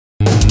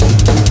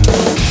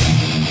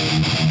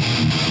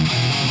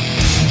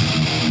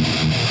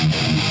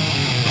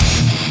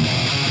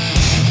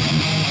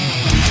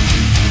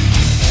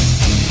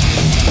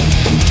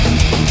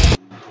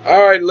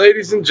right,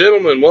 ladies and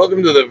gentlemen,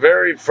 welcome to the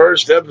very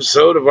first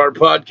episode of our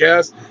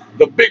podcast,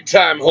 the Big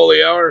Time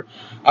Holy Hour.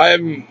 I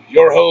am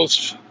your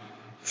host,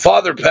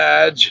 Fther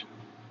Padge,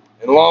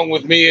 and along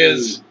with me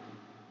is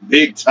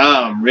Big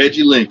Time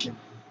Reggie Lincoln.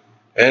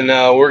 And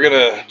we're going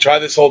to try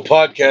this whole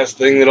podcast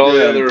thing that all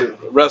the other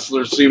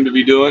wrestlers seem to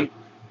be doing.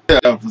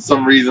 Yeah, for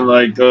some reason,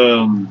 like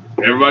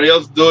everybody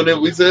else doing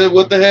it, we said,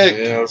 what the heck?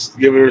 Yeah, let's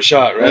give it a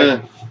shot,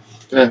 right?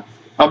 Yeah.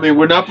 I mean,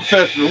 we're not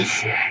professionals.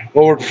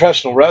 Well, we're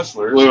professional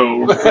wrestlers. Well,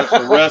 we're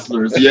professional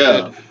wrestlers,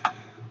 yeah.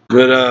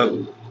 But,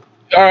 all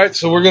right,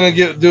 so we're going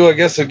to do, I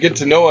guess, a get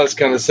to know us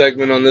kind of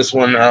segment on this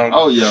one.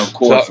 Oh, yeah, of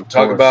course.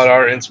 Talk about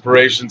our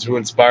inspirations, who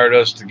inspired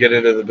us to get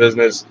into the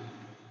business,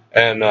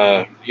 and,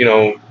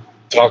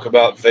 talk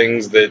about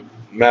things that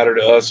matter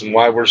to us and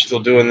why we're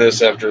still doing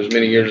this after as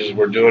many years as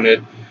we're doing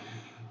it.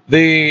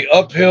 The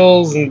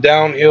uphills and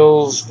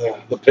downhills,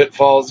 the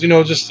pitfalls,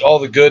 just all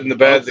the good and the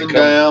bad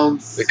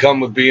that come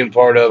with being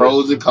part of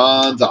pros and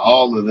cons,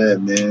 all of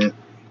that, man.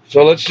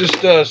 So let's just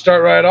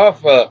start right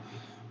off.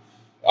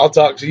 I'll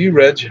talk to you,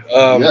 Reg.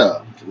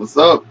 Yeah, what's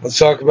up? Let's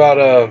talk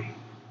about,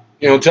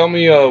 tell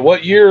me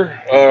what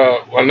year,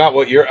 not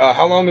what year,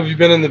 how long have you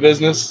been in the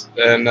business,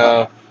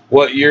 and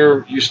what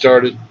year you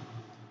started?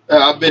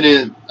 I've been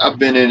in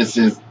it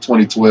since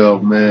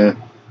 2012,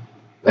 man,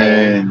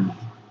 and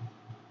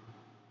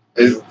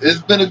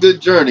it's been a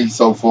good journey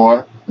so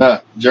far.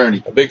 A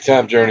big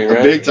time journey, right?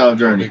 A big time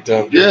journey.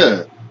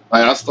 Yeah,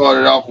 like I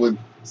started off with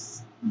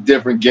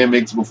different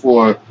gimmicks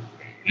before.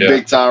 Yeah.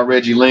 Big time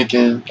Reggie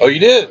Lincoln. Oh, you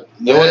did?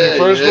 That was your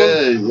first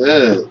one?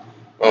 Yeah.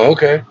 Oh,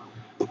 okay.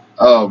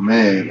 Oh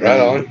man, right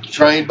on.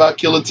 Trained by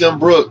Killer Tim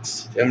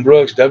Brooks. Tim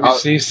Brooks,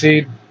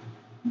 WCCW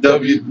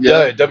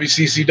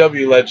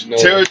legend.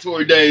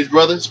 Territory days,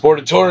 brother.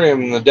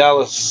 Sportatorium in the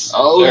Dallas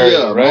area,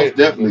 yeah, right? Most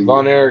definitely.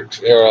 Von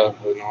Erich's era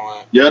and all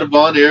that. Yeah, the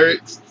Von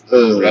Erich's.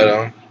 Right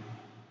on.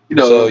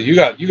 So you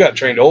got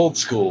trained old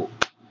school.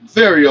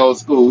 Very old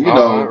school,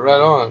 right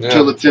on. Yeah.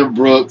 Killer Tim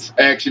Brooks,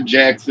 Action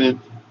Jackson.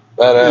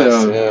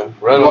 Badass, yeah.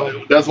 Right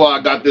on. That's why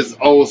I got this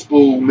old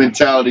school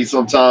mentality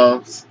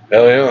sometimes.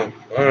 Hell yeah.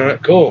 All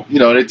right, cool.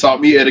 They taught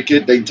me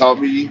etiquette. They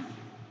taught me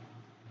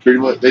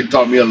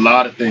a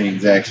lot of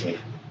things, actually.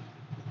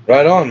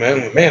 Right on,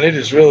 man. Man, it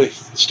is really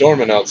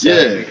storming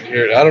outside.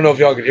 Yeah. I don't know if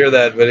y'all can hear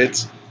that, but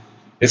it's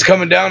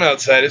coming down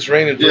outside. It's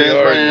raining pretty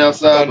hard. Yeah,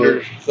 it's raining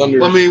outside.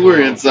 Thunder. I mean,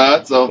 we're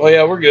inside, so. Oh,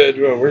 yeah, we're good.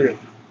 We're in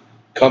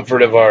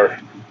comfort of our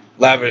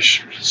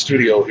lavish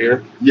studio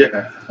here.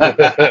 Yeah.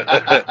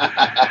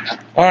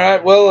 All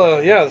right.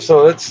 Well,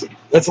 so that's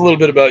a little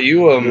bit about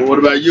you. What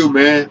about you,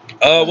 man?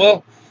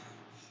 Well,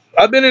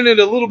 I've been in it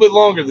a little bit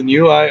longer than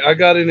you. I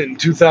got in it in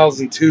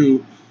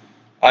 2002.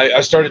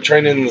 I started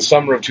training in the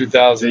summer of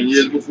 2000. 10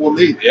 years before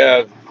me.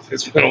 Yeah,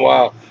 it's been a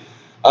while.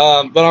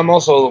 But I'm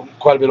also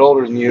quite a bit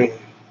older than you.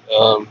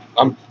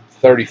 I'm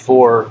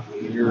 34.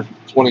 You're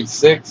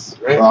 26,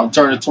 right? Well, I'm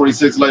turning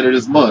 26 later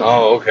this month.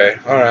 Oh, okay.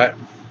 All right.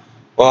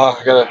 Well,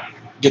 I got to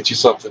get you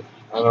something.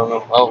 I don't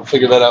know. I'll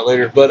figure that out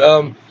later. But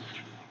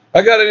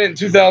I got it in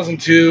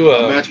 2002.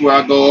 A match where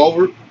I go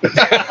over?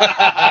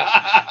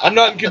 I'm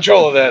not in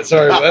control of that.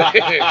 Sorry,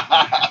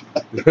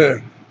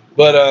 buddy.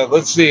 But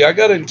let's see. I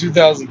got it in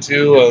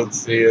 2002. Let's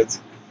see.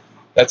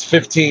 That's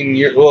 15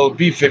 years. Well, it'll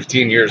be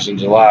 15 years in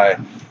July.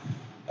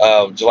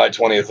 July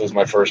 20th was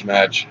my first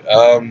match.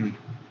 Of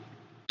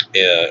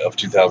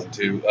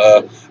 2002.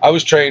 I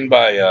was trained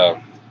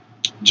by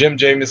Jim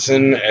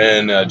Jameson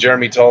and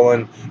Jeremy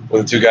Tolan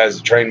were the two guys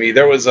that trained me.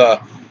 There was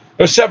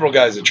several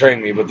guys that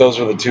trained me, but those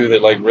were the two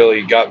that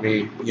really got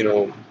me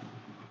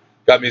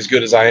as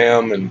good as I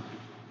am. And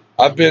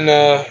I've been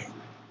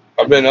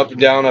up and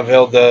down. I've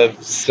held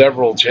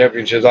several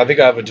championships. I think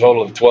I have a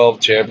total of 12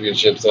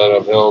 championships that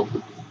I've held.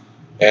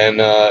 And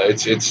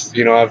it's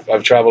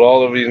I've traveled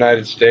all over the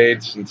United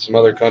States and some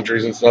other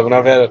countries and stuff. And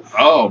I've had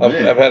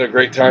a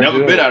great time.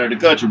 Never been out of the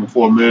country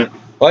before, man.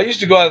 Well, I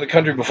used to go out of the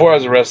country before I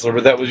was a wrestler,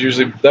 but that was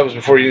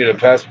before you needed a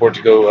passport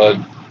to go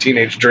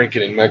teenage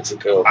drinking in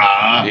Mexico.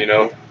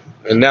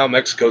 And now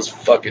Mexico's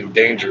fucking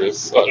dangerous,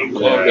 so I don't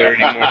go out there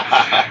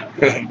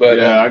anymore. But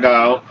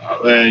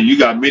you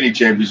got many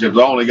championships.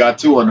 I only got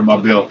 2 under my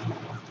belt.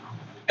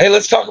 Hey,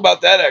 let's talk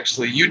about that.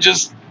 Actually,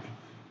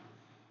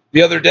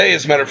 the other day,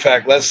 as a matter of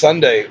fact, last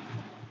Sunday,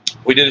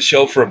 we did a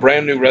show for a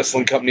brand new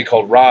wrestling company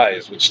called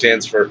Rise, which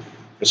stands for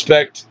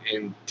Respect,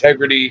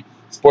 Integrity,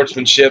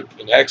 Sportsmanship,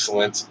 and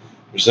Excellence,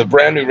 which is a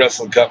brand new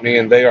wrestling company,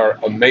 and they are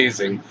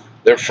amazing.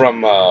 They're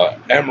from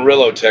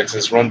Amarillo,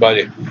 Texas, run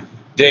by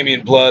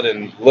Damian Blood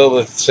and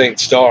Lilith St.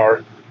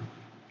 Star,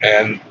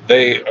 and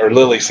they are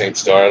Lily St.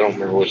 Star. I don't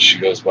remember what she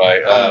goes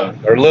by,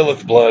 or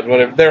Lilith Blood,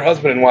 whatever. They're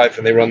husband and wife,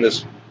 and they run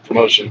this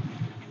promotion,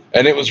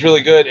 and it was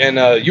really good.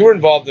 And you were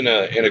involved in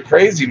a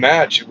crazy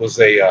match. It was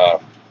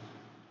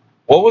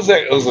what was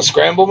that? It was a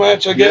scramble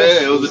match, I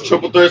guess. Yeah, it was a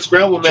triple threat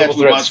scramble match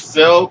with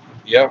myself.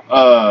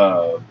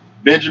 Yeah.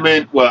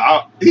 Benjamin.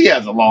 Well, he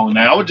has a long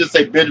name. I would just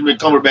say Benjamin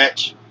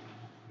Cumberbatch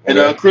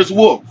and Chris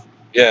Wolf.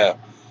 Yeah.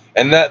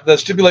 And the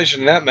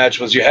stipulation in that match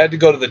was you had to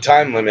go to the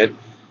time limit,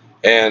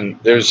 And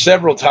there's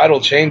several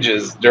title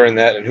changes during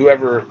that, and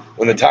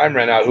when the time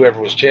ran out, whoever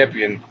was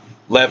champion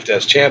left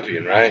as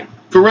champion, right?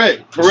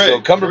 Correct.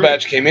 So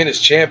Cumberbatch came in as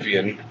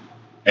champion.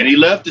 And he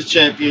left as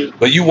champion.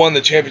 But you won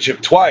the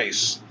championship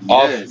twice.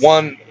 Yes.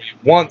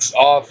 Once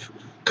off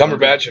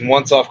Cumberbatch and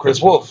once off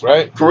Chris Wolf,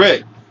 right?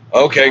 Correct.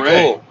 Okay,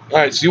 cool. All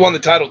right, so you won the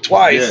title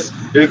twice.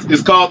 Yes.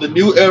 It's called the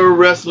New Era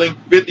Wrestling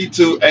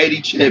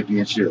 5280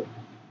 Championship.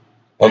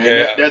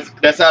 Okay.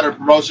 That's out of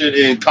promotion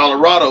in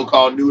Colorado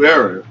called New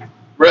Era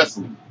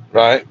Wrestling.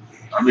 Right.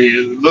 I mean,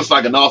 it looks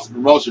like an awesome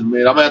promotion,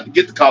 man. I'm going to have to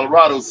get to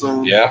Colorado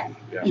soon. Yeah.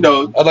 You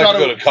know, I'd like to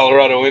go to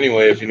Colorado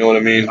anyway, if you know what I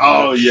mean.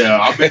 Oh, yeah.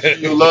 I bet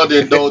you'll love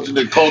to indulge in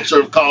the culture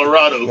of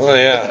Colorado. Oh,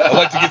 yeah. I'd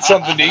like to get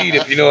something to eat,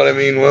 if you know what I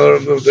mean. Well,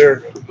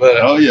 there.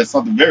 But, oh, yeah.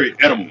 Something very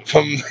edible.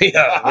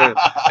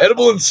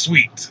 Edible and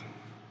sweet.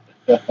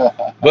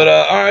 But,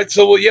 all right.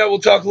 So, we'll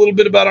talk a little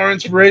bit about our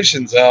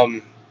inspirations.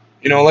 Like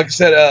I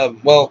said,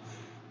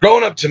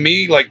 growing up to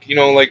me, like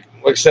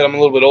I said, I'm a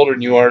little bit older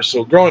than you are.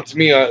 So growing up to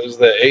me, it was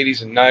the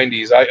 80s and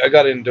 90s. I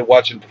got into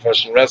watching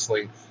professional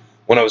wrestling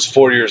when I was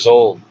 4 years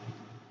old.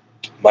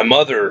 My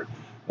mother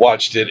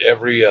watched it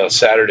every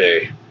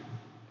Saturday,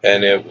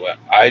 and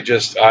I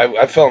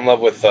fell in love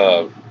with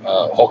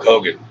Hulk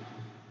Hogan.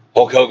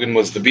 Hulk Hogan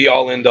was the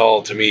be-all,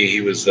 end-all to me. He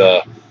was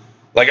I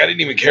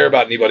didn't even care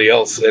about anybody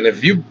else. And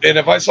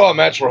if I saw a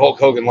match where Hulk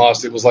Hogan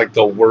lost, it was like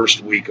the worst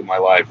week of my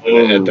life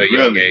at that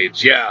young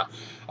age. Yeah.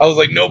 I was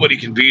like, nobody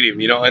can beat him,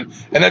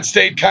 and that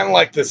stayed kind of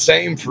like the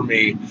same for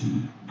me.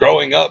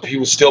 Growing up, he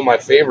was still my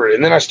favorite.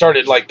 And then I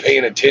started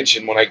paying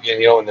attention when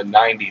in the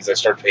 90s, I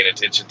started paying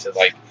attention to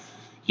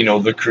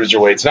the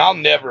cruiserweights. And I'll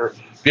never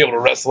be able to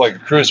wrestle like a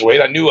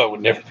cruiserweight. I knew I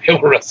would never be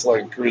able to wrestle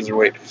like a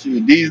cruiserweight.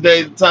 Shoot, these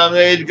days, the time and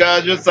age,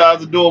 guys your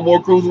size are doing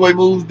more cruiserweight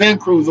moves than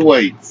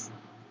cruiserweights.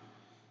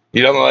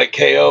 Like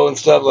KO and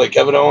stuff, like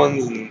Kevin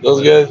Owens and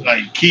those guys?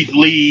 Like Keith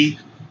Lee.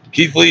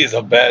 Keith Lee is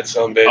a bad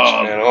son of a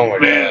bitch, man. Oh, my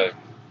God.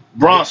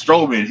 Braun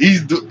Strowman.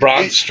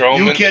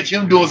 Strowman. You catch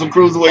him doing some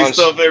cruiserweight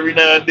stuff every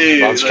now and then.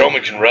 Braun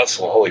Strowman can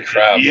wrestle. Holy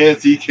crap.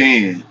 Yes, he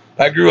can.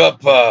 I grew up,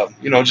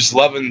 just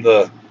loving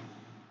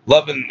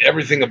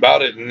everything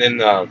about it, and then,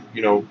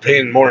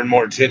 paying more and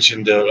more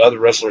attention to other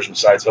wrestlers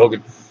besides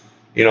Hogan.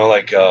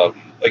 Like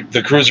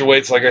the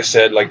cruiserweights, like I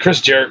said, like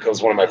Chris Jericho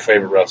is one of my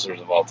favorite wrestlers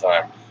of all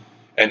time.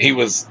 And he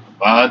was...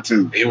 Mine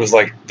too. He was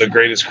like the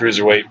greatest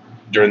cruiserweight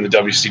during the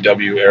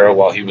WCW era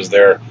while he was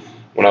there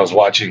when I was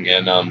watching,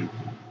 and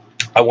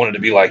I wanted to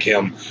be like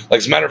him.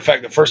 As a matter of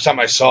fact, the first time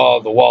I saw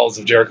the Walls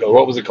of Jericho,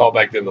 what was it called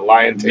back then? The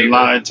Lion Tamer. The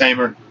Lion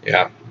Tamer.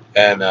 Yeah,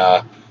 and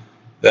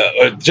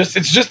it's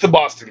just the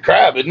Boston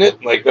Crab, isn't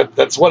it?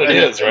 That's what it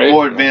is, right? A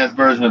more advanced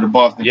version of the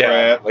Boston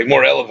Crab.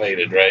 More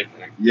elevated, right?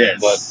 Yes.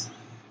 But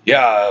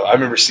yeah, I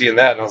remember seeing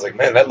that, and I was like,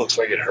 man, that looks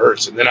like it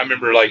hurts. And then I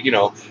remember,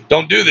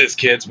 don't do this,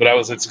 kids. But I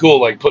was at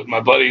school, putting my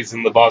buddies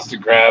in the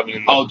Boston Crab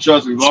and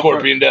trust me,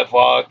 Scorpion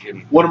Deathlock.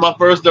 And one of my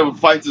first ever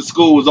fights at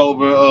school was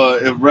over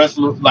if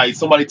wrestling.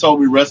 Somebody told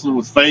me wrestling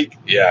was fake.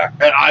 Yeah.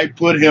 And I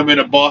put him in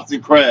a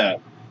Boston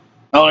Crab.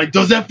 I'm like,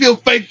 does that feel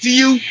fake to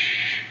you?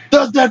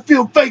 Does that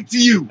feel fake to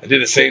you? I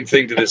did the same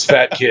thing to this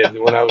fat kid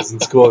when I was in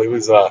school. He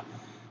was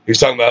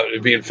talking about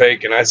it being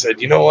fake, and I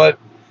said, you know what?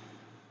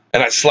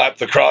 And I slapped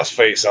the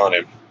crossface on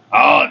him.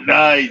 Oh,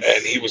 nice.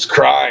 And he was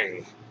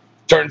crying.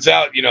 Turns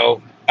out,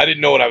 I didn't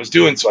know what I was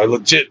doing, so I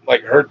legit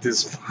hurt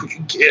this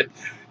fucking kid,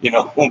 But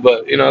I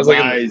was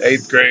in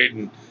 8th grade,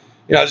 and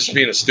I was just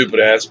being a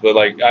stupid ass. But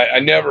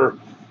I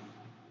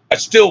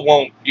still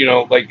won't.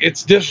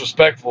 It's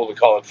disrespectful to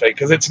call it fake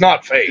because it's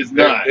not fake. It's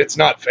not. It's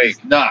not fake.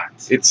 It's not.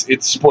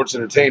 It's sports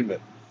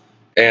entertainment,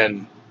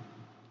 and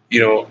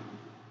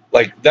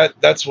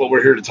that's what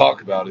we're here to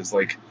talk about. Is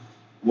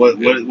what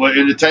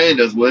entertained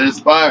us, what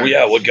inspired. Well,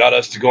 yeah, what got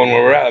us to going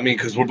where we're at. I mean,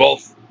 because we're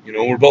both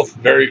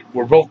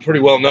pretty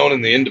well known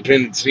in the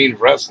independent scene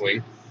of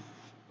wrestling.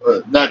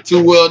 Not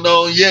too well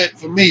known yet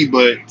for me,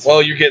 but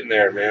you're getting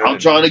there, man. I'm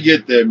trying to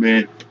get there,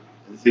 man.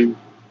 See,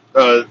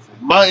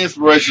 my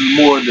inspiration is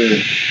more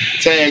the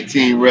tag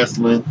team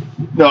wrestling.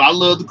 I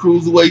love the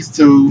cruiserweights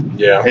too,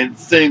 and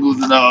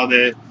singles and all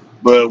that.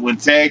 But when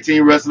tag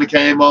team wrestling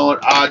came on,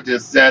 I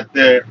just sat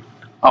there.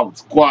 I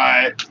was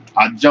quiet.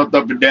 I jumped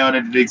up and down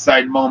at the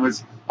exciting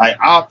moments.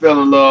 I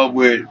fell in love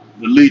with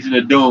the Legion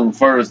of Doom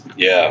first.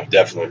 Yeah,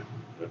 definitely.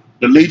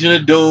 The Legion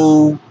of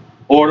Doom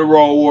or the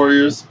Road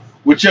Warriors,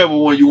 whichever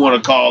one you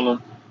want to call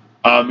them.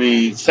 I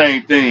mean,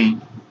 same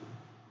thing.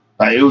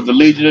 It was the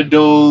Legion of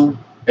Doom.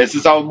 And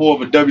since I was more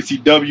of a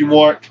WCW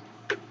mark,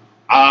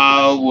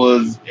 I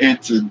was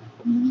into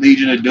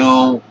Legion of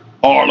Doom,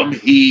 Harlem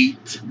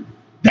Heat,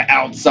 the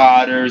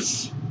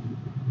Outsiders.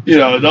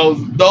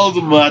 Those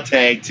are my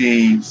tag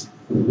teams.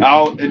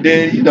 And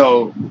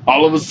then,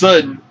 all of a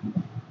sudden,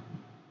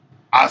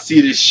 I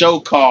see this show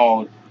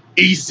called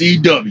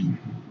ECW.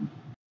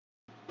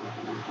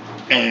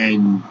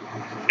 And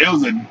it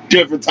was a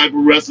different type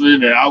of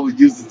wrestling that I was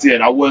used to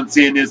seeing. I wasn't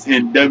seeing this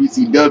in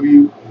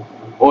WCW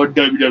or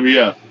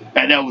WWF.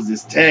 And that was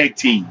this tag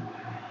team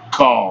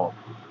called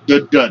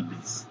the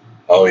Dudleys.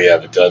 Oh yeah,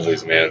 the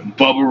Dudleys, man.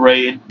 Bubba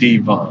Ray and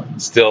Devon.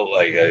 Still,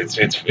 like,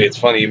 it's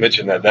funny you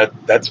mentioned that.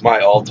 That's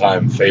my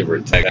all-time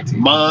favorite tag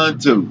team. Mine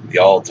too. The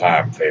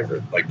all-time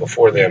favorite. Like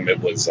before them, it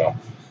was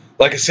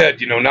like I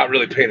said, not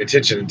really paying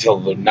attention until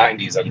the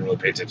 '90s. I didn't really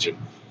pay attention,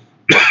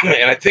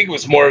 and I think it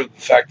was more of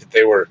the fact that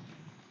they were,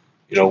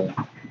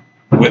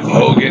 with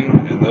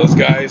Hogan and those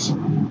guys.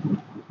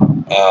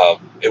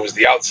 It was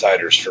the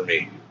Outsiders for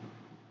me.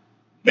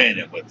 Man,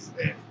 it was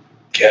man.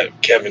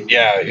 Kevin,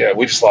 yeah,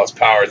 we just lost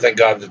power. Thank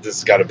God that this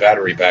has got a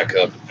battery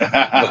backup. But,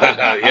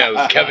 yeah, it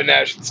was Kevin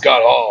Nash and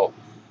Scott Hall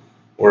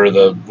were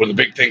the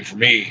big thing for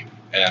me.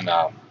 And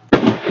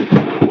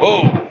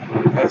whoa,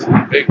 that's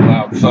a big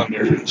loud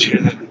thunder.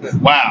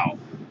 Wow.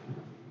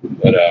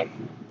 But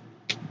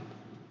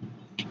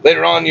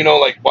later on,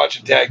 like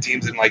watching tag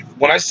teams, and like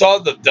when I saw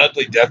the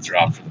Dudley Death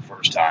Drop for the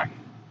first time,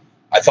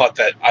 I thought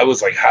that I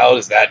was like, how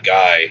is that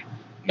guy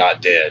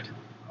not dead?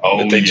 Oh,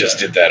 but they just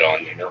did that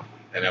on,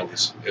 and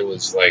it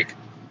was like,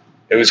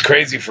 it was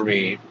crazy for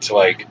me to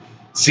like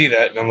see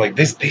that, and I'm like,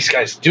 these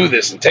guys do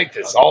this and take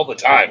this all the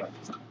time.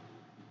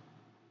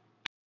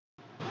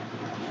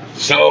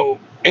 So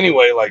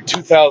anyway, like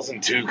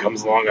 2002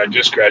 comes along. I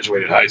just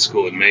graduated high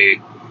school in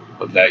May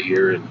of that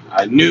year, and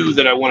I knew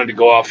that I wanted to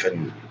go off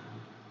and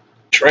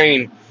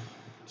train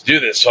to do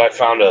this. So I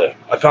found a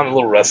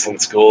little wrestling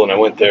school, and I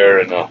went there,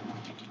 and I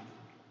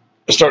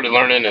started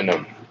learning,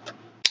 and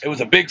it was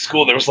a big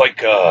school. There was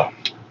like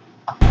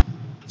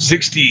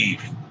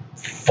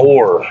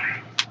 64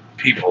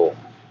 people,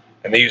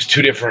 and they used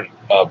 2 different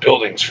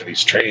buildings for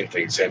these training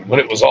things. And when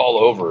it was all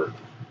over,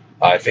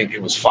 I think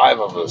it was 5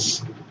 of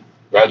us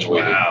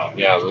graduated. Wow.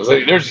 Yeah,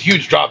 there's a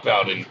huge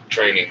dropout in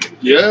training.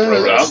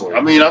 Yeah, I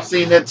mean, I've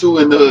seen that too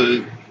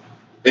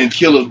in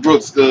Killer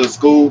Brooks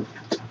school.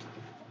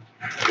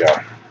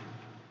 Yeah.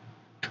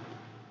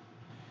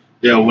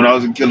 Yeah, when I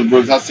was in Killer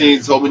Brooks, I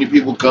seen so many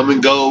people come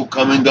and go.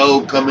 And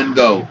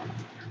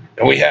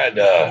we had,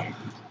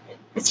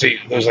 let's see,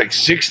 there was like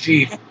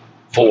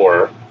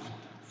 64.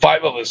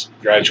 5 of us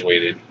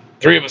graduated.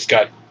 3 of us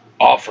got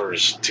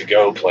offers to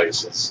go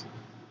places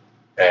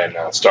and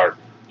start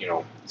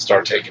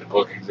taking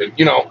bookings. And,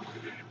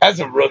 as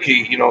a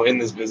rookie, in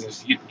this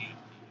business,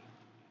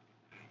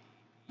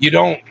 you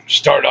don't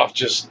start off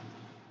just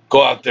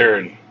go out there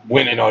and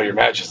winning all your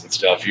matches and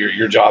stuff.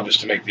 Your job is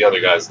to make the other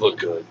guys look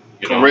good.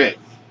 Correct.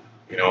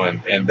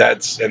 And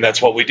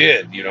that's what we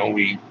did.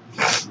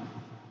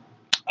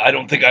 I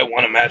don't think I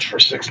won a match for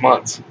 6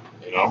 months.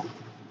 I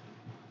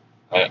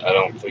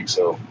don't think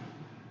so.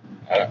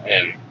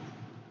 And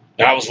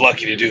I was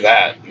lucky to do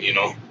that.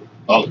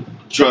 Oh,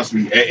 trust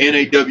me, at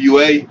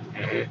NAWA,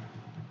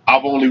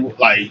 I've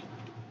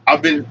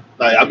been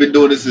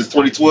doing this since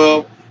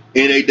 2012.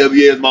 NAWA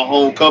is my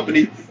home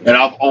company, and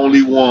I've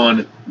only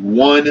won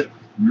 1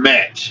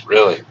 match.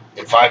 Really?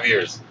 In 5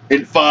 years?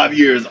 In 5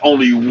 years,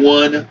 only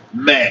 1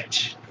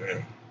 match.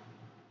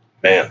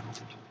 Man.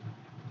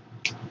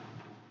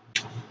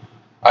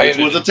 Which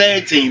was a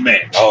tag team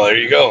match. Oh, there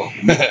you go.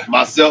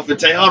 Myself and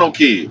Tejano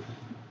Kid.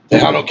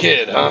 Tejano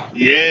Kid, huh?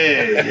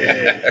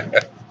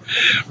 Yeah.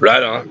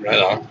 Right on.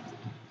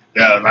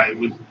 Yeah,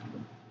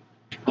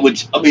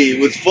 which I mean,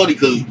 it was funny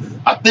because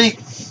I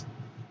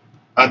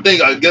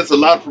guess a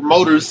lot of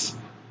promoters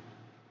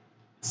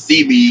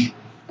see me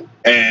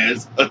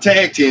as a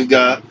tag team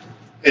guy,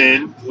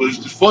 and it was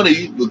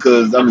funny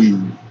because I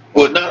mean,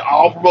 well, not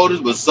all promoters,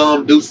 but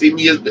some do see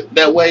me as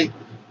that way.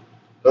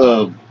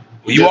 Well,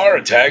 you are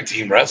a tag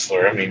team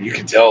wrestler. I mean, you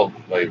can tell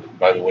by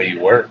the way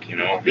you work.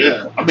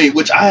 Yeah, I mean,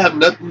 which I have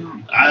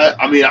nothing.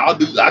 I mean, I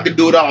can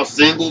do it all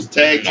singles,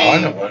 tag team, I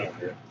know.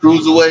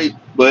 cruiserweight.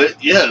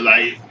 But yeah,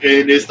 and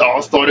it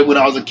all started when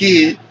I was a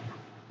kid.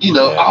 And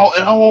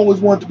I always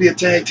wanted to be a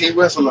tag team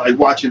wrestler, like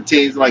watching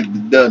teams like the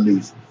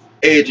Dudleys,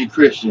 Edge and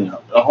Christian,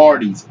 the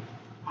Hardys.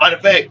 Matter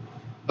of fact,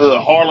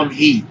 Harlem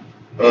Heat,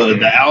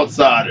 the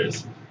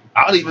Outsiders.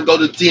 I'll even go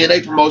to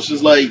TNA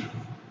promotions like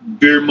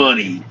Beer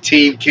Money,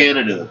 Team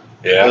Canada.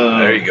 Yeah,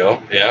 there you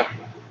go. Yeah.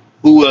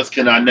 Who else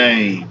can I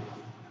name?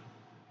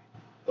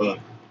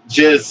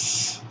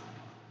 Just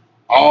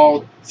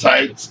all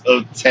types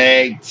of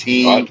tag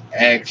team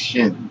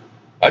action.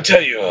 I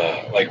tell you,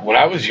 like when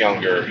I was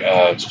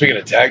younger, speaking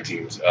of tag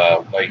teams,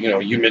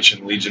 you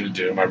mentioned Legion of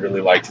Doom. I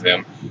really liked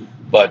them,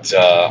 but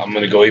I'm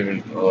going to go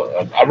even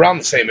around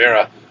the same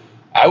era.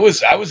 I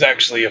was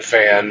actually a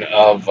fan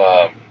of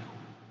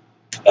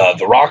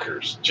the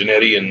Rockers,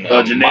 Jannetty and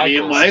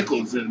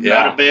Michaels.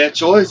 Not a bad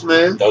choice,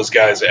 man. Those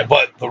guys,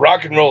 but the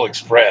Rock and Roll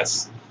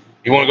Express.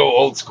 You want to go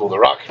old school? The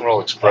Rock and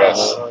Roll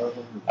Express,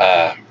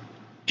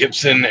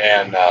 Gibson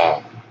and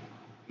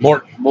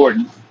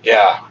Morton.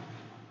 Yeah,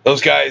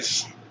 those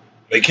guys.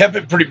 They kept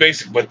it pretty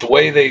basic, but the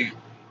way the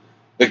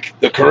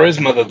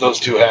charisma that those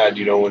two had,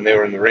 when they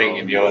were in the ring,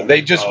 and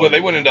they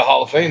went into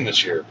Hall of Fame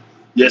this year.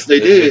 Yes, they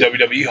did. The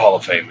WWE Hall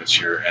of Fame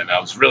this year, and I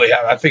was really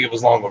happy. I think it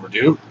was long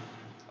overdue.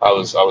 I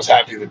was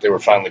happy that they were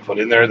finally put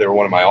in there. They were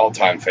one of my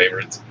all-time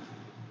favorites,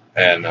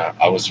 and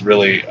I was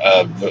really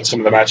some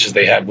of the matches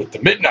they had with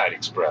the Midnight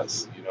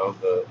Express.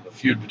 know, the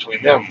feud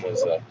between them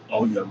was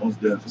Oh yeah, most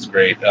definitely. was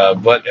great.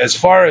 But as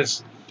far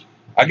as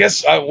I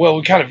guess, well,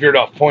 we kind of veered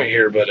off point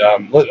here, but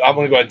I'm going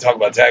to go ahead and talk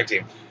about tag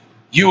team.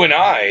 You and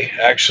I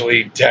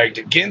actually tagged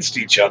against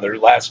each other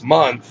last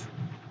month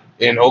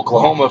in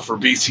Oklahoma for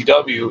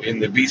BCW in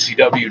the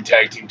BCW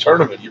tag team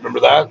tournament. You remember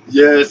that?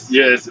 Yes,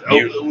 yes.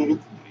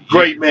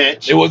 Great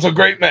match. It was a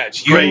great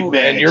match. You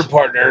and your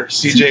partner,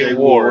 CJ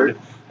Ward,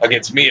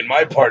 against me and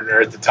my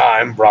partner at the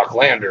time, Brock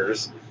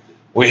Landers.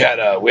 We had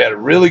a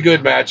really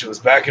good match. It was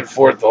back and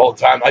forth the whole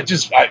time.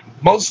 I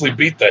mostly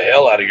beat the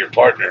hell out of your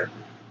partner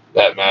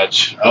that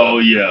match. Oh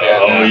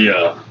yeah,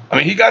 yeah. I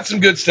mean, he got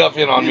some good stuff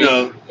in on me.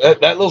 That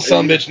little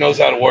sumbitch knows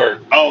how to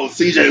work. Oh,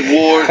 CJ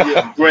Ward,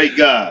 yeah, great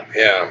guy.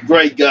 Yeah,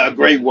 great guy,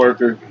 great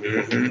worker.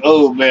 Mm-hmm.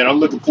 Oh man, I'm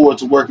looking forward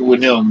to working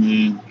with him,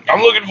 man.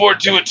 I'm looking forward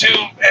to it too.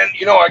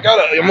 And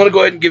I'm gonna go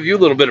ahead and give you a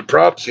little bit of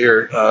props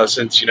here,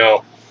 since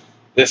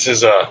this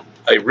is a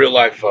real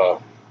life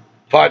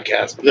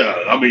podcast.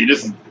 Yeah, I mean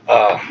this is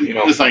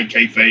this ain't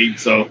kayfabe,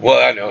 so.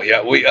 Well, I know.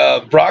 Yeah, we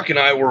Brock and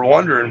I were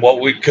wondering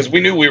because we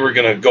knew we were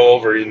gonna go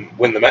over and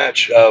win the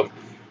match.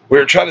 We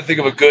were trying to think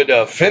of a good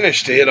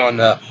finish to hit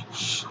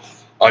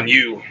on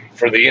you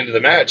for the end of the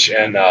match,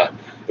 and it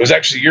was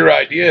actually your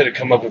idea to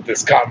come up with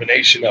this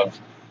combination of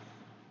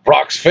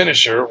Brock's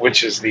finisher,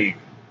 which is the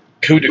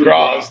coup de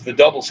grace, the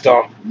double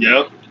stomp.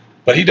 Yep.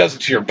 But he does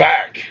it to your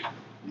back.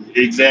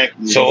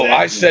 Exactly. So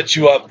I set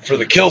you up for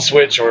the kill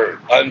switch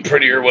or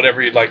unpretty or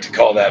whatever you'd like to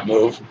call that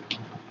move.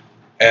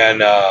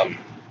 And I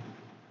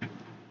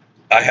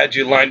had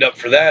you lined up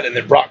for that, and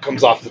then Brock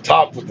comes off the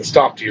top with the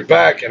stomp to your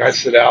back, and I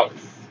sit out,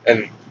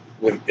 and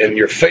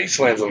your face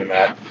lands on the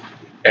mat,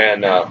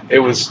 and it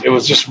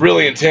was just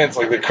really intense.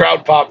 Like the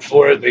crowd popped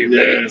for it.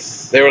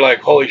 They were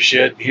like, "Holy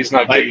shit, he's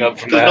not getting up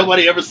from that."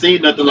 Nobody ever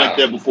seen nothing like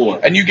that before.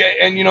 And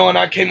and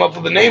I came up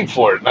with a name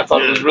for it, and I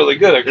thought it was really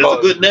good. It's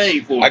a good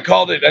name for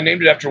it. I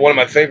named it after one of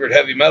my favorite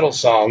heavy metal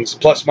songs.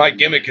 Plus, my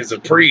gimmick is a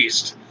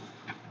priest,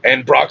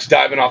 and Brock's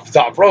diving off the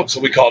top rope, so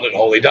we called it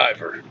Holy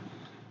Diver.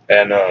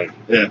 And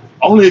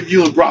only if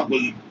you and Brock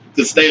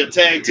could stay a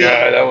tag team.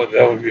 Yeah,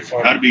 that would be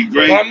fun. That'd be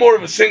great. But I'm more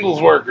of a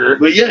singles worker.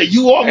 But yeah,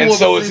 you are more and of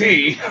so a is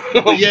he.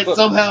 But yet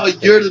somehow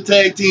you're the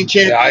tag team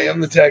champion. Yeah, I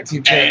am the tag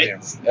team champion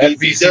at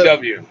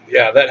BCW.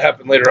 Yeah, that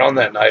happened later on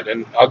that night,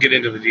 and I'll get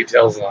into the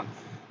details on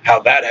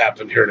how that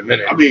happened here in a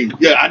minute. I mean,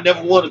 I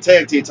never won a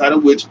tag team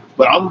title,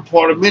 but I'm a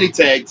part of many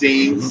tag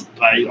teams,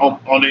 like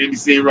on the indie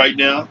scene right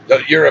now.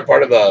 You're a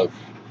part of a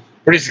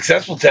pretty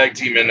successful tag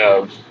team in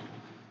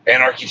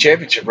Anarchy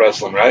Championship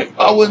Wrestling, right?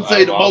 I wouldn't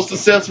say the most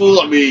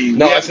successful. I mean,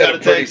 no, I said a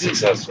pretty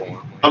successful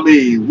one. I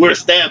mean, we're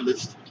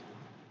established.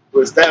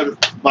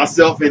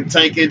 Myself and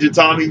Tank Engine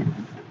Tommy,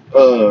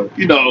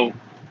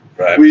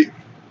 right.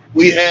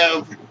 we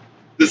have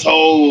this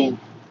whole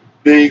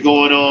thing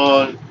going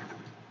on.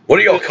 What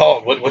do y'all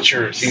call it? What's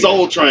your team?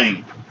 Soul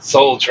Train?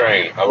 Soul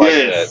Train. I like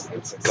that.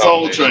 It's a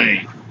Soul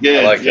Train. Yeah,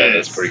 I like that.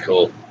 That's pretty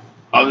cool.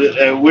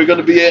 And we're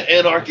gonna be at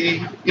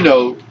Anarchy,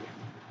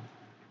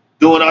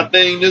 doing our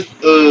thing at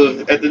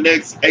the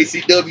next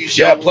ACW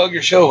show. Yeah, plug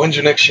your show. When's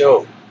your next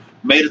show?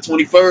 May the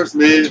 21st,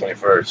 man.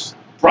 21st.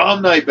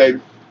 Prom night, baby.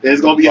 And it's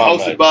going to be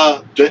hosted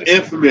by the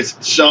infamous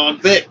Sean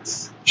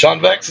Vex.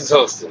 Sean Vex is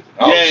hosting.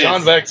 Oh, yes.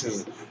 Sean Vex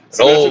is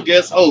special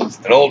guest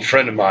host. An old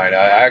friend of mine. I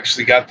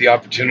actually got the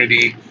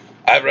opportunity.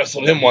 I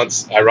wrestled him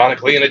once,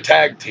 ironically, in a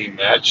tag team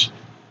match.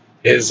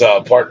 His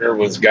partner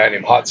was a guy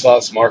named Hot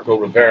Sauce Marco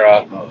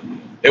Rivera.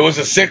 It was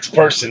a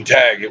 6-person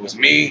tag. It was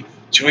me,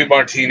 Chewy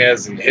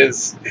Martinez, and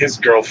his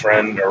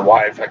girlfriend or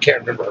wife. I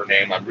can't remember her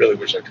name. I really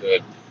wish I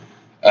could.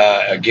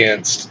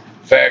 Against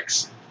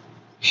Vex,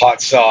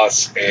 Hot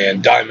Sauce,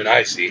 and Diamond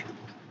Icy.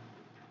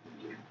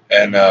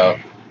 And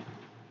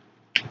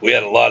we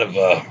had a lot of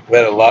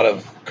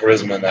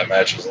charisma in that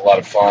match. It was a lot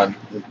of fun.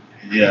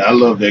 Yeah, I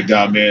love that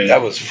guy, man.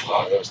 That was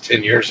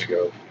 10 years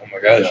ago. Oh my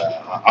gosh.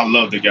 Yeah, I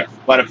love that guy.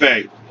 Matter of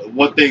fact,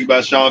 one thing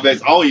about Sean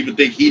Vex, I don't even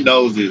think he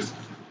knows this,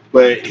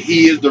 but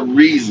he is the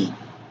reason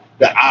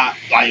that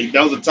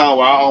that was a time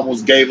where I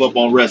almost gave up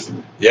on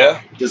wrestling.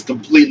 Yeah. Just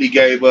completely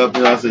gave up,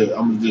 and I said,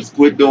 I'm gonna just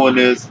quit doing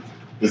this.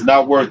 It's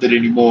not worth it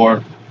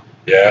anymore.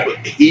 Yeah.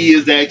 But he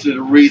is actually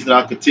the reason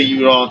I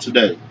continue on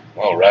today.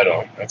 Oh, right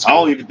on. That's cool. I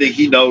don't even think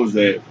he knows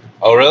that.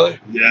 Oh, really?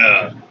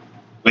 Yeah.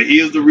 But he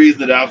is the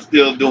reason that I'm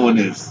still doing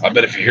this. I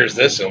bet if he hears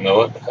this, he'll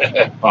know it.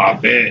 I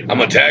bet. I'm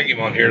gonna tag him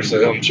on here,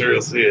 so I'm sure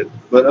he'll see it.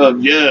 But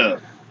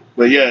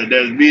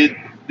there's me.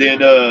 Then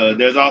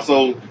there's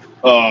also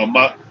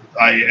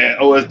at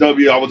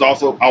OSW. I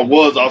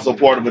was also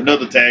part of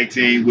another tag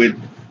team with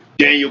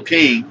Daniel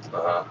King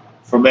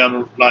from one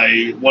of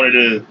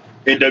the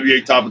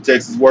NWA Top of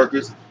Texas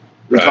workers.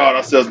 We called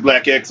ourselves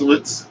Black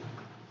Excellence.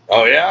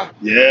 Oh yeah.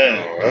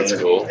 Yeah. Oh, that's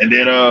cool. And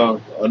then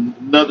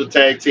another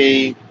tag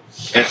team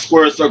at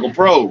Square Circle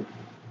Pro.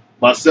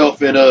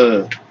 Myself and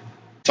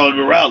Tony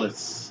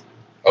Morales.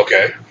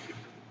 Okay.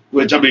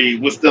 Which, I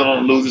mean, we're still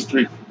on the losers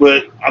streak.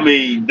 But, I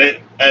mean,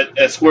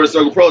 at Square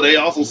Circle Pro, they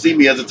also see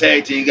me as a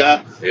tag team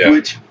guy,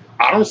 which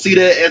I don't see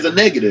that as a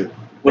negative.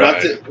 When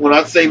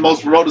I say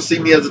most promoters see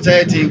me as a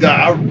tag team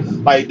guy,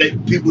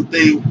 people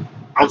think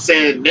I'm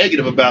saying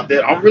negative about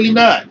that. I'm really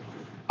not.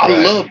 I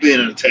love being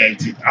in a tag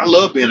team. I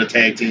love being a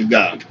tag team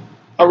guy.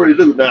 I really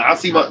do. Now I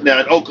see now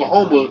in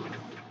Oklahoma,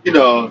 you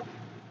know,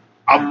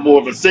 I'm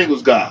more of a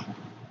singles guy.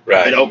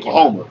 Right. In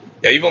Oklahoma.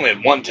 Yeah, you've only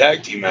had one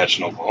tag team match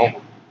in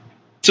Oklahoma.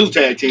 Two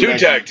tag team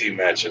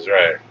matches,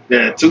 right.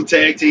 Yeah, 2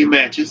 tag team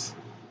matches.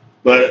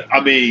 But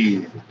I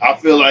mean, I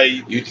feel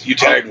like you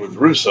tagged with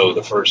Russo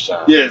the first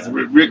time. Yes,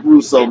 Rick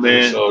Russo,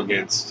 man. Russo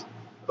against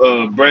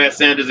Brad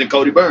Sanders and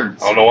Cody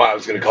Burns. I don't know why I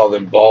was going to call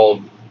them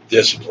Bald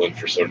Discipline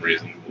for some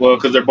reason. Well,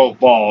 because they're both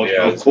bald.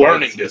 Yeah, it's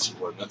Burning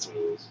Discipline. That's what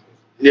it was.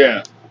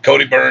 Yeah.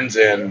 Cody Burns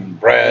and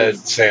Brad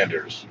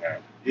Sanders. Yeah.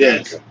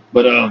 Yes, okay.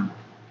 But I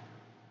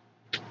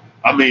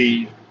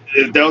mean,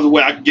 if there was a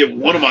way I could get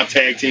one of my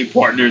tag team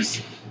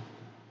partners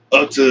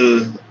up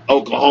to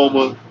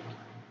Oklahoma.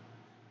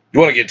 You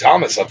want to get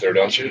Thomas up there,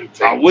 don't you?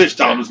 I wish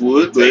Thomas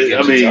would, but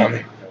I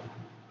mean,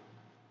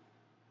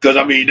 because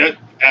I mean, that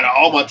out of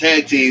all my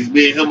tag teams,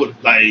 me and him would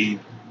like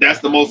that's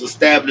the most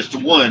established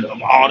one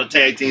of all the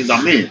tag teams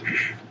I'm in.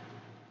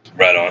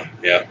 Right on,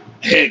 yeah.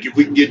 Heck, if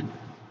we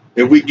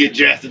can get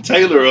Jackson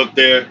Taylor up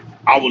there,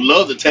 I would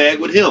love to tag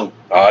with him.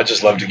 I'd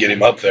just love to get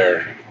him up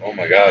there. Oh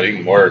my God, he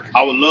can work.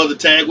 I would love to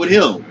tag with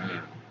him.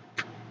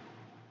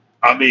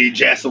 I mean,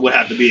 Jackson would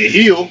have to be a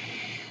heel.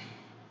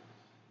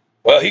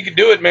 Well, he could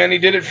do it, man. He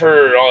did it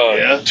for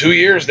 2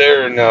 years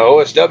there in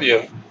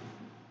OSW.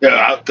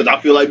 Yeah, because I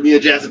feel like me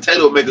and Jackson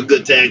Taylor would make a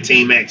good tag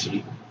team,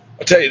 actually.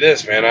 I'll tell you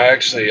this, man.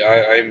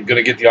 I'm going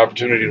to get the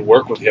opportunity to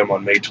work with him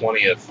on May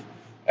 20th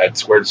at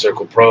Squared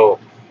Circle Pro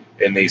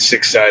in the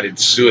 6-sided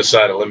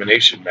suicide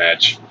elimination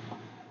match.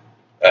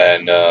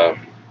 And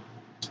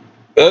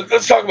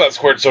let's talk about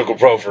Squared Circle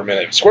Pro for a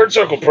minute. Squared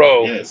Circle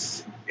Pro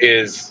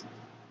is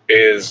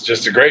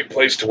just a great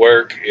place to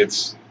work.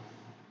 It's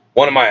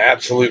one of my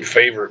absolute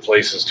favorite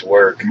places to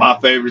work. My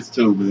favorites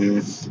too,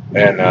 man.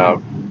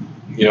 And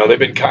you know, they've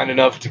been kind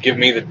enough to give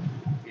me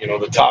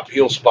the top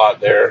heel spot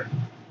there.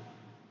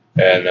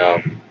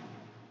 And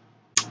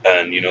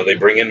you know, they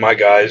bring in my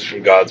guys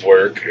from God's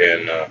Work,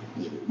 and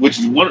which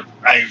is one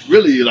I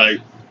really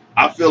like.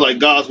 I feel like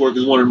God's Work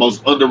is one of the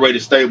most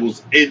underrated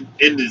stables in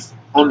this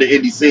on the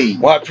indie scene.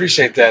 Well, I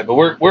appreciate that, but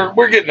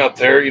we're getting up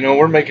there. You know,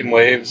 we're making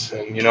waves,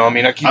 and you know, I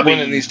mean, I keep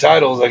winning these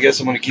titles. I guess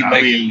I'm going to keep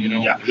making. You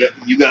know,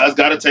 you guys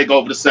got to take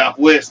over the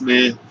Southwest,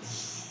 man.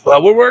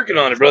 Well, we're working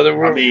on it, brother.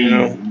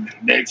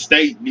 Next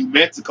state, New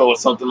Mexico or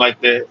something like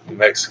that. New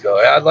Mexico.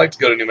 I'd like to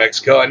go to New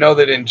Mexico. I know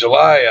that in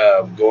July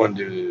I'm going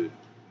to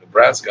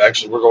Nebraska.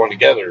 Actually, we're going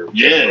together.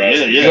 Yeah.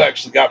 You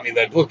actually got me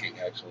that booking,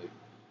 actually.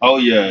 Oh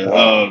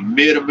yeah,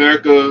 Mid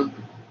America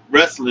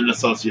Wrestling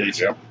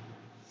Association.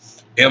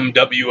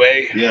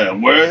 MWA. Yeah,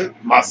 where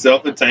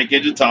myself and Tank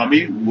Engine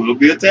Tommy will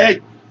be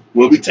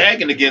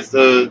tagging against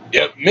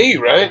me,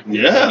 right?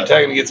 Yeah. You're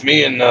tagging against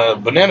me and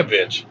Banana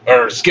Bitch.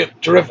 Or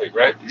Skip Terrific,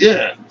 right?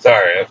 Yeah.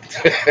 Sorry.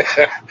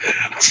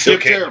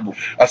 Skip terrible.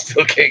 I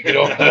still can't get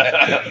over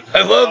that.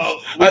 I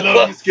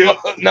love you, Skip.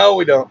 No,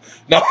 we don't.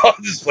 No,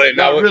 I'm just playing.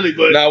 Not really,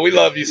 but no, we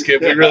love you,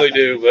 Skip. We really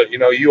do. But you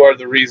know, you are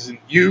the reason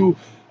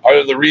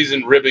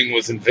ribbing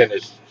was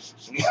invented.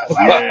 Yes,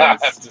 I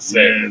have to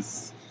say.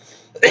 Yes.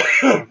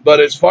 But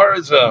as far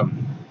as I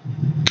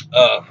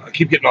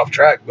keep getting off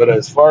track, but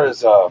as far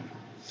as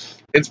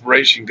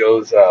inspiration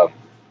goes,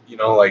 you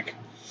know, like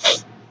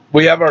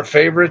we have our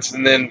favorites,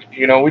 and then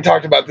you know we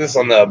talked about this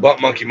on the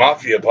Bump Monkey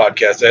Mafia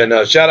podcast,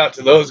 and shout out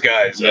to those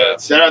guys.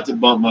 Shout out to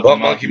Bump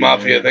Monkey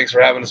Mafia. Man. Thanks for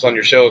having us on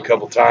your show a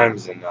couple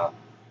times, and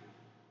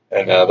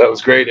that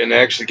was great, and they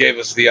actually gave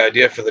us the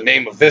idea for the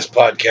name of this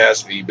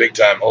podcast, the Big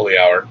Time Holy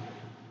Hour.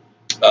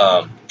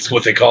 It's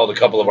what they called a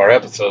couple of our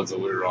episodes that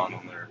we were on there.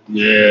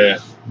 Yeah.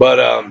 But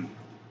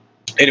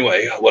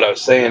anyway, what I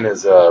was saying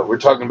is we're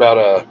talking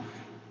about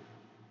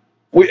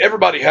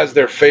everybody has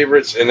their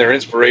favorites and their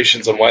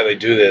inspirations on why they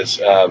do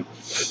this. I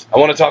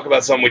want to talk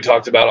about something we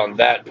talked about on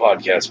that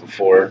podcast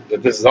before,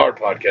 that this is our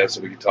podcast,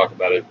 so we can talk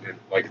about it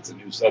like it's a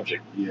new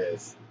subject.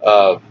 Yes.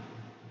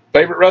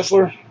 Favorite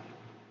wrestler?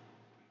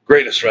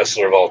 Greatest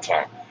wrestler of all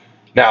time.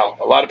 Now,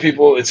 a lot of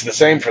people, it's the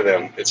same for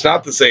them. It's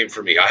not the same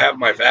for me. I have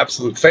my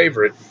absolute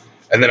favorite,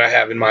 and then I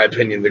have, in my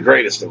opinion, the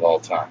greatest of all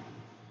time.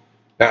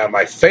 Now,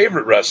 my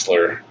favorite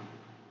wrestler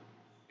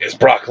is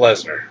Brock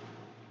Lesnar.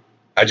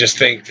 I just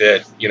think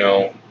that, you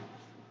know,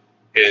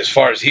 as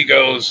far as he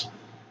goes,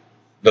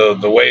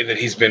 the way that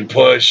he's been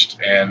pushed,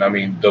 and I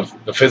mean,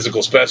 the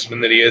physical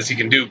specimen that he is, he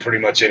can do pretty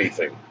much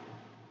anything.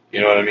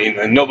 You know what I mean?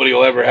 And nobody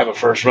will ever have a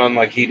first run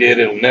like he did.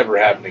 It'll never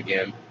happen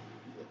again,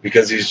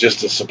 because he's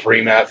just a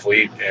supreme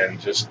athlete and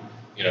just,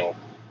 you know,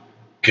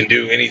 can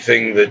do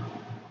anything that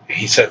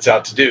he sets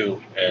out to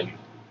do. And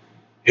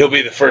he'll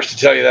be the first to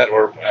tell you that,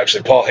 or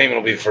actually Paul Heyman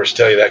will be the first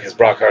to tell you that, because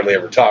Brock hardly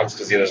ever talks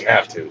because he doesn't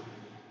have to.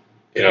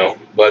 You know,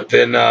 but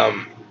then,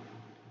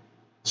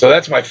 so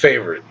that's my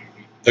favorite.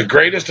 The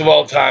greatest of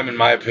all time, in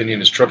my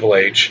opinion, is Triple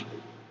H.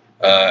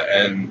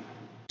 And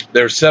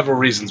there's several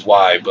reasons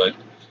why, but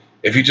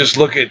if you just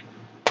look at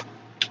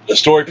the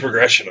story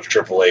progression of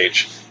Triple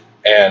H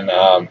and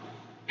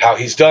how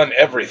he's done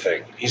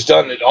everything, he's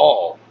done it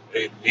all.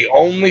 The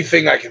only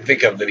thing I can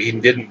think of that he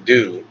didn't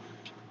do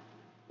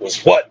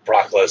was what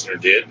Brock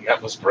Lesnar did, and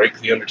that was break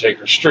the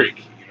Undertaker's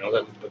streak. You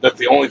know, that's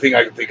the only thing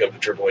I can think of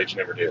that Triple H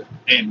never did.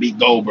 And beat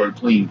Goldberg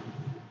clean.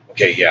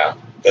 Okay, yeah,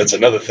 that's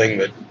another thing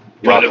that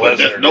Brock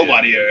Lesnar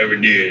nobody ever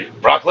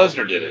did. Brock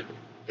Lesnar did it,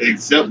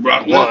 except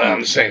Brock Lesnar. Well,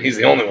 I'm saying he's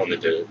the only one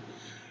that did it.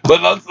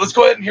 But let's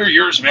go ahead and hear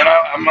yours, man.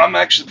 I'm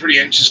actually pretty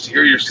anxious to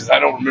hear yours because I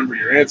don't remember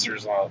your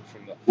answers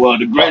from the. Well,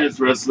 the greatest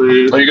wrestler.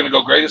 Are you gonna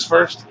go greatest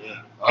first?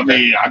 Yeah. I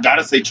mean, I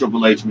gotta say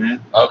Triple H,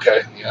 man.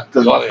 Okay, yeah.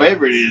 Because my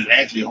favorite is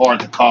actually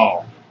hard to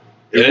call.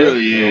 It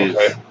really is.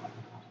 Okay.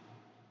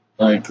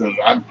 Like, cause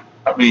I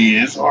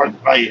mean, it's hard.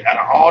 Like, out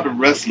of all the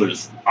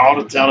wrestlers,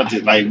 all the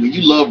talented, like when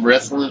you love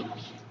wrestling,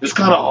 it's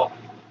kind of.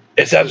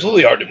 It's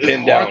absolutely hard to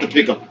pin down. Hard to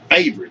pick a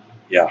favorite.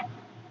 Yeah.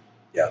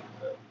 Yeah.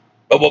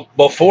 But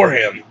before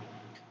him,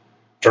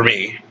 for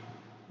me,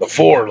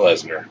 before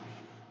Lesnar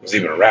was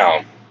even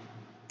around,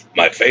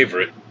 my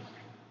favorite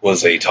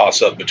was a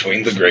toss-up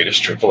between the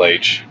greatest Triple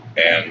H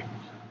and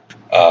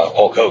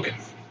Hulk Hogan.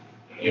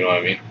 You know what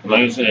I mean?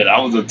 Like I said,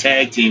 I was a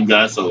tag team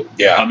guy, so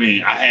yeah. I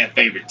mean, I had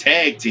favorite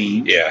tag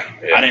teams. Yeah.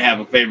 I didn't have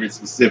a favorite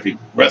specific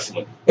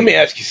wrestler. Let me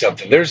ask you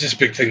something. There's this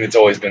big thing that's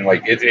always been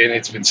like, and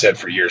it's been said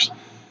for years.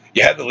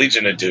 You had the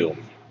Legion of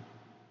Doom,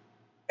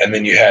 and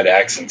then you had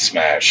Axe and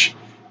Smash.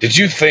 Did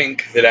you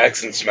think that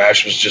Axe and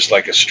Smash was just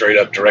like a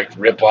straight-up direct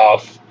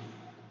rip-off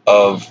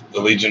of the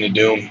Legion of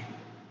Doom?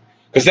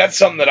 Because that's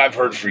something that I've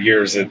heard for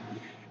years, that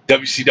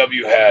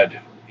WCW had,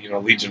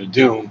 Legion of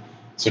Doom,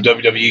 so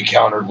WWE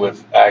countered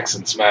with Axe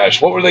and Smash.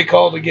 What were they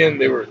called again?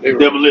 They were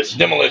Demolition.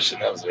 Demolition,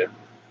 that was it.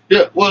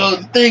 Yeah, well,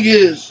 the thing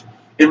is,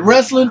 in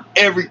wrestling,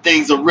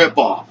 everything's a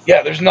rip-off.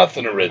 Yeah, there's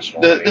nothing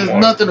original There's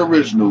nothing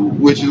original,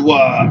 which is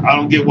why I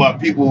don't get why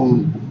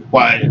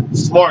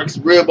Smarks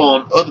rib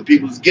on other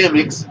people's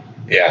gimmicks.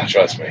 Yeah,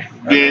 trust me.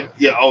 Then,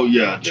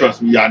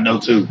 trust me, I know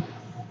too.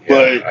 Yeah,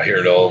 but I hear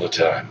it all the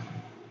time.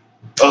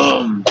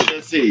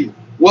 Let's see.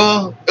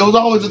 Well, it was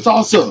always a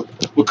toss-up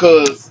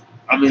because,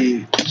 I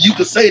mean, you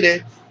could say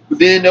that, but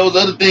then there was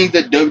other things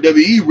that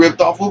WWE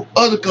ripped off of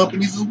other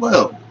companies as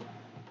well.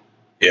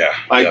 Yeah.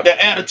 Like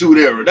the Attitude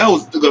Era. That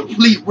was the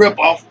complete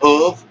rip-off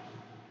of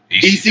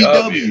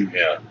ECW.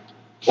 Yeah.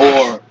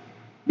 Or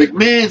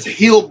McMahon's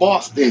heel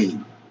boss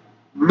thing.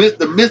 Vince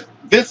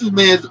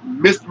McMahon's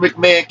Mr.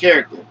 McMahon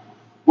character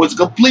was a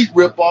complete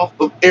rip-off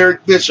of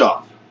Eric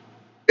Bischoff.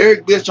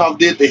 Eric Bischoff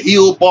did the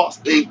heel boss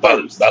thing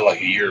first. About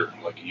like a year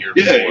Yeah,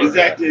 before,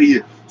 exactly a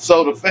year.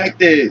 So the fact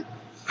that,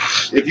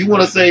 if you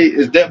want to say,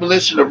 is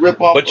Demolition a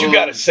rip-off? But you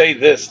got to say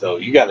this, though.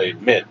 You got to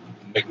admit,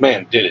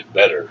 McMahon did it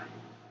better.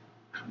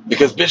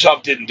 Because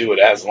Bischoff didn't do it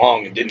as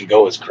long and didn't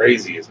go as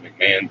crazy as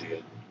McMahon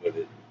did with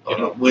it.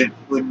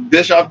 When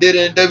Bischoff did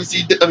it in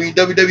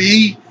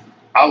WWE,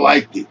 I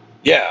liked it.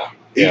 Yeah.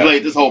 He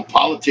played this whole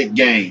politic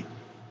game.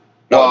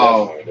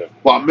 Definitely.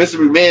 While Mr.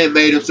 McMahon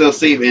made himself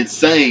seem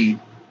insane,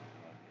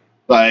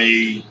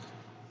 like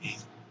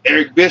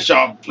Eric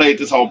Bischoff played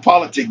this whole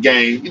politic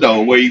game,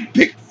 where he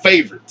picked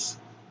favorites.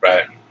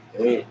 Right.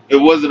 It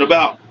wasn't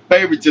about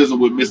favoritism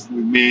with Mr.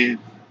 McMahon.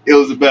 It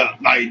was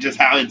about like just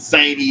how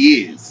insane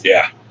he is.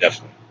 Yeah,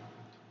 definitely.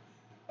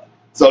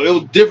 So it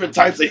was different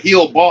types of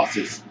heel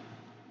bosses,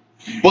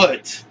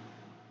 but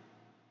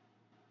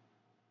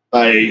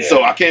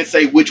so I can't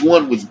say which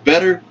one was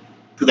better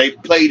because they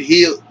played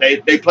heel.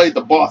 They played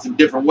the boss in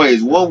different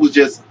ways. One was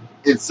just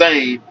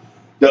insane.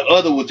 The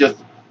other was just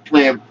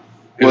playing.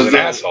 Was an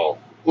asshole.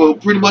 Well,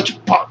 pretty much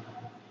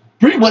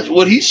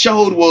what he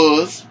showed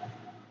was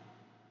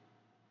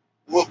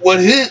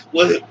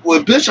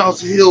what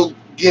Bischoff's heel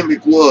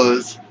gimmick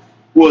was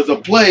a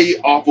play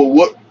off of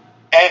what,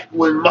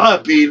 in my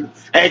opinion,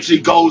 actually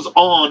goes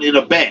on in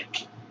the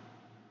back.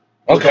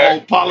 Okay. The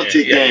whole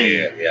politic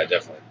game. Yeah,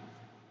 definitely.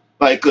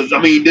 Like, because, I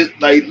mean,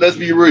 let's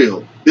be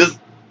real. This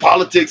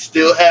politics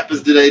still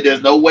happens today.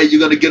 There's no way you're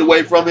going to get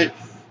away from it.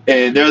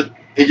 And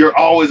you're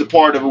always a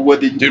part of it,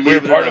 whether you Dude, we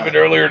were part of it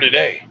earlier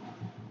today.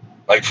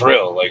 Like, for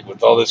real. Like,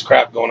 with all this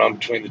crap going on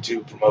between the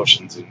two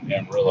promotions in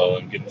Amarillo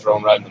and getting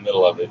thrown right in the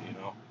middle of it,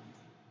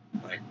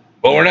 Like,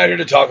 but we're not here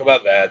to talk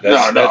about that.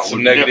 That's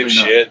some negative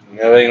shit. And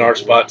that ain't our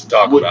spot to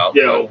talk about.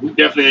 Yeah, we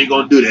definitely ain't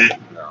going to do that.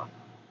 No.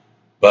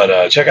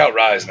 But check out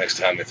Rise next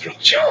time they throw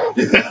the show.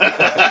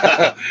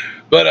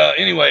 But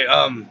anyway,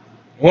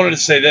 wanted to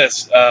say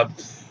this.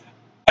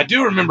 I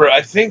do remember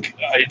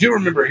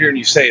hearing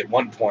you say at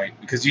one point,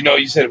 because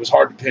you said it was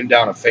hard to pin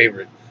down a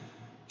favorite.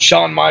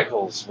 Shawn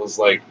Michaels was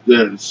like...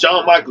 Yeah,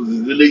 Shawn Michaels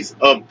is at least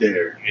up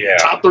there. Yeah.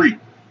 Top 3.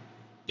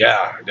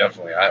 Yeah,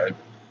 definitely.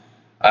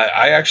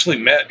 I actually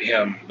met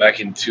him back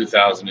in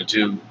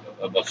 2002.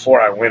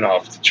 Before I went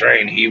off the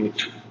train,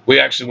 we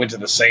actually went to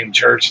the same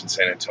church in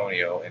San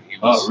Antonio, and he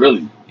was... Oh,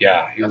 really?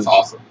 Yeah, that's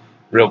awesome.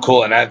 Real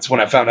cool, and that's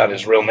when I found out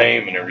his real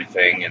name and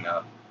everything. And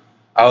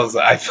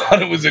I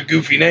thought it was a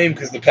goofy name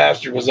because the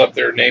pastor was up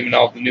there naming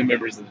all the new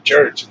members of the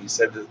church, and he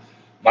said that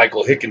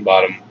Michael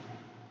Hickenbottom.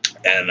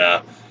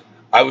 And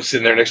I was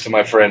sitting there next to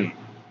my friend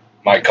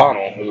Mike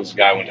Connell, who was a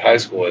guy I went to high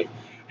school with.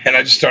 And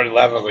I just started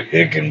laughing. I was like,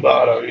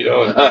 Hickenbottom,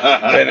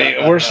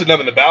 and we're sitting up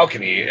in the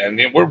balcony, and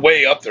we're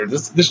way up there.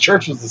 This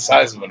church was the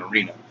size of an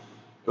arena.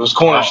 It was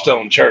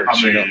Cornerstone Church.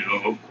 I mean, you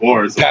know? of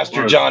course.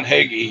 Pastor John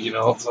Hagee, you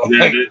know. So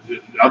yeah,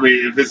 I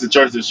mean, if it's a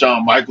church that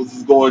Shawn Michaels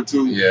is going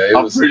to, yeah,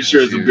 I'm pretty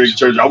sure it's a big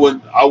church. I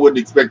wouldn't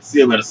expect to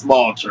see him at a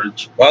small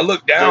church. Well, I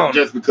looked down.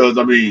 Just because,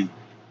 I mean,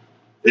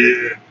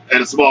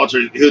 at a small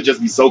church, he'll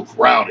just be so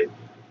crowded.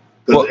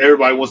 Because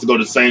everybody wants to go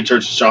to the same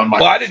church as Shawn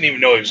Michaels. Well, I didn't even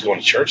know he was going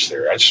to church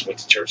there. I just went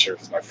to church there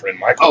because my friend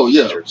Michael. Oh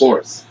yeah, of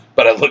course. There.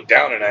 But I looked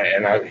down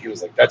and he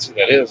was like, "That's who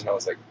that is," and I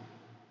was like,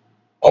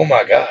 "Oh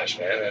my gosh,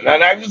 man!" And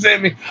I was, I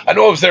mean, I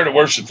know I was there to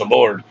worship the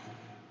Lord,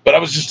 but I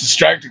was just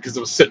distracted because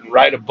I was sitting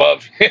right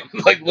above him,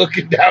 like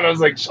looking down. I was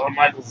like, Shawn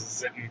Michaels is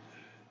sitting,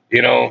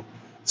 you know,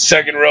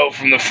 second row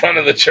from the front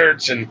of the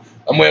church, and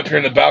I'm way up here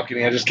in the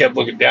balcony. I just kept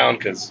looking down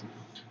because.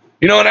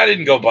 You know, and I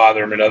didn't go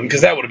bother him or nothing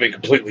because that would have been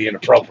completely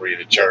inappropriate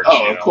at church.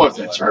 Oh, of course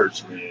at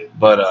church, man.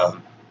 But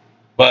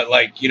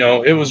like, you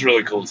know, it was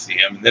really cool to see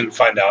him and then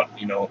find out,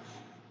 you know,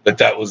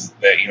 that was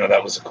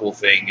a cool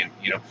thing. And,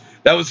 you know,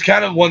 that was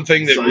kind of one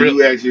thing that really.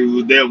 You actually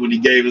was there when he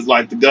gave his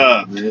life to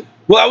God, man.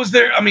 Well, I was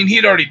there. I mean, he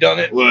had already done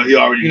it. Well, he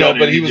already done it.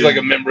 But he was like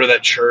a member of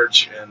that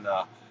church. And,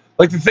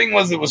 like, the thing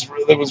was, that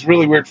was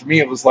really weird for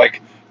me. It was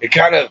like, it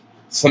kind of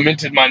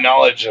cemented my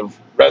knowledge of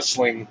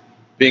wrestling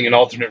being an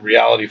alternate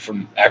reality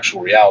from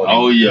actual reality.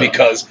 Oh yeah.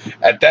 Because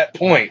at that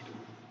point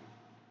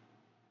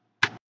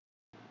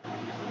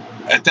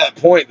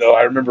though,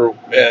 I remember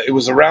it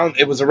was around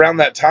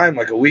that time,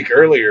 like a week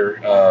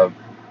earlier,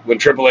 when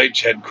Triple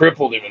H had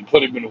crippled him and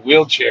put him in a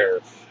wheelchair,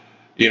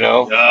 you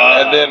know.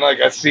 And then like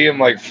I see him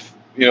like,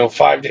 you know,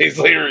 5 days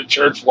later at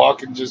church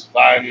walking just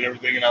fine and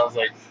everything, and I was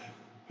like,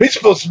 he's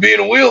supposed to be in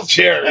a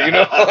wheelchair, you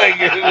know.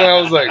 Like, and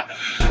I was like,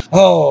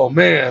 oh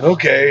man,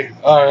 okay,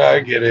 all right, I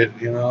get it,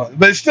 you know.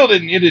 But it still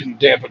didn't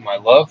dampen my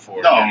love for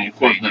it. No, or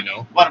anything, you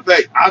know. Matter of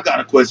fact, I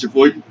got a question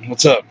for you.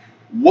 What's up?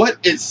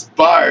 What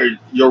inspired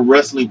your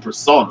wrestling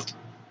persona?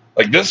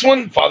 Like this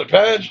one, Fther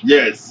Padge?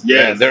 Yes.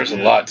 Yeah, there's a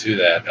lot to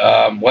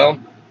that. Well,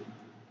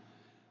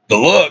 the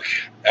look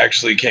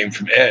actually came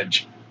from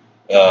Edge,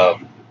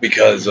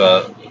 because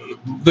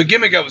the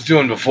gimmick I was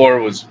doing before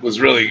was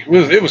really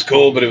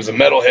cool, but it was a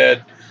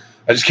metalhead.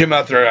 I just came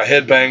out there, I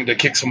headbanged, I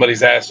kicked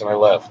somebody's ass, and I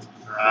left.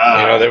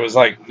 You know,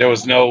 there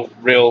was no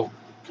real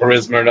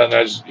charisma or nothing.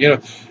 I just, you know,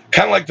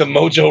 kind of like the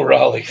Mojo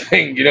Rawley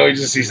thing. You know,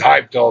 he's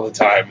hyped all the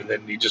time, and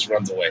then he just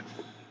runs away.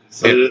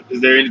 So,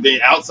 is there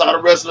anything outside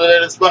of wrestling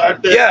that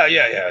inspired that?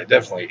 Yeah,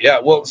 definitely. Yeah,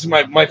 well, see,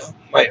 my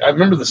I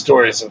remember the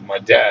stories of my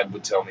dad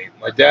would tell me.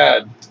 My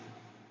dad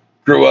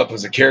grew up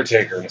as a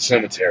caretaker in a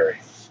cemetery,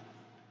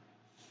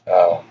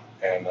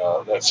 and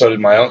so did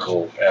my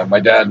uncle.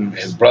 My dad and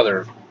his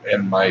brother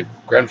and my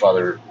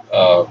grandfather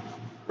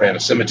ran a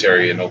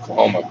cemetery in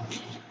Oklahoma,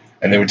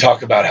 and they would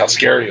talk about how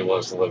scary it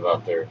was to live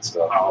out there and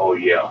stuff. Oh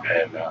yeah,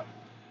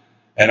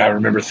 and I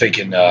remember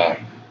thinking, I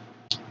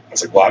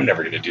was like, well, I'm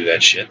never going to do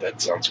that shit.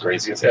 That sounds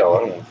crazy as hell. I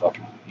don't want to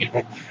fucking, you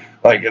know,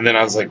 like. And then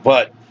I was like,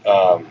 but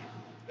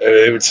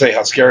they would say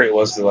how scary it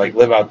was to like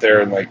live out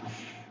there, and like,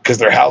 because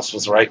their house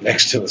was right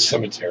next to the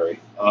cemetery,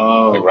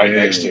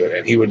 next to it,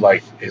 and he would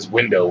like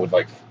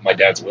my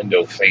dad's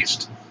window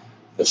faced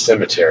the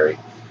cemetery,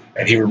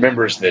 and he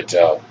remembers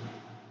that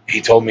he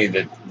told me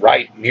that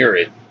right near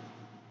it,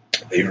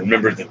 he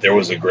remembered that there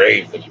was a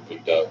grave that had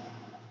been dug,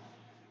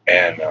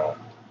 and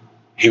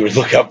he would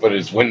look up at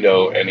his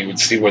window and he would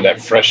see where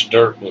that fresh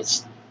dirt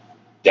was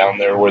down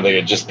there where they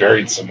had just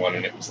buried someone,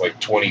 and it was like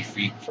 20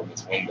 feet from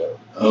his window.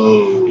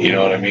 Oh, you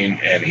know what I mean?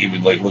 And he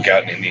would like look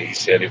out, and he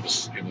said it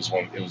was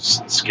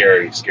a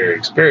scary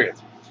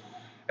experience.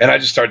 And I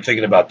just started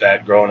thinking about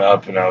that growing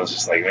up, and I was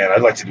just like, man,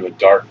 I'd like to do a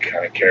dark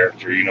kind of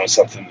character, you know,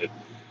 something that,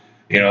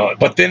 you know.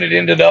 But then it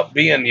ended up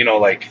being, you know,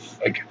 like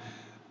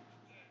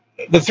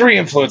the three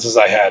influences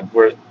I had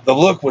were the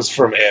look was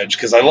from Edge,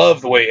 because I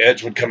love the way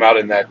Edge would come out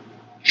in that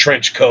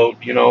trench coat,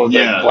 you know,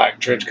 the black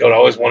trench coat. I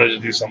always wanted to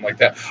do something like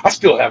that. I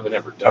still haven't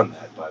ever done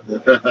that, by the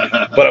way.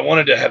 But I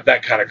wanted to have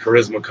that kind of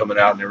charisma coming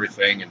out and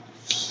everything. And,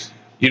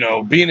 you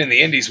know, being in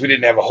the Indies, we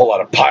didn't have a whole lot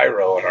of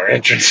pyro in our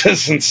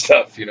entrances and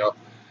stuff, you know.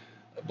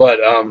 But,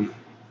 and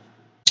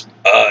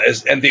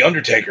The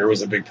Undertaker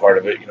was a big part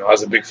of it. You know, I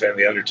was a big fan of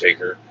The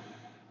Undertaker.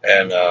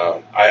 And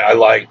I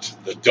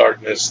liked the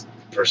darkness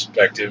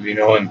perspective, you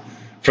know. And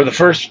for the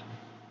first,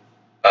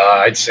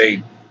 I'd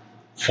say,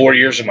 4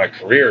 years of my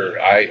career,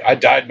 I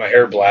dyed my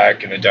hair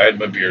black, and I dyed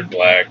my beard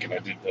black, and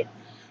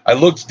I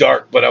looked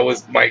dark, but I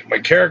was my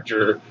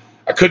character.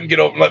 I couldn't get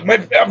over.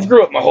 I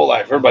grew up my whole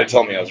life. Everybody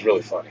told me I was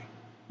really funny.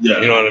 Yeah,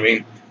 you know what I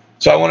mean.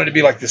 So I wanted to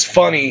be like this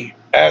funny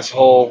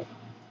asshole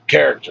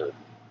character.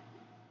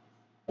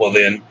 Well,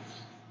 then,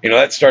 you know,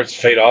 that starts to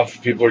fade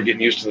off. People are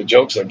getting used to the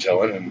jokes I'm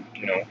telling, and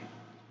you know,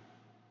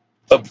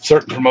 a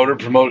certain promoter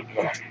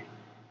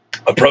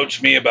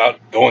approached me about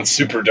going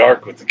super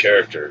dark with the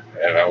character,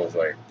 and I was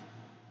like,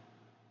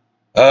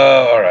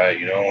 all right,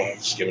 you know,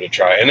 let's give it a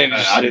try. And then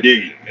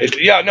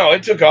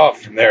it took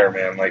off from there,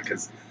 man. Like,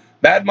 because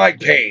Mad Mike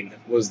Payne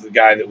was the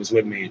guy that was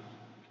with me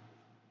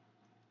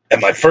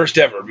at my first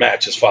ever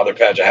match as Fther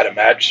Padge. I had a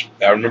match.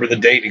 I remember the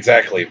date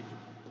exactly.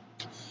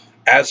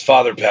 As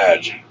Fther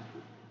Padge,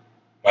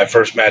 my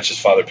first match as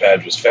Fther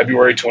Padge was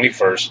February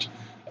 21st,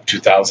 of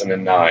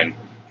 2009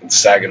 in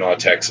Saginaw,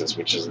 Texas,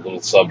 which is a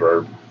little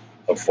suburb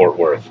of Fort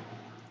Worth.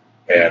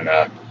 And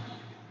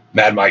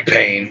Mad Mike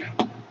Payne,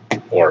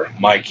 or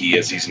Mikey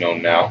as he's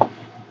known now,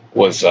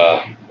 was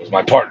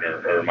my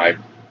partner, or my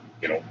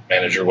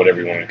manager,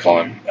 whatever you want to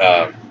call him.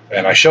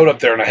 And I showed up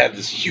there and I had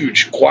this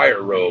huge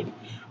choir robe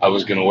I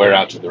was going to wear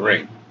out to the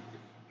ring.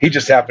 He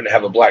just happened to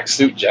have a black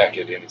suit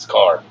jacket in his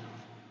car,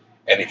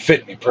 and it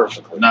fit me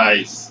perfectly.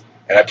 Nice.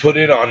 And I put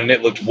it on, and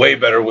it looked way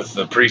better with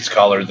the priest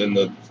collar than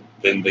the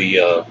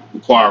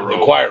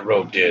choir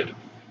robe did.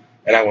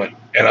 And I went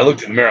and I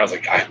looked in the mirror. I was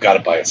like, I've got to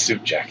buy a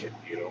suit jacket,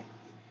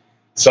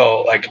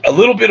 So like a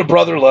little bit of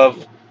brother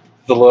love,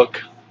 the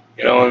look,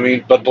 you know what I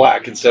mean, but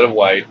black instead of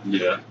white.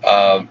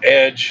 Yeah.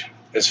 Edge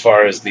as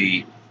far as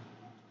the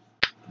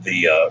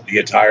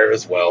attire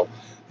as well.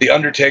 The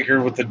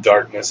Undertaker with the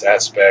darkness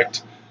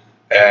aspect,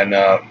 and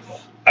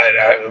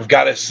I've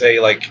got to say,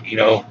 like,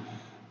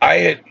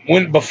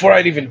 before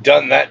I'd even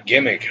done that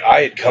gimmick,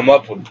 I had come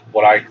up with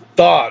what I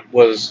thought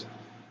was,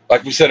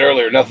 like we said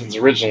earlier, nothing's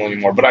original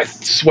anymore. But I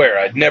swear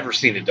I'd never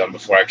seen it done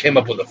before. I came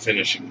up with a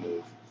finishing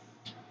move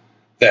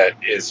that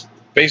is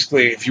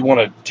basically, if you want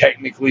to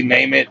technically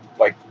name it,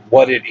 like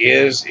what it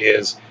is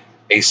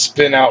a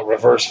spin out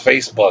reverse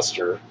face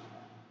buster.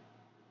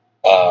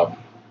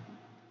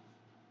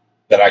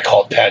 That I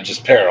called Padge's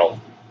Peril.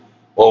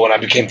 Well, when I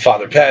became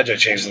Fther Padge, I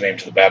changed the name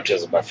to the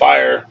Baptism by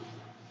Fire,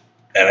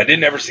 and I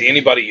didn't ever see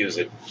anybody use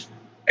it.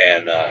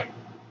 And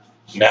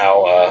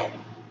now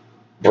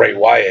Bray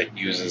Wyatt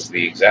uses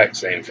the exact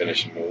same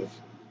finishing move.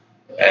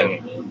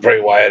 And Bray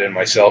Wyatt and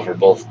myself are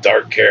both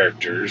dark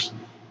characters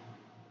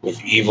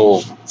with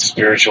evil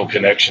spiritual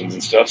connections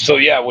and stuff. So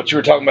yeah, what you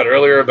were talking about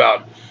earlier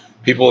about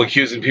people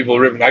accusing people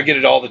of ripping, I get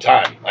it all the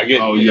time. I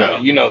get,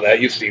 you know that,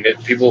 you've seen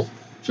it. People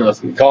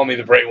Trust me. Call me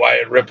the Bray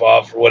Wyatt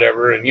ripoff or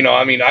whatever, and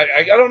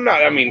I don't know.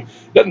 I mean,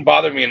 it doesn't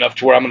bother me enough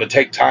to where I'm going to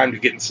take time to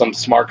get in some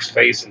smark's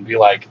face and be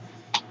like,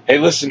 "Hey,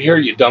 listen here,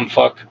 you dumb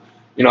fuck.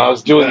 I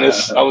was doing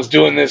this. I was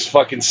doing this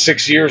fucking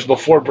 6 years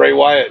before Bray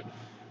Wyatt.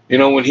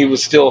 When he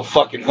was still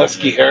fucking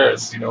Husky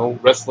Harris.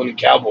 Wrestling in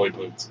cowboy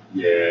boots.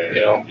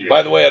 Yeah.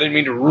 By the way, I didn't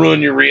mean to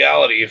ruin your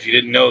reality if you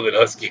didn't know that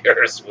Husky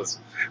Harris was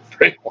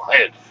Bray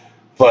Wyatt,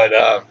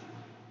 But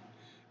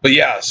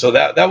yeah, so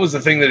that was the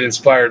thing that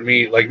inspired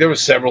me. Like, there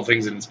was several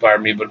things that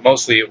inspired me, but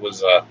mostly it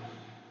was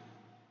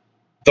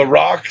The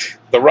Rock.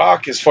 The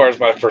Rock, as far as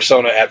my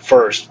persona at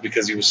first,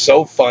 because he was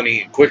so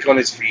funny and quick on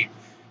his feet,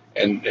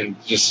 and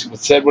just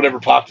said whatever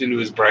popped into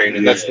his brain,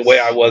 and that's the way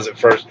I was at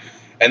first.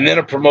 And then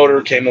a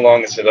promoter came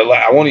along and said,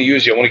 "I want to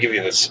use you. I want to give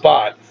you this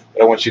spot,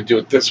 but I want you to do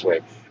it this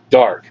way,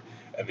 dark,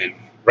 and then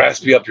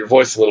raspy up your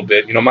voice a little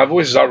bit. My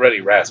voice is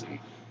already raspy."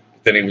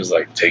 Then he was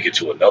like, "Take it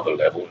to another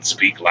level and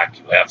speak like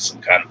you have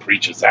some kind of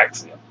preacher's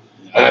accent."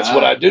 And that's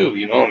what I do,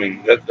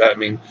 and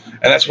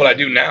that's what I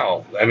do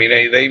now. I mean,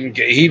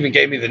 he even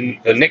gave me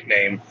the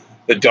nickname,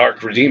 the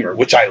Dark Redeemer,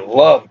 which I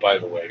love, by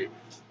the way.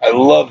 I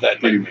love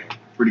that nickname.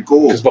 Pretty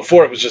cool. Because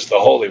before it was just the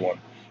Holy One.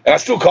 And I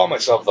still call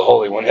myself the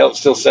Holy One. Hell, it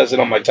still says it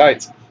on my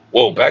tights.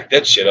 Whoa, back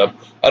that shit up.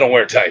 I don't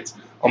wear tights.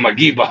 On my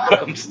gi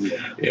bottoms,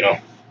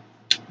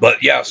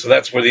 But yeah, so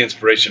that's where the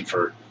inspiration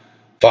for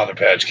Fther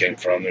Padge came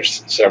from.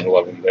 There's several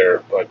of them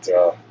there, but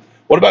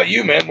what about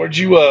you, man? Where'd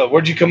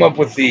you come up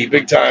with the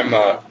big time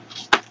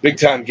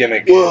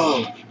gimmick?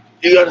 Well,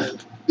 you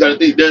gotta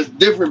think. There's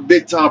different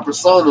big time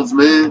personas,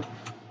 man.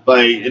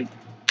 Like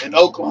in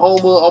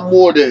Oklahoma, I'm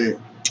more the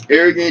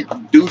arrogant,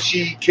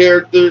 douchey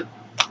character.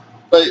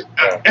 Like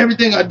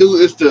everything I do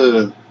is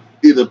to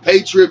either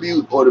pay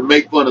tribute or to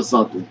make fun of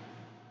something.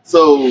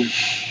 So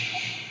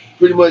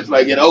pretty much,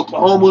 like in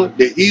Oklahoma,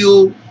 the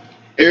heel,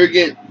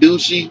 arrogant,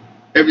 douchey,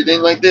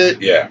 everything like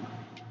that. Yeah.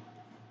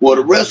 Well,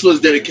 the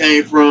wrestlers that it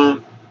came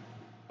from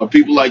are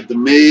people like The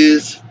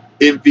Miz,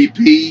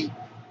 MVP,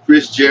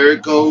 Chris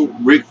Jericho,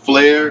 Ric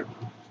Flair.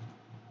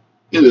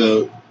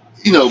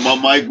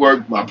 My mic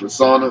work, my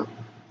persona.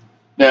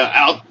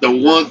 Now,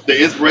 the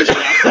inspiration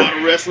outside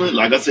of wrestling,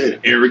 like I said,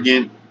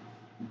 arrogant,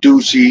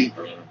 douchey,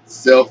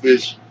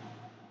 selfish.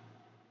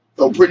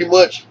 So pretty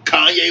much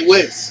Kanye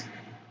West.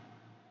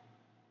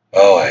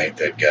 Oh, I hate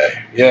that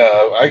guy.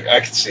 Yeah, I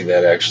can see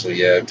that actually.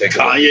 Yeah,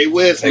 Kanye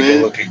West, man. Take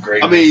a look at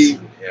greatness. I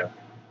mean, yeah.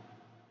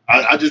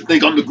 I just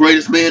think I'm the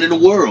greatest man in the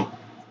world.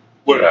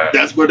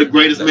 That's where the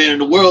greatest man in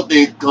the world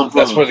thing comes from.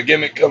 That's where the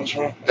gimmick comes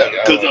from.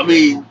 Because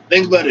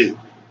think about it.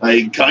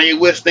 Like Kanye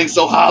West thinks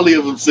so highly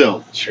of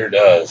himself. Sure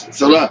does.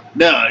 So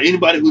now,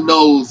 anybody who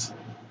knows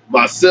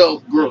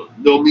myself,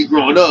 know me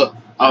growing up,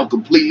 I'm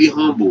completely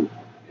humble.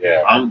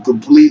 Yeah. I'm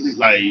completely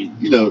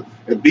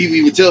and people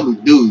even tell me,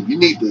 dude, you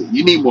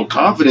need more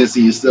confidence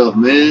in yourself,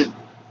 man.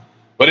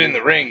 But in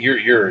the ring,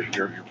 you're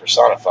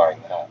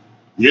personifying that.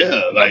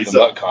 Yeah,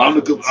 so I'm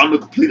the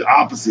complete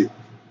opposite.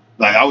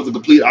 Like I was the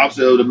complete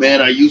opposite of the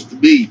man I used to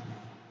be.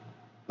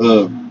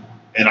 And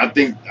I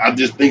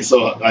just think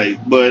so.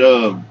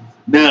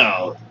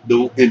 Now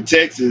in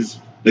Texas,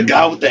 the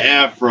guy with the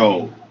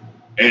afro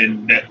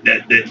and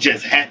that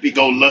just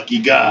happy-go-lucky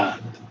guy,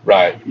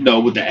 right?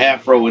 With the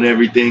afro and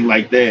everything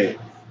like that.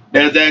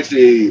 That's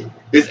actually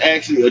it's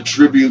actually a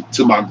tribute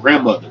to my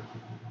grandmother.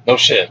 No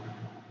shit.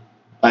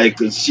 Like,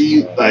 cause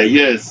she, like,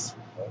 yes,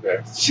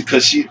 Okay.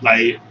 cause she,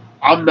 like,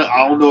 I'm not.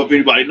 I don't know if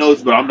anybody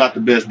knows, but I'm not the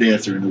best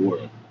dancer in the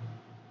world.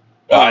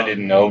 I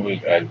didn't know,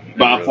 but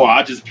By far,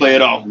 I just play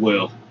it off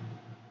well.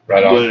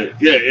 Right on.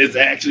 But yeah, it's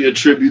actually a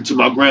tribute to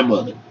my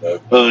grandmother.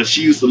 Okay.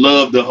 She used to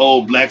love the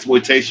whole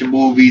blaxploitation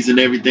movies and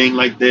everything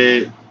like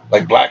that.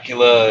 Like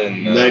Blackula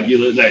and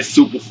Blackula, like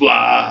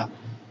Superfly.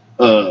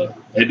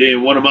 And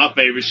then one of my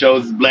favorite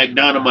shows is Black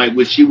Dynamite,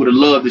 which she would have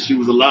loved if she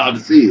was allowed to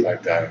see it.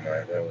 Black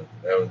Dynamite. That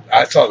was,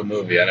 I saw the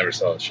movie. I never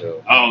saw the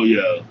show. Oh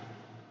yeah.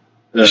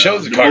 The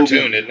show's a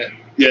cartoon, isn't it?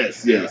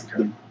 Yes.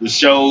 The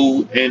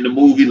show and the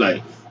movie,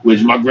 like,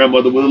 which my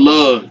grandmother would have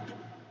loved.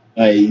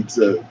 Like,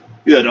 the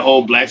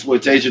whole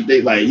blaxploitation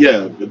thing, like,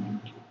 the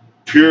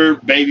pure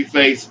baby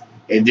face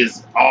and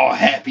just all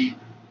happy,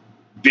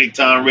 big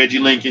time Reggie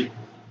Lincoln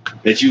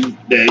that you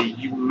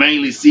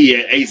mainly see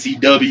at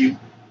ACW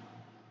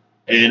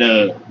and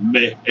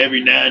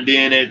every now and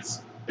then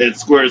at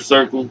Square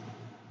Circle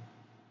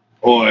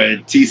or at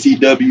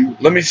TCW.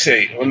 Let me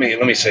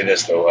say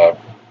this though.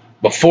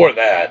 Before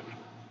that,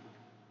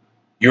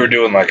 you were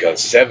doing like a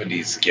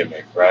 '70s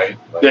gimmick, right?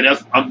 Like, Yeah,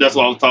 that's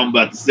what I was talking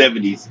about, the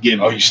 '70s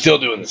gimmick. oh, you're still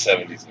doing the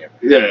 '70s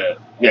gimmick.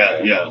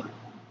 Yeah.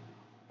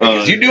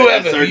 Because you do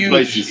have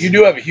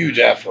a huge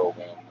afro,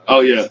 man. Oh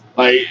yeah,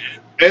 like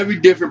every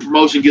different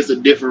promotion gets a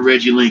different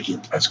Reggie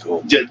Lincoln. That's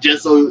cool.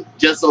 Just so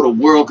the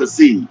world could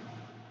see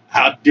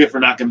how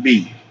different I can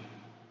be.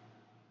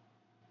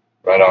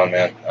 Right on,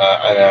 man.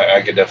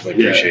 I could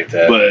definitely appreciate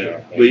that.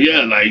 But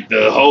yeah, like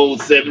the whole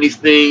 '70s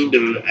thing,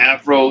 the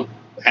afro,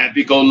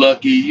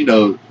 happy-go-lucky,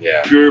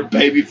 pure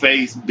baby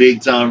face,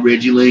 big time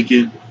Reggie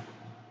Lincoln.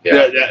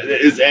 Yeah, that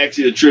is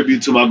actually a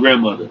tribute to my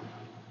grandmother.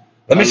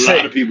 A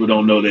lot of people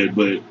don't know that,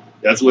 but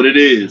that's what it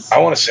is. I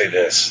want to say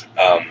this,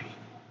 and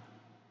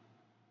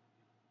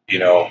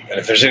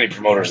if there's any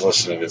promoters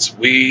listening to this,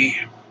 we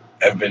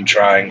have been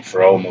trying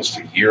for almost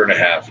a year and a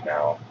half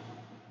now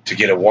to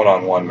get a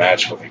one-on-one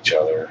match with each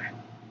other,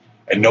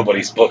 and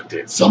nobody's booked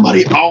it.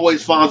 Somebody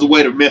always finds a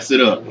way to mess it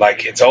up.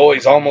 Like, it's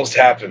always almost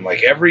happened.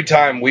 Like, every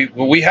time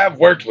we have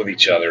worked with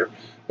each other,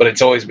 but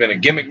it's always been a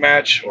gimmick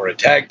match or a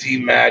tag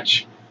team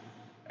match.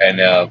 And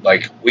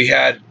we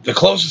had the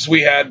closest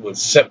we had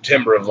was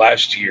September of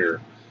last year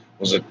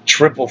was a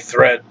triple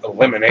threat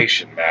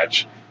elimination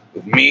match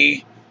with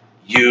me,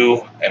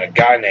 you, and a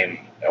guy named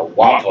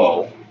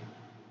Wapo.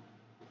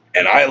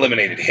 And I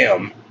eliminated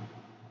him.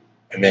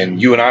 And then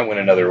you and I went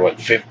another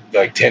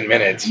 10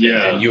 minutes.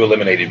 Yeah. And you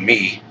eliminated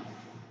me.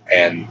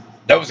 And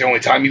that was the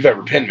only time you've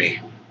ever pinned me.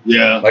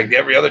 Yeah. Like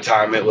every other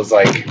time it was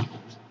like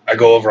I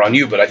go over on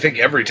you, but I think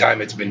every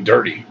time it's been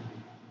dirty.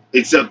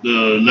 Except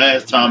the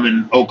last time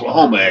in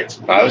Oklahoma,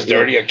 actually. I was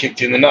dirty. I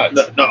kicked you in the nuts.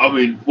 No, I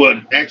mean,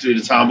 actually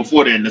the time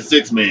before that, in the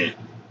 6-man.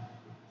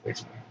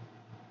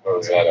 Where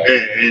was that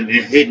at? And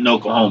hitting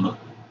Oklahoma.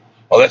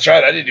 Oh, that's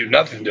right. I didn't do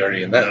nothing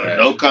dirty in that match.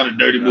 No kind of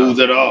dirty moves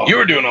at all. You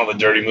were doing all the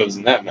dirty moves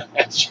in that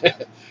match.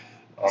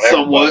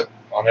 Somewhat.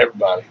 On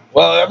everybody.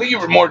 Well, I think you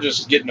were more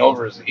just getting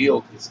over as a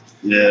heel because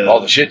all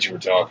the shit you were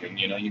talking.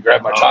 You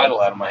grabbed my title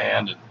out of my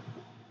hand and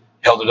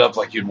held it up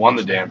like you'd won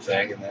the damn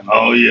thing. And then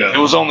it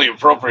was only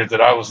appropriate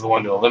that I was the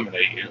one to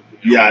eliminate you.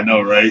 Yeah, I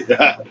know, right?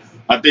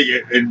 I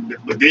think,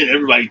 but then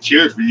everybody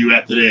cheered for you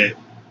after that.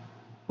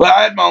 Well,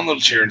 I had my own little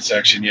cheering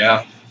section,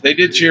 yeah. They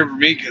did cheer for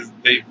me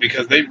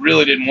because they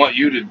really didn't want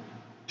you to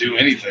do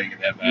anything in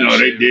that match. No,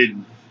 they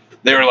didn't.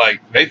 They were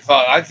like,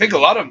 I think a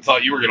lot of them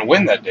thought you were going to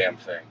win that damn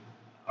thing.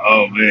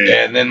 Oh, man.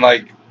 And then,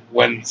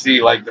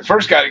 the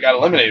first guy that got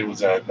eliminated was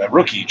that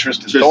rookie,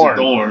 Tristan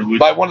Thorne,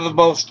 by one of the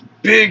most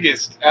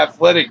biggest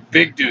athletic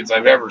big dudes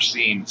I've ever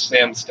seen,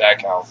 Sam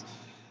Stackhouse.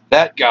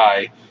 That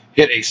guy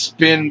hit a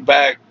spin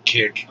back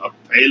kick, a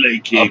Pele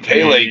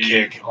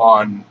kick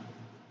on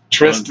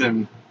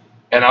Tristan.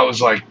 And I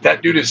was like,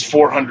 that dude is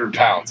 400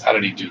 pounds. How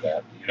did he do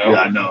that? Yeah,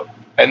 I know.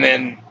 And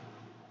then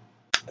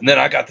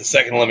I got the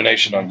second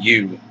elimination on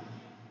you.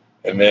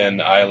 And then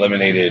I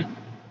eliminated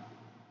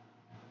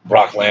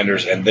Brock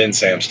Landers and then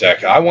Sam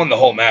Stack. I won the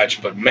whole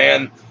match, but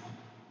man,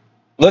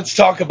 let's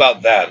talk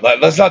about that.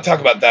 Let's not talk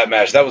about that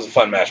match. That was a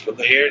fun match. But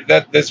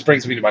this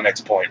brings me to my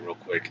next point real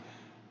quick.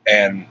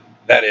 And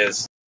that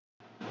is,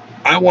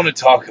 I want to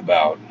talk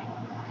about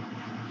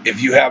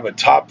if you have a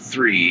top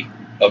 3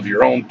 of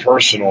your own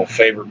personal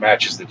favorite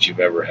matches that you've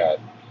ever had.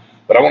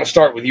 But I want to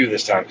start with you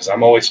this time because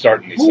I'm always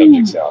starting these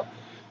subjects out.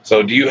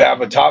 So do you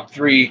have a top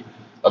 3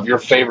 of your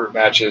favorite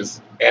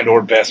matches and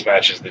or best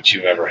matches that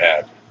you've ever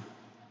had?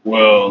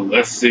 Well,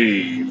 let's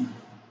see.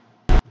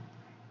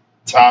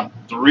 Top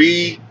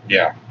 3?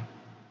 Yeah.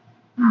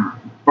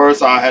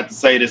 First, I have to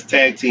say this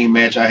tag team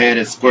match I had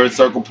at Square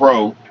Circle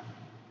Pro.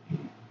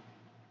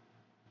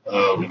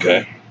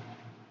 Okay.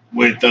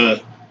 With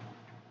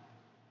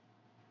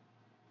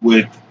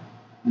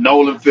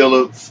Nolan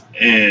Phillips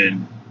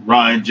and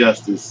Ryan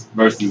Justice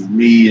versus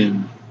me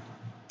and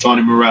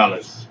Tony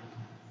Morales.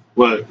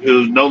 Well, it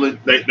was Nolan.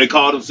 They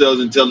called themselves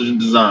Intelligent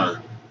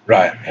Design.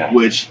 Right. Yeah.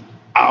 Which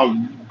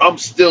I'm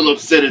still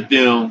upset at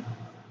them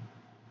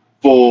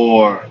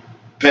for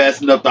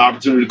passing up the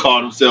opportunity to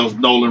call themselves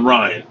Nolan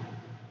Ryan.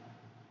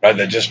 Right,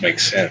 that just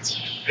makes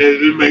sense.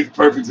 It makes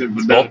perfect sense.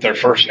 It's both their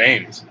first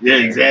names. Yeah,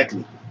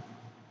 exactly.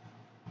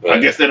 But I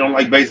guess they don't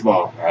like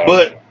baseball. I don't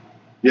But, know.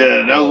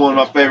 yeah, that was one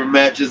of my favorite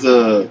matches.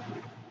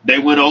 They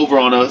went over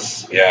on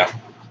us. Yeah.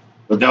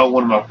 But that was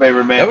one of my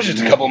favorite matches. That was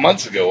just a couple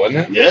months ago,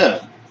 wasn't it?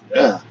 Yeah,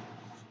 yeah.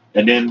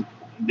 And then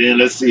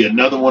let's see,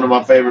 another one of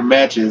my favorite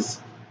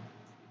matches.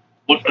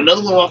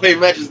 Another one of my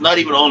favorite matches, not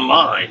even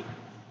online.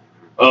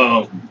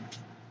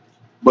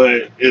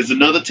 But it's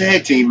another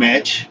tag team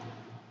match.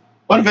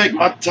 Matter of fact,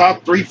 my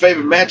top 3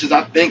 favorite matches,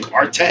 I think,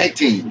 are tag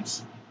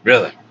teams.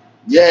 Really?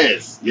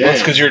 Yes, Well,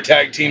 that's because you're a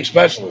tag team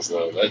specialist,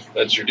 though.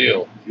 That's your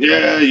deal.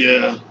 Yeah.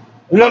 There's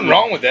nothing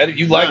wrong with that. If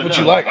you like what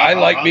you like. I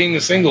like being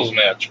a singles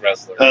match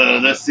wrestler.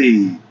 Let's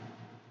see.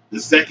 The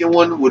second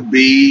one would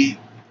be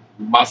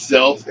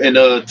myself and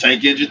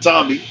Tank Engine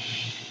Tommy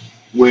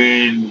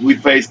when we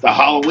faced the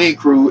Halloween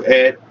crew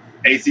at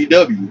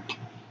ACW.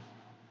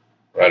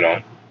 Right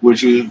on.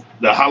 Which was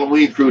the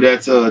Halloween crew.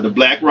 That's the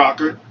Black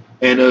Rocker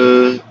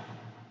and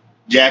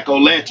Jack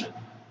O'Lantern.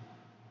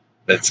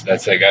 That's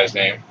that guy's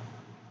name?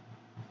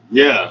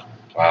 Yeah.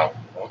 Wow.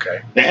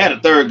 Okay. They had a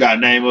third guy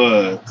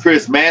named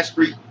Chris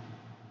Mastery.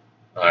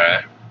 All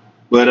right.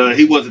 But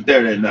he wasn't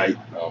there that night.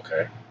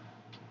 Okay.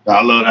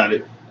 I love how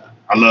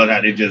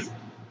they just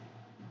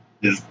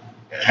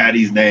had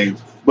these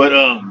names. But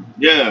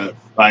yeah,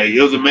 like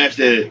it was a match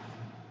that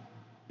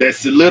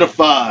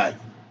solidified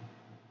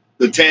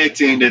the tag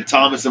team that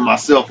Thomas and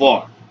myself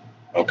are.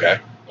 Okay.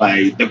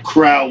 Like the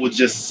crowd was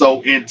just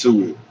so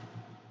into it.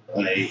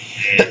 Like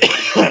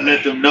I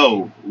let them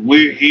know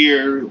we're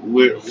here,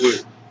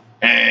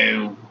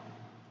 and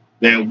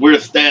that we're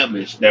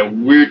established, that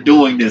we're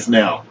doing this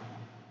now.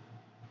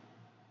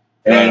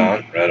 Right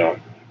on.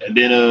 And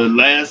then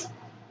last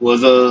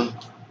was I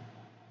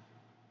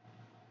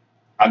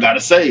gotta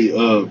say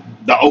in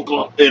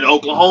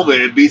Oklahoma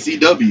at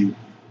BCW,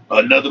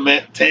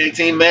 another tag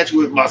team match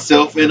with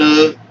myself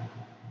and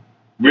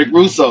Rick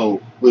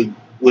Russo with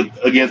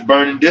against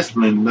Burning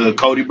Discipline,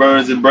 Cody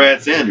Burns and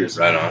Brad Sanders.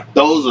 Right on.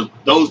 Those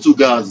 2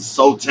 guys are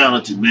so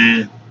talented,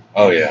 man.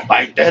 Oh yeah.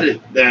 Like that is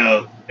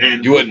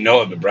and you wouldn't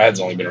know it, but Brad's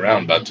only been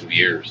around about 2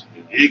 years.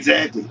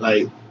 Exactly.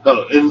 Like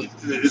and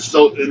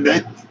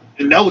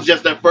that was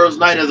just their first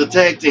night as a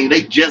tag team.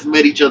 They just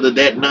met each other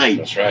that night.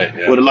 That's right.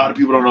 Yeah. What a lot of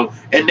people don't know,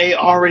 and they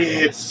already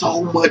had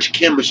so much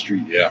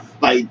chemistry. Yeah.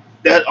 Like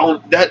that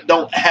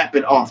don't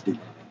happen often.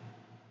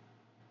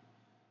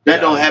 That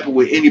don't happen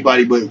with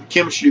anybody, but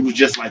chemistry was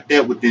just like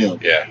that with them.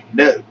 Yeah.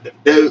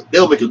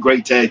 They'll make a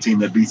great tag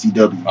team at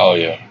BCW. Oh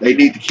yeah. They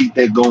need to keep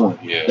that going.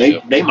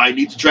 Yeah. They might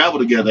need to travel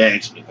together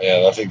actually.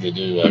 Yeah, I think they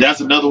do. But that's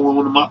another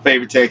one of my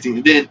favorite tag teams.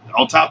 And then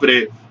on top of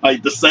that,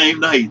 like the same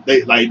night, they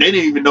didn't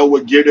even know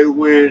what gear they were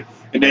wearing,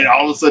 and then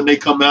all of a sudden they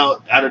come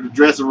out of the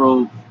dressing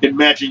room in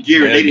matching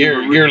gear. Yeah,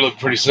 and gear looked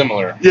pretty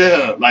similar.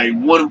 Yeah, like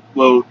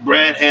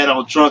Brad had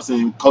on trunks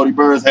and Cody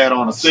Burns had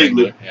on a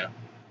singlet. Yeah.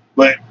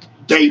 But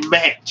they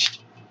matched.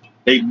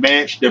 They're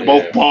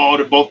both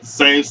bald. They're both the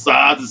same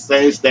size, the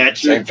same stature,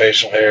 same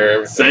facial hair,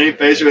 everything. Same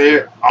facial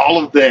hair,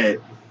 all of that.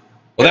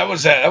 Well, that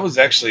was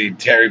actually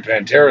Terry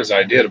Pantera's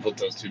idea to put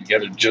those 2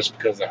 together, just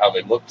because of how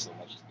they looked so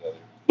much together.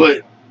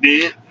 But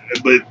the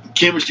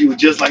chemistry was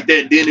just like that.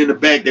 And then in the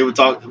back, they were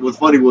talking. What's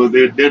funny was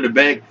they're in the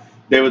back.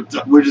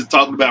 We're just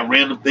talking about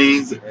random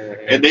things,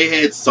 and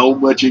they had so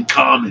much in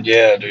common.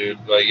 Yeah, dude.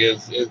 Like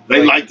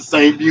they like the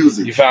same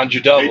music. You found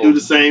your double. They do the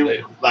same.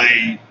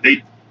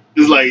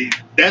 It's like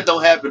that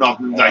don't happen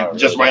often. Like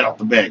just right off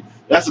the bat.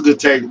 That's a good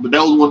tag. But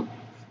that was one.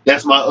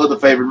 That's my other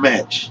favorite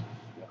match,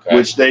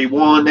 which they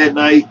won that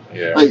night.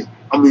 Yeah. Like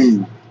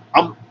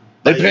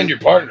they pinned your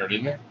partner,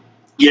 didn't they?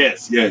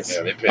 Yes. Yeah,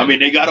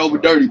 they got over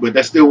dirty, but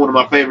that's still one of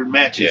my favorite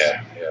matches.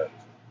 Yeah.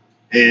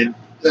 And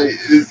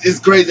it's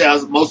crazy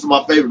how most of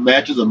my favorite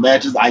matches are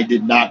matches I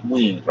did not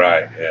win.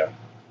 Right. Yeah.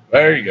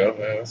 There you go.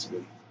 Yeah, that's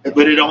good.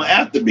 But it don't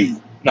have to be.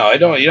 No, I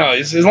don't.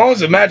 As long as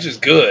the match is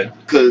good.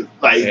 Because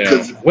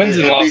wins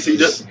and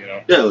losses.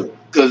 Yeah.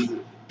 Because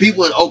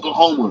people in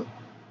Oklahoma,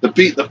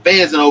 the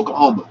fans in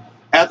Oklahoma,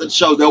 after the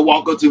show, they'll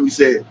walk up to me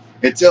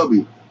and tell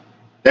me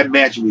that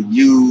match with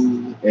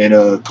you and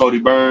Cody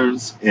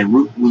Burns and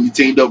when you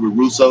teamed up with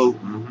Russo,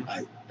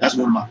 like, that's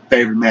one of my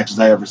favorite matches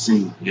I ever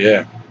seen.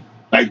 Yeah.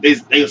 Like they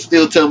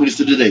still tell me this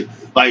to today.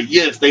 Like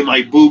yes, they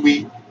might boo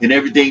me and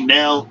everything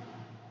now,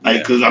 like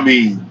because I'm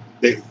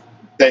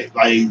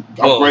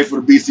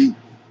grateful to BC.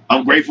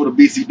 I'm grateful to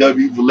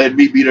BCW for letting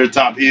me be their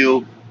top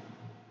heel.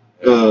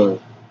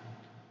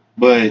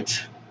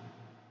 But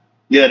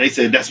yeah, they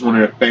said that's one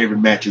of their favorite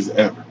matches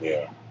ever.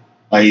 Yeah.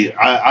 Like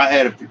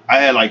I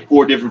had like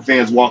 4 different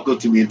fans walk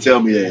up to me and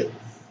tell me that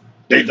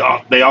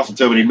they also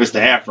tell me they missed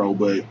the Afro,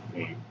 but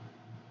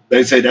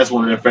they say that's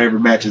one of their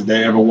favorite matches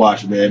they ever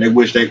watched, man. They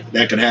wish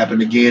that could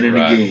happen again and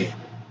again.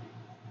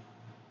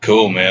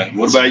 Cool, man.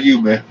 What about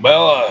you, man?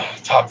 Well,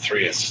 top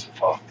 3 is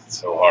it's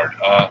so hard.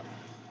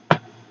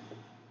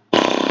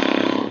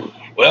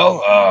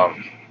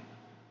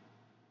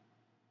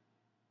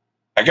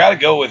 I got to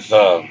go with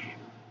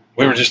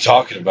We were just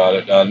talking about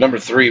it. Number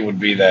 3 would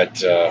be that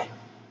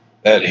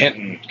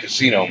Hinton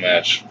Casino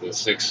match, the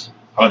six-pack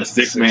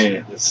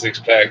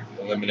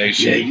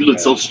elimination. Yeah, you look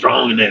so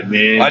strong in that,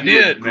 man. I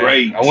did,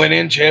 great. Man. I went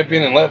in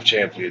champion and left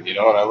champion, and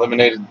I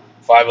eliminated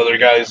 5 other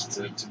guys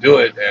to do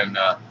it. And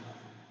I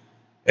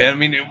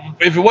mean,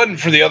 if it wasn't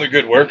for the other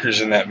good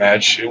workers in that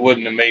match, it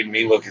wouldn't have made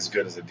me look as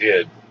good as it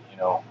did,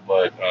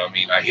 But I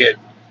mean, I hit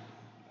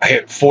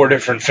 4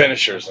 different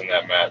finishers in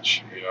that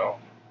match,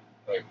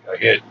 Like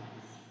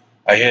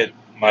I hit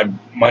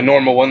my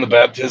normal one, the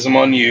baptism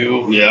on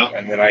you. Yeah.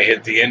 And then I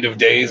hit the end of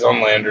days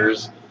on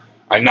Landers.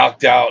 I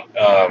knocked out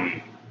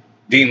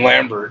Dean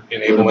Lambert,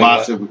 enabling with a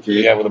bicycle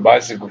kick. Yeah, with a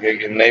bicycle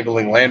kick,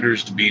 enabling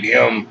Landers to beat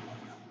him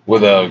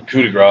with a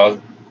coup de grace.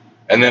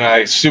 And then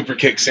I super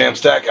kicked Sam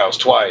Stackhouse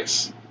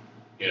twice,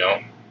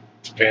 to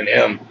pin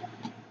him.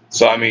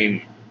 So I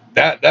mean,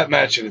 that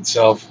match in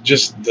itself,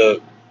 just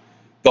the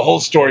whole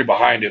story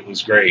behind it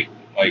was great.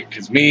 Like,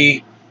 because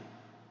me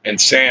and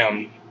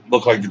Sam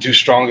looked like the 2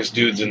 strongest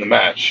dudes in the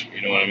match.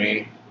 You know what I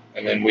mean?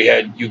 And then we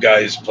had you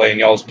guys playing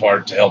y'all's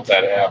part to help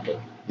that happen.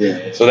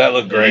 Yeah. So that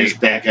looked great.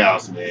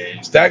 Stackhouse,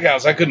 man.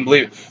 Stackhouse, I couldn't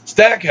believe it.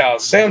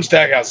 Sam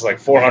Stackhouse is like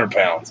 400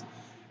 pounds.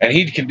 And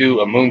he can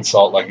do a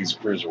moonsault like he's a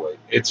cruiserweight.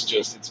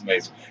 It's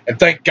amazing. And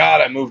thank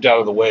God I moved out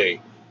of the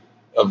way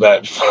of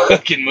that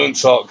fucking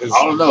moonsault. Cause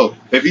I don't know.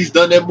 If he's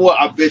done that more,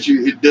 I bet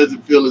you it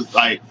doesn't feel as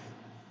bad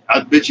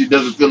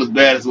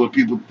as what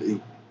people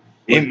think.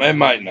 It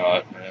might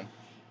not, man.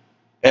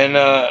 And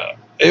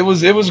it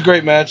was a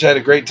great match. I had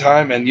a great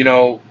time, and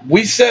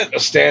we set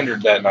a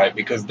standard that night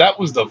because that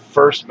was the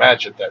first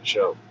match at that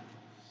show.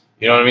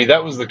 You know what I mean?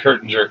 That was the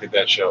curtain jerk at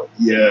that show.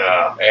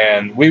 Yeah.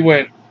 And we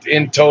went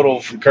in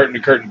total from curtain to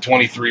curtain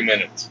 23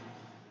 minutes.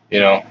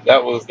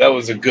 That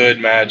was a good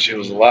match. It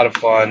was a lot of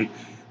fun.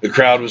 The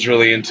crowd was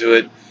really into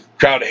it. The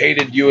crowd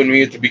hated you and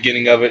me at the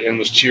beginning of it and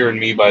was cheering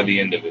me by the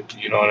end of it.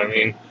 You know what I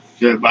mean?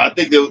 Yeah, but I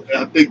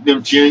think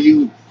them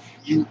cheering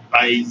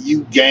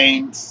you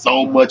gained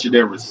so much of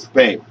their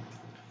respect.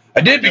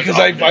 I did because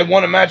I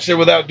won a match there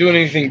without doing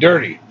anything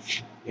dirty.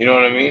 You know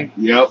what I mean?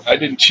 Yep. I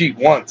didn't cheat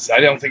once.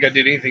 I don't think I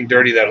did anything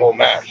dirty that whole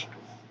match.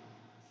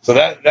 So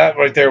that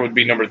right there would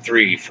be number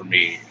 3 for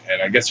me.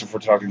 And I guess if we're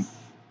talking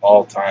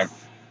all time,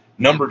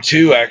 number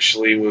 2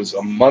 actually was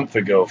a month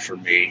ago for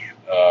me.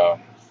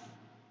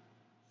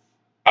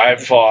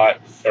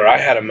 I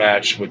had a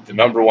match with the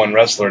number 1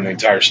 wrestler in the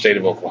entire state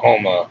of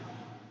Oklahoma,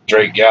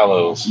 Drake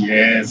Gallows.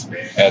 Yes,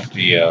 man. At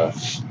the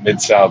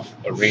Mid-South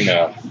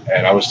Arena,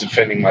 and I was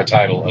defending my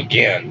title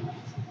again.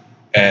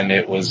 And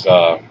it was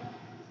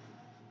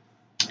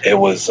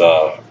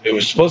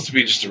supposed to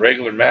be just a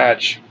regular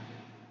match,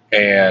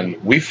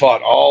 and we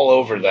fought all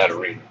over that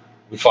arena.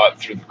 We fought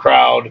through the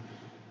crowd,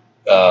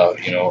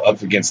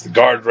 up against the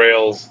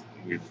guardrails.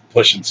 We were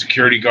pushing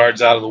security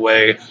guards out of the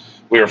way.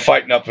 We were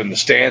fighting up in the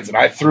stands, and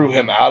I threw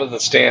him out of the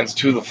stands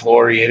to the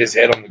floor. He hit his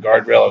head on the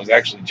guardrail. I was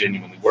actually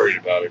genuinely worried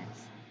about him.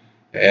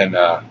 And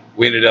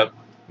we ended up,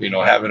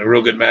 having a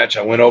real good match.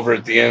 I went over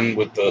at the end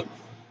with the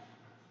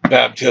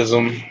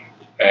baptism,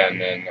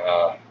 and then,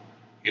 I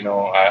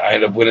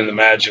ended up winning the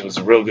match. It was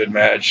a real good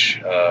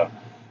match.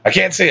 I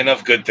can't say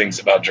enough good things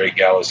about Drake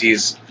Gallows.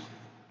 He's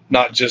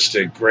not just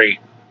a great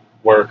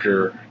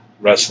worker,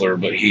 wrestler,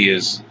 but he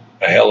is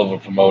a hell of a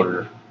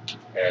promoter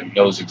and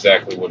knows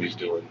exactly what he's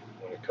doing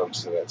when it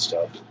comes to that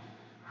stuff.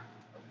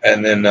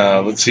 And then,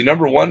 let's see,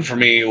 number 1 for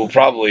me will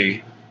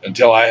probably,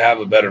 until I have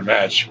a better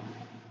match,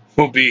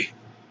 will be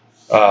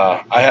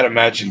I had a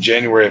match in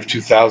January of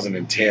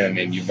 2010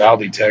 in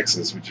Uvalde,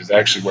 Texas, which is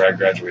actually where I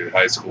graduated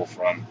high school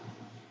from.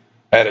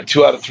 I had a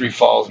 2 out of 3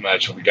 falls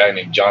match with a guy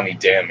named Johnny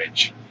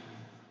Damage.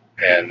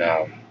 And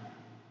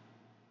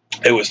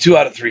it was 2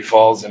 out of 3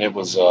 falls, and it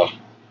was,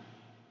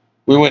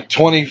 we went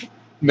 20,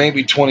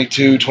 maybe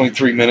 22,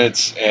 23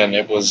 minutes, and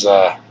it was,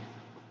 I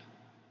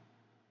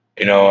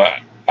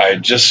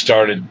just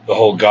started the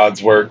whole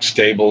God's Work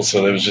stable,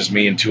 so there was just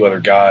me and 2 other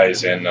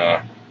guys, and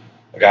a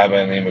guy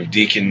by the name of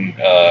Deacon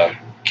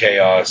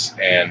Chaos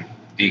and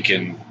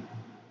Deacon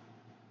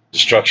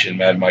Destruction,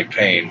 Mad Mike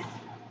Payne.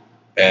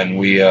 And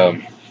we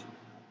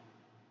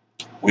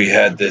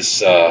had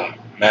this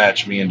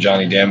match, me and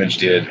Johnny Damage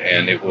did,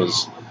 and it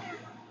was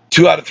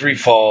 2 out of 3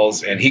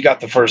 falls, and he got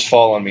the first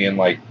fall on me in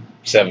like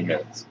 7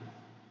 minutes.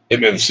 Hit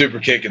me with a super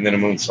kick and then a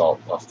moonsault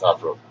off the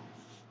top rope.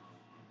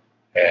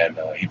 And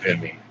he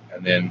pinned me.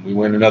 And then we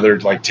went another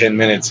like 10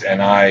 minutes,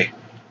 and I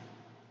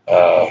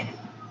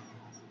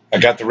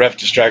got the ref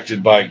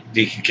distracted by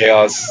Deacon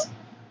Chaos,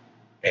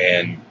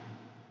 and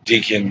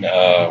Deacon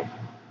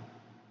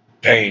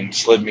Payne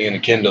slid me in a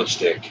kendo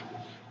stick.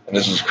 And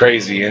this was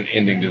crazy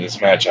ending to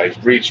this match. I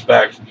reached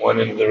back from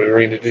one end of the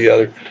arena to the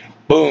other,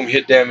 boom,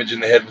 hit Damage in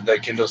the head with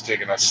that kendo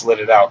stick, and I slid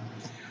it out.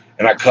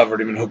 And I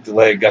covered him and hooked the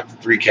leg, got the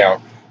 3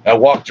 count. And I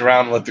walked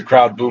around and let the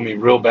crowd boo me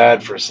real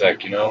bad for a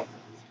sec, And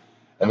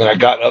then I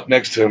got up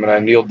next to him, and I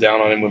kneeled down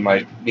on him with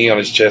my knee on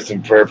his chest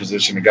in prayer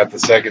position and got the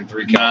second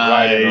 3 count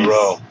right in a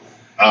row.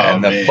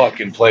 And the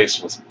fucking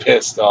place was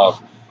pissed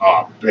off.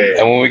 Oh, man.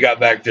 And when we got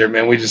back there,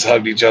 man, we just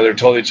hugged each other,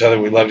 told each other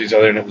we loved each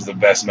other, and it was the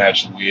best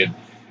match that we had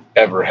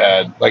ever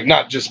had. Like,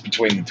 not just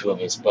between the two of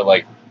us, but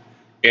like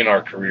in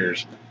our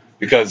careers,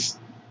 because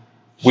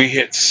we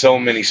hit so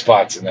many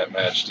spots in that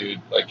match,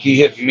 dude. Like, he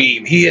hit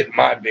me, he hit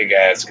my big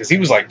ass, because he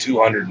was like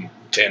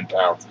 210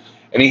 pounds.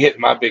 And he hit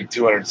my big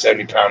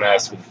 270-pound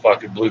ass with a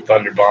fucking Blue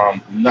Thunder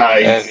Bomb.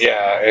 Nice. And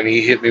yeah, and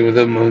he hit me with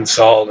a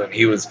moonsault, and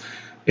he was,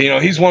 you know,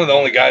 he's one of the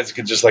only guys that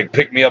could just like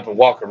pick me up and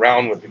walk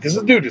around with me, because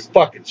the dude is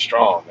fucking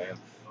strong, man.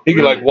 He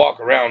could like walk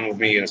around with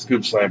me in a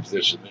scoop slam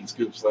position and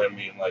scoop slam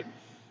me, and like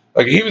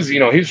he was, you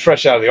know, he was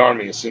fresh out of the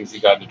army as soon as he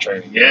got into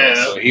training. Yeah. You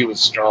know? So he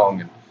was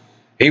strong, and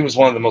he was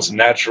one of the most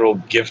natural,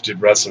 gifted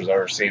wrestlers I've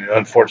ever seen. And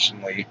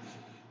unfortunately,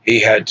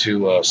 he had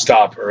to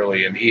stop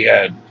early, and he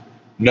had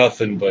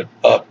nothing but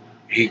up.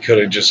 He could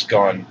have just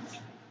gone.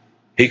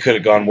 He could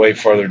have gone way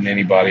farther than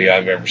anybody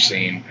I've ever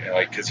seen.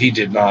 Like, because he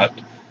did not.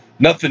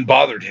 Nothing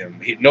bothered him.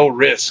 No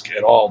risk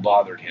at all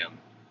bothered him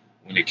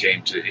when it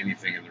came to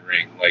anything in the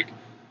ring. Like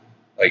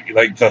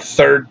the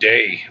third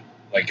day,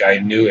 like I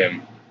knew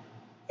him.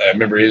 I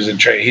remember he was in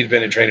training. He'd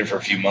been in training for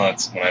a few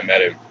months when I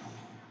met him.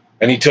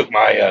 And he took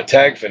my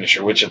tag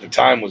finisher, which at the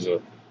time was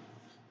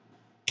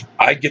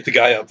I'd get the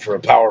guy up for a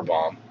power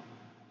bomb,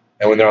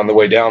 and when they're on the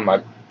way down,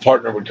 my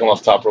partner would come off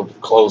the top rope with a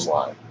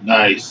clothesline.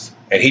 Nice.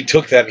 And he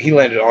took that, and he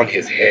landed on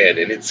his head,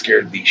 and it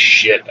scared the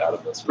shit out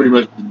of us. Pretty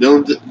much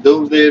the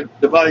doomsday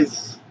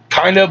device.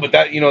 Kind of, but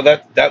that, you know,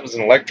 that was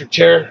an electric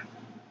chair.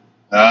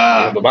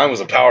 But mine was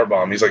a power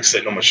bomb. He's like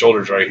sitting on my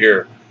shoulders right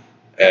here,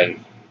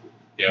 and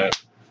yeah,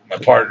 my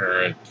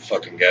partner and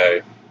fucking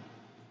guy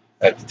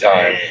at the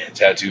time,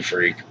 tattoo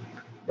freak.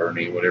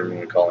 Bernie, whatever you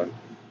want to call him,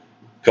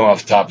 come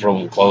off the top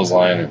rope with a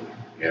clothesline, and,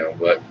 you know.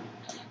 But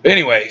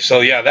anyway,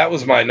 so yeah, that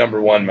was my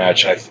number one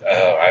match I've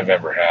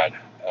ever had.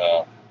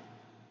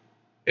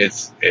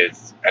 It's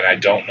and I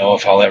don't know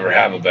if I'll ever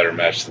have a better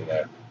match than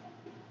that.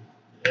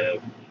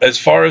 As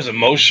far as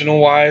emotional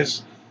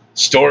wise,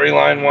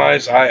 storyline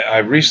wise, I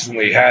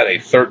recently had a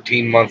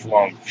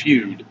 13-month-long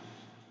feud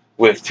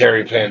with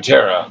Terry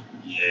Pantera.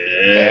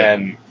 Yeah.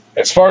 And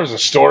as far as the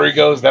story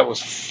goes, that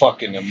was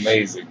fucking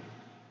amazing.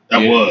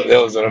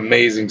 That was an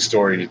amazing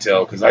story to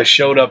tell, because I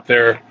showed up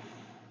there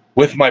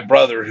with my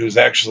brother, who's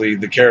actually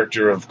the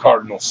character of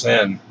Cardinal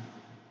Sin,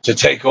 to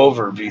take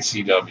over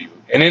BCW.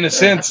 And in a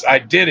sense, I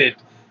did it,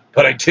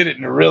 but I did it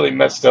in a really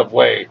messed up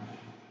way,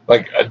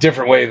 like a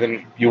different way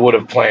than you would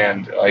have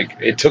planned. Like,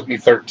 it took me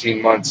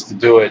 13 months to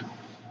do it.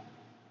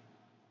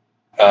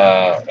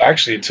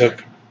 Actually, it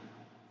took,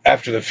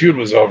 after the feud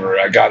was over,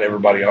 I got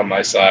everybody on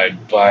my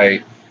side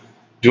by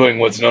doing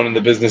what's known in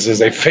the business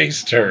as a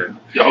face turn.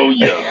 Oh,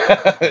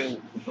 yeah.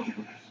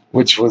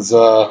 Which was,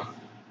 we'll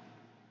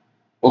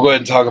go ahead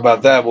and talk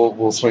about that.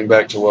 We'll swing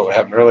back to what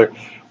happened earlier.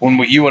 When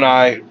you and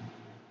I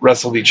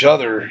wrestled each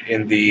other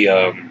in the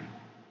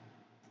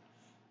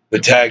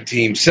tag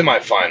team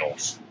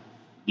semifinals.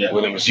 Yeah.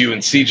 When it was you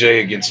and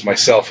CJ against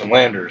myself and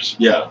Landers.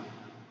 Yeah.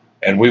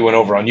 And we went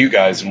over on you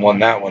guys and won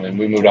that one, and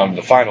we moved on to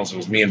the finals. It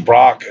was me and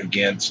Brock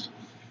against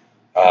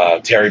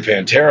Terry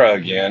Pantera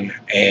again,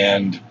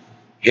 and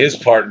his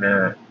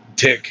partner,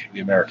 Tick, the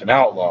American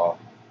Outlaw,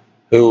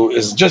 who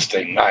is just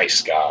a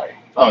nice guy.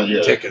 Oh,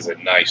 yeah. Tick is a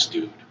nice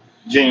dude.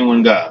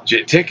 Genuine guy.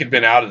 Tick had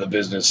been out of the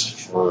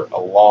business for a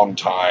long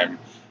time,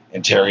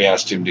 and Terry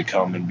asked him to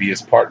come and be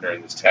his partner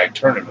in this tag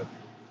tournament.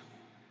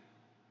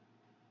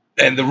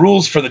 And the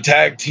rules for the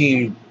tag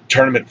team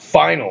tournament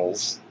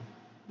finals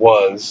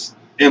was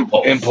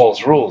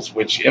Impulse rules,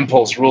 which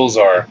Impulse rules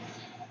are,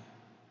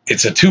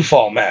 it's a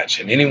two-fall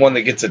match, and anyone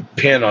that gets a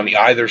pin on the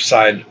either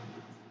side,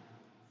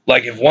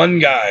 like if one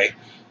guy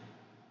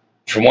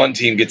from one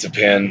team gets a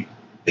pin,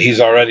 he's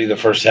already the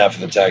first half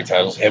of the tag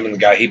titles. Him and the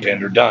guy he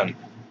pinned are done.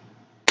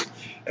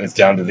 And it's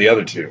down to the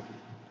other two.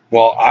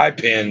 Well, I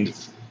pinned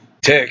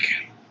Tick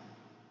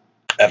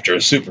after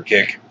a super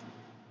kick,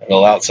 a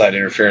little outside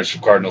interference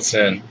from Cardinal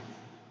Sin.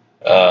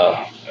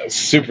 A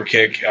super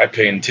kick, I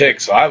pinned Tick,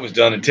 so I was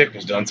done and Tick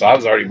was done, so I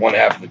was already one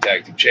half of the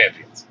tag team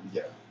champions.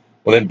 Yeah.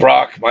 Well, then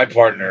Brock, my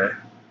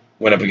partner,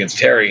 went up against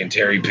Terry, and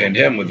Terry pinned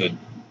him with a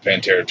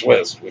Pantera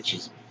twist, which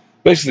is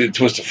basically the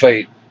twist of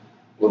fate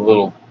with a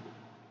little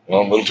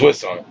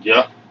twist on it.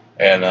 Yeah.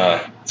 And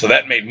so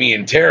that made me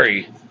and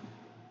Terry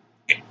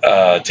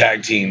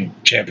tag team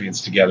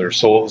champions together.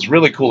 So what was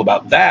really cool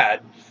about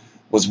that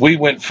was we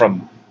went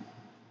from,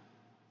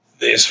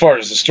 as far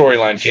as the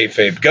storyline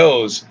kayfabe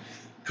goes,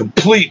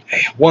 complete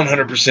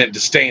 100%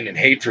 disdain and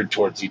hatred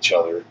towards each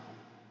other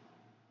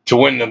to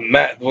win the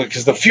match,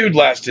 because the feud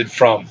lasted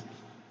from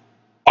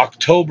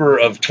October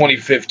of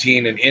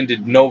 2015 and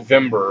ended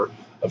November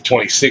of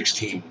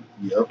 2016.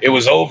 Yep. It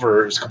was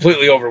over. It was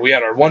completely over. We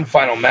had our one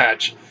final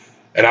match,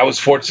 and I was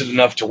fortunate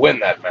enough to win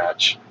that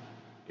match.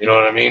 You know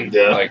what I mean?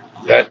 Yeah. Like,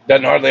 that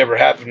doesn't hardly ever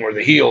happen where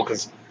the heel,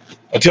 because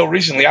until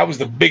recently, I was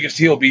the biggest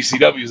heel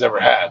BCW's ever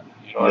had.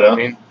 You know what I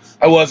mean?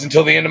 I was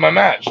until the end of my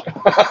match.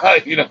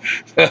 You know,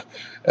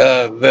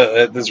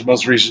 this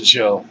most recent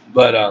show.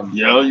 But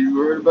yeah, you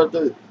heard about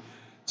that.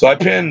 So I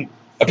pinned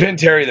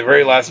Terry the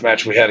very last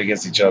match we had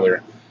against each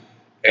other,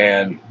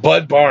 and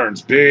Bud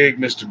Barnes, big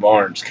Mr.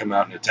 Barnes, come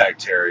out and attack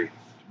Terry,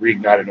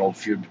 reignite an old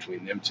feud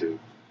between them two.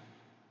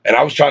 And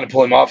I was trying to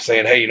pull him off,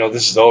 saying, "Hey,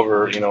 this is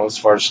over. As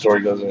far as the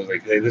story goes." I was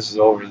like, "Hey, this is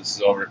over. This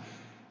is over."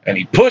 And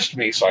he pushed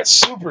me, so I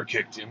super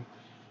kicked him,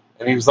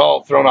 and he was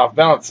all thrown off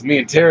balance. And me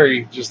and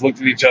Terry just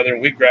looked at each other,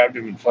 and we grabbed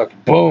him, and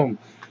fucking boom,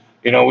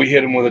 we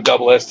hit him with a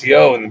double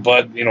STO, and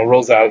Bud,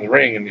 rolls out of the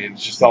ring, and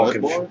it's just all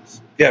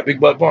confused. Yeah, Big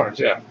Bud Barnes.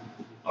 Yeah.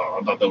 Oh,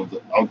 I thought that was.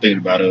 I was thinking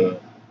about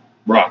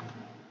Brock.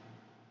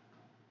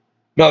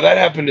 No, that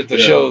happened at the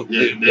show.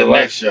 Yeah, the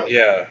next show.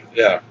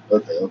 Yeah.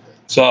 Okay.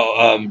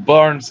 So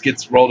Barnes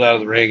gets rolled out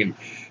of the ring, and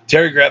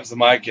Terry grabs the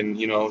mic, and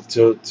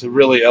to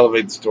really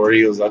elevate the story,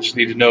 he goes, "I just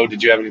need to know,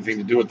 did you have anything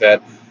to do with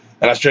that?"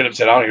 And I straight up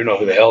said, "I don't even know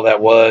who the hell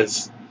that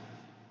was."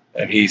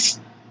 And he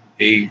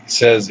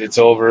says, "It's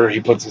over."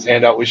 He puts his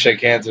hand out, we shake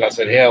hands, and I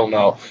said, "Hell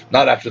no,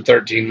 not after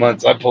 13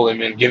 months." I pull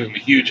him in, give him a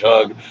huge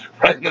hug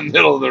right in the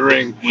middle of the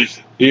ring.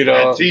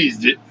 I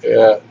teased it.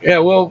 Yeah.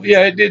 Well,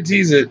 yeah, it did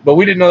tease it, but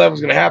we didn't know that was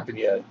going to happen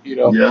yet.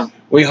 Yeah.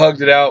 We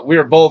hugged it out. We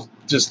were both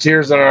just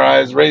tears in our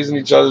eyes, raising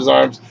each other's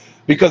arms,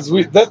 because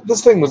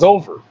this thing was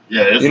over.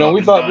 Yeah.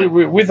 We thought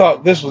we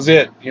thought this was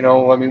it.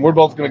 We're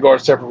both going to go our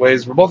separate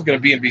ways. We're both going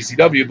to be in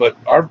BCW, but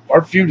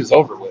our feud is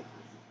over with.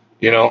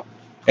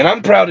 And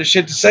I'm proud as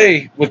shit to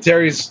say, with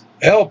Terry's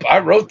help, I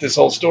wrote this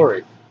whole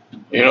story.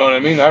 You know what I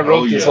mean? I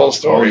wrote this whole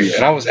story,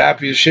 and I was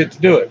happy as shit to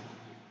do it.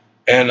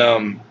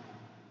 And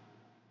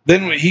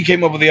then he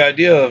came up with the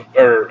idea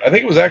or I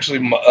think it was actually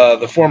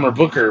the former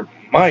booker,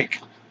 Mike,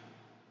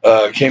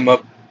 came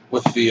up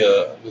with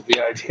the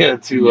idea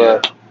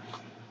to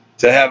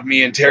have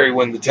me and Terry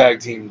win the tag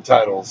team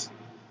titles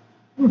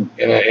in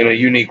a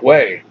unique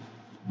way.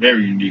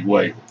 Very unique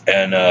way.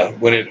 And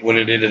when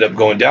it ended up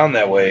going down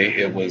that way,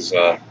 it was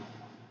the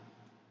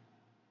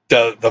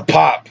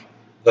pop,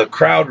 the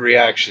crowd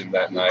reaction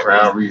that night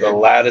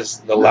was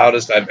the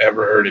loudest I've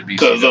ever heard it be.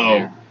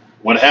 Because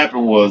what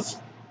happened was,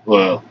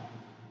 well,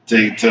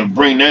 to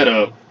bring that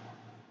up,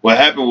 what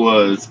happened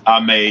was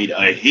I made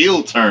a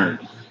heel turn.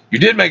 You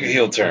did make a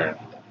heel turn.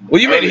 Well,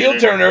 you made a heel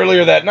turn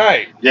earlier that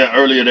night. Yeah,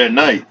 earlier that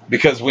night.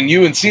 Because when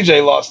you and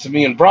CJ lost to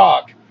me and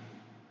Brock,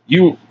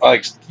 you,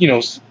 as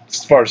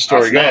far as the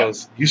story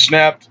goes, you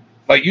snapped.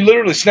 You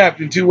literally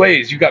snapped in two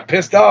ways. You got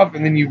pissed off,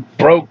 and then you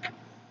broke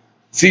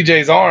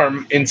CJ's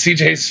arm in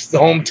CJ's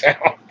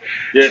hometown.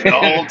 Yeah, the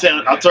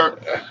hometown.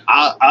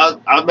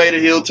 I made a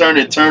heel turn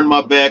and turned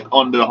my back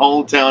on the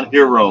hometown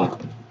hero.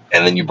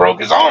 And then you broke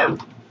his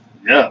arm.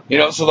 Yeah.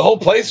 So the whole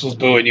place was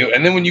booing you.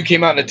 And then when you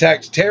came out and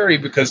attacked Terry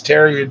because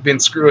Terry had been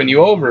screwing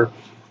you over,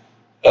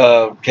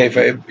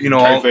 kayfabe,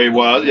 kayfabe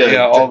was,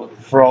 yeah.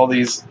 For all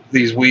these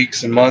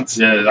weeks and months.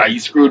 Yeah, he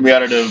screwed me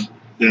out of the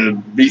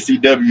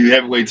BCW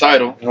heavyweight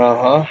title.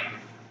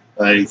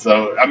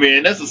 So,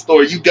 that's a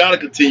story you got to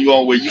continue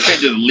on with. You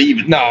can't just leave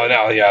it. No,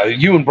 yeah.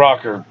 You and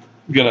Brock are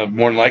going to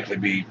more than likely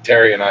be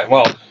Terry and I.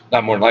 Well,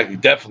 not more than likely.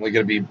 Definitely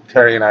going to be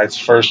Terry and I's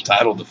first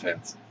title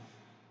defense.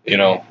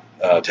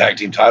 Tag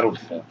team title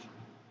defense.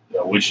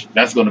 Yeah, which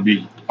that's going to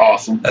be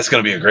awesome. That's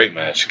going to be a great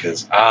match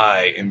because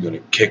I am going to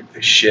kick the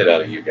shit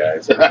out of you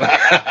guys. And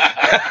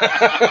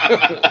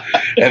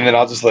then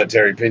I'll just let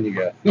Terry pin you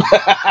guys.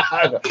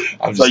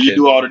 So you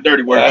do all the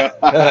dirty work.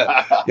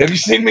 Have you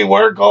seen me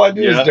work? All I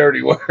do is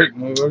dirty work.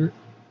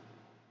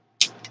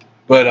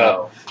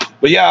 But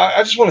yeah,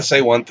 I just want to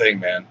say one thing,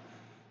 man.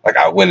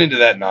 I went into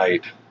that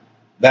night,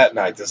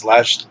 this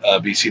last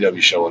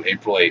BCW show on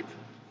April 8th.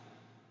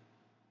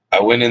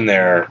 I went in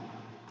there.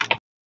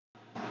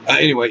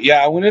 I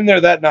went in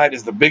there that night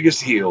as the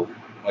biggest heel.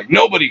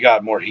 Nobody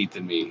got more heat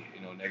than me,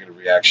 negative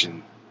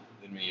reaction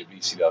than me at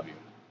BCW.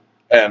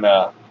 And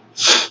I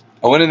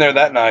went in there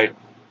that night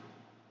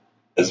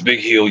as a big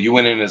heel. You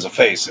went in as a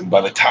face. And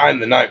by the time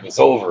the night was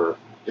over,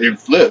 it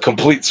flipped.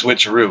 Complete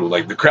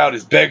switcheroo. The crowd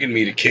is begging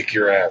me to kick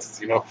your ass,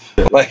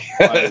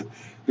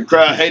 The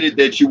crowd hated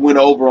that you went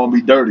over on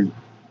me dirty.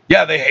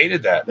 Yeah, they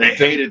hated that. They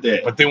hated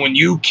that. But then when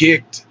you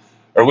kicked,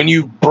 or when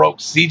you broke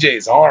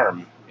CJ's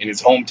arm in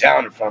his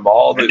hometown in front of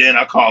all this. And then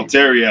I called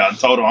Terry out and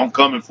told him, I'm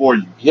coming for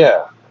you.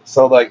 Yeah.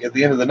 So, at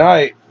the end of the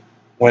night,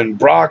 when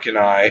Brock and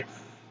I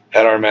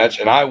had our match,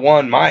 and I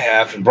won my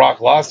half and Brock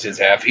lost his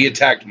half, he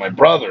attacked my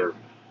brother,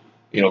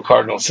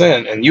 Cardinal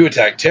Sin, and you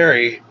attacked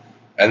Terry,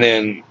 and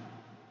then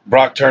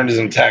Brock turns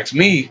and attacks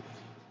me,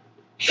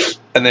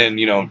 and then,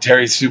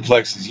 Terry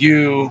suplexes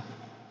you,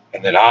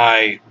 and then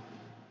I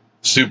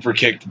super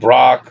kicked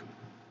Brock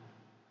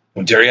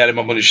when Terry had him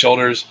up on his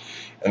shoulders.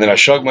 And then I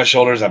shrugged my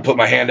shoulders. I put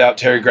my hand out.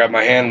 Terry grabbed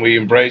my hand. We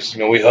embraced.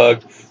 We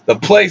hugged. The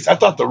place, I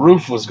thought the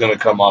roof was going to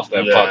come off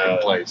that fucking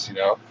place,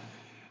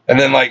 And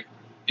then,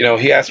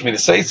 he asked me to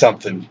say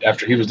something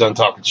after he was done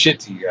talking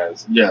shit to you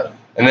guys. Yeah.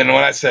 And then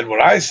when I said what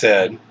I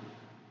said,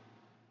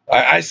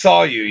 I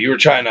saw you. You were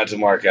trying not to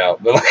mark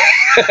out. But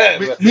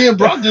me and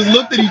Brock just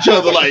looked at each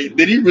other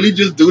did he really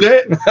just do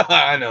that?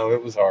 I know.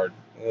 It was hard.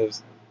 It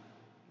was,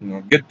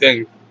 good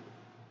thing.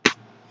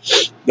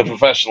 The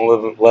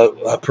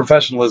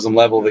professionalism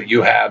level that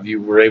you have,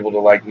 you were able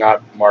to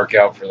not mark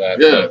out for that.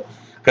 Yeah.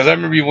 Because I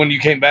remember when you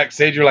came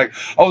backstage, you're like,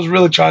 I was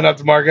really trying not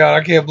to mark out.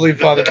 I can't believe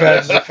Fther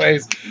Padge is a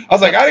face. I was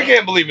like, I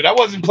can't believe it. I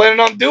wasn't planning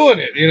on doing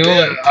it.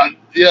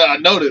 I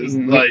noticed.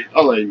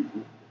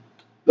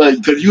 Like,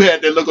 because you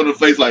had that look on the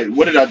face, like,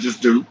 what did I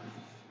just do?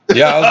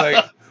 Yeah, I was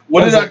like,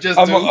 what did I just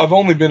do? I've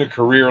only been a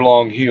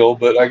career-long heel,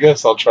 but I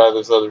guess I'll try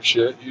this other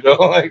shit. You know,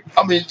 like.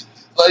 I mean,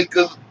 like,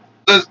 'cause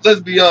let's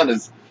be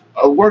honest.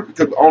 A worker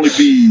could only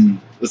be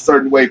a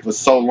certain way for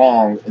so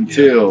long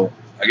until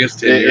I guess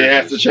 10 years. It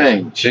has to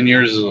change. 10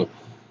 years is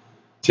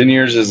 10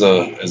 years as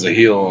a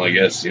heel. I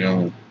guess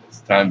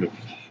it's time to.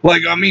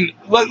 Like, I mean,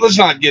 let's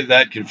not get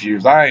that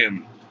confused. I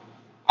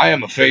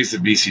am a face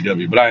at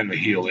BCW, but I am a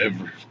heel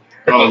everywhere.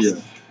 Oh yeah.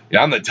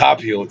 Yeah, I'm the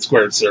top heel at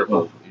Squared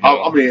Circle.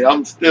 I mean,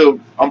 I'm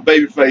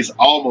babyface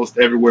almost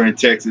everywhere in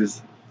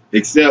Texas,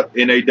 except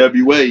in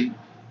AWA.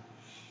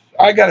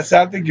 I gotta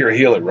say, I think you're a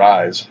heel at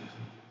Rise.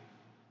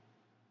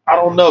 I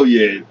don't know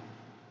yet.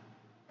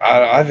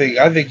 I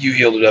think you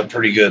healed it up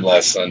pretty good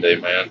last Sunday,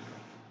 man.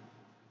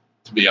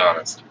 To be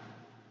honest.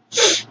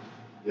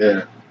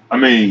 Yeah, I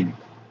mean,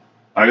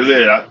 like I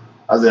said,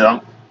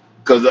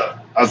 because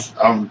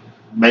I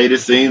made it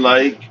seem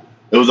like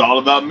it was all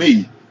about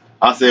me.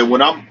 I said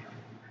when I'm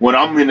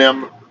in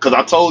them, because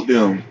I told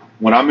them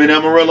when I'm in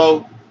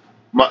Amarillo,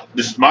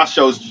 my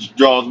show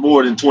draws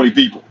more than 20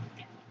 people.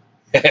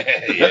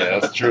 Yeah,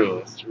 that's true.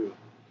 That's true.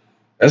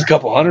 There's a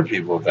couple hundred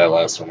people at that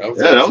last one. That was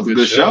a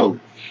good show.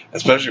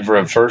 Especially for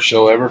a first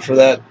show ever for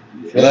that.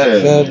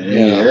 Fed.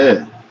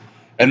 Yeah.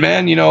 And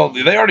man, they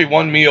already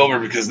won me over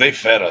because they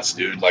fed us,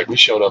 dude. Like we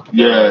showed up. We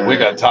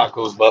got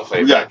tacos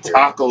buffet. We got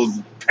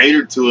tacos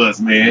catered to us,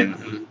 man.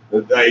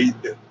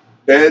 Mm-hmm.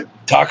 That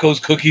tacos,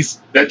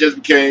 cookies, that just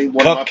became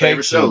one of my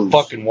favorite shows. And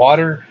fucking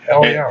water,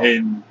 hell yeah.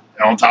 And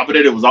on top of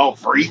that, it was all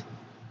free.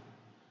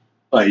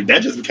 Like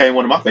that just became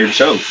one of my favorite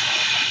shows.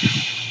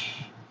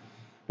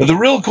 But the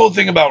real cool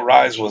thing about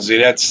Rise was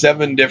it had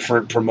 7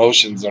 different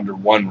promotions under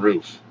one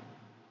roof.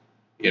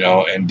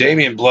 And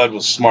Damian Blood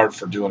was smart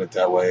for doing it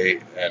that way,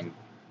 and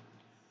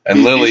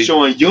Lily he's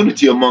showing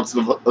unity amongst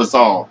us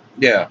all.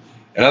 Yeah,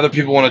 and other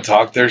people want to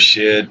talk their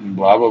shit and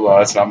blah blah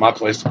blah. It's not my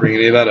place to bring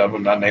any of that up.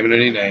 I'm not naming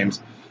any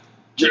names.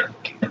 Sure.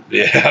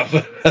 Yeah,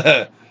 but,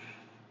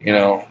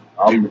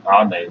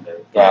 I'll name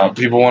them.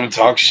 People want to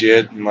talk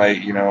shit and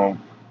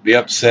be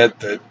upset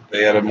that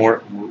they had a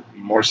more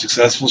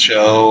successful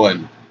show,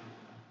 and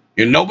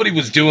nobody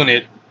was doing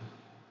it.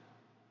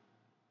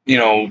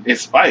 In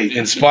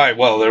spite.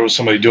 Well, there was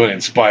somebody doing it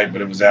in spite,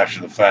 but it was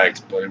after the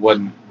fact. But it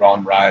wasn't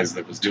Ron Rise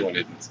that was doing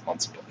it in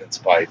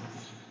spite.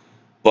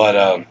 But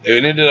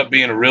it ended up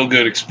being a real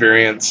good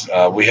experience.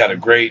 We had a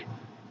great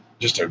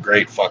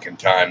fucking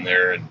time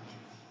there, and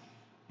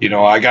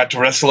I got to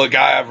wrestle a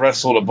guy I've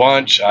wrestled a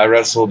bunch. I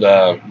wrestled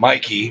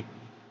Mikey.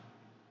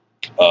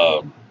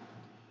 The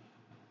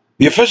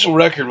official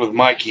record with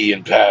Mikey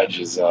and Padge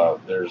is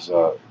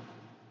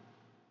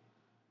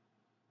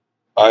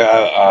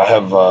I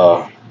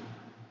have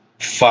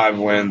 5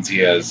 wins. He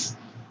has,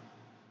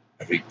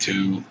 I think,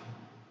 2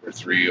 or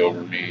 3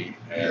 over me,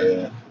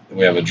 and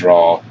we have a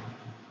draw.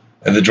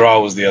 And the draw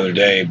was the other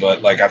day,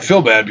 but I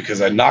feel bad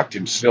because I knocked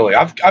him silly.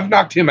 I've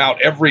knocked him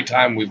out every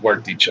time we've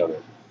worked each other,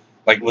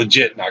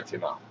 legit knocked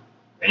him out.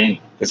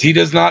 Because he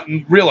does not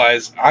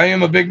realize I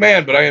am a big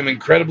man, but I am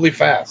incredibly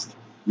fast.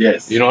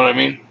 Yes, you know what I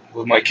mean,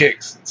 with my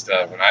kicks and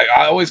stuff. And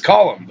I always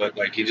call him, but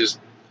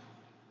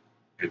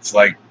it's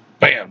like.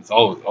 Bam!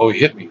 Oh, he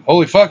hit me!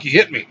 Holy fuck, he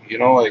hit me!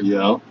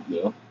 Yeah.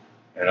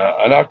 And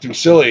I knocked him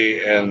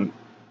silly, and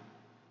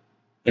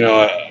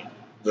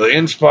the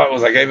end spot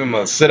was I gave him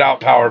a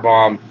sit-out power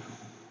bomb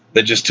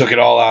that just took it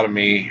all out of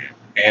me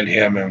and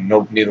him, and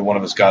neither one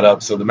of us got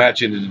up. So the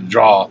match ended in a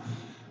draw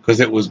because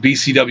it was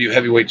BCW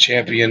heavyweight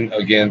champion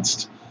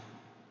against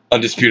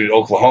undisputed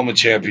Oklahoma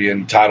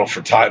champion, title for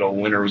title.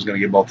 Winner was going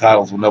to get both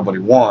titles, well, nobody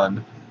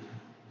won.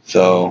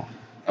 So.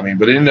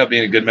 But it ended up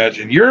being a good match,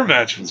 and your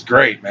match was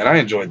great, man. I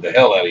enjoyed the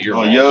hell out of your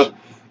match.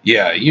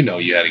 Yeah,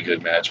 you had a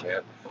good match,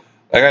 man.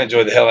 I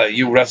enjoyed the hell out of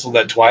you. Wrestled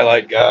that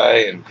Twilight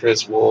guy and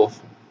Chris Wolf.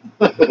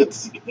 I'm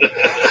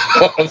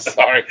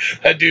sorry.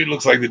 That dude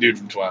looks like the dude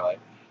from Twilight.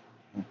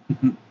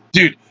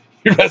 Dude,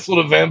 you wrestled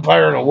a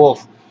vampire and a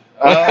wolf.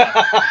 No,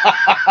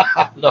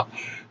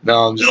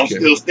 I'm just kidding. I'm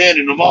still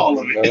standing of all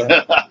of it.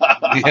 Yeah,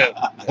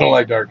 I don't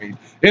like Dark Age.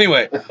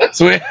 Anyway,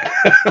 so we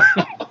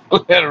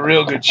had a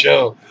real good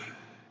show.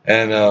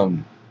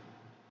 And,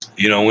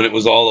 when it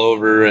was all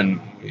over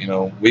and,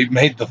 we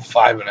made the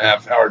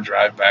 5.5-hour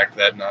drive back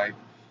that night.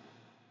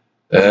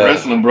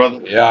 Wrestling,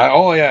 brother. Yeah.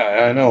 Oh,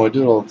 yeah. I know. I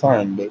do it all the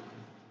time. But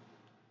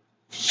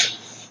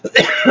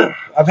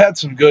I've had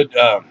some good,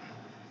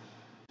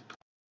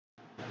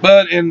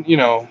 long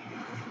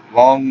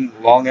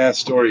ass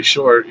story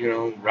short,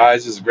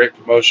 Rise is a great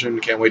promotion.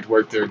 Can't wait to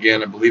work there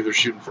again. I believe they're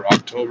shooting for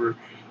October.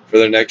 For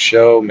their next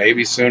show,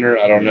 maybe sooner.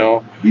 I don't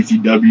know.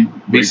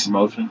 BCW, great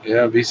promotion.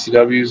 Yeah,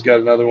 BCW's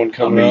got another one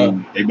coming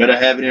up. They better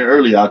have it in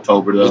early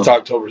October, though. It's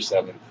October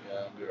 7th.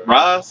 Yeah,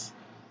 Rise?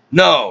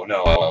 No,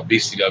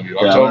 BCW.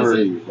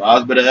 October.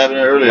 Rise better have it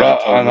in early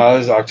October. No,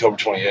 this is October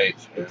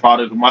 28th. The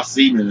product of my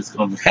semen is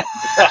coming.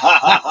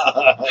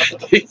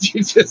 Did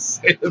you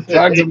just say the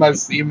product of my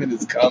semen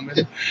is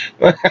coming?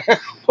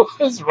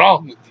 What's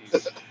wrong with you?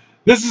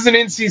 This is an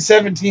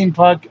NC-17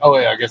 podcast. Oh,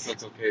 yeah, I guess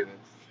that's okay then.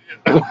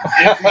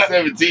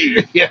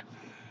 NC-17.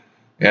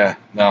 Yeah,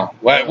 no.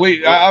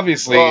 We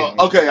obviously.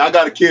 Okay, I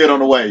got a kid on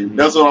the way.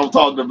 That's what I'm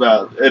talking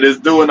about. And it's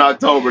due in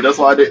October. That's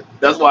why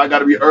I got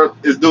to be early.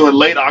 It's due in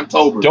late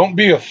October. Don't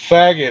be a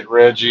faggot,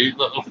 Reggie.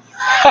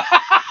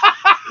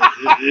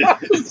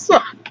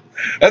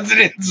 That's an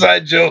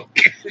inside joke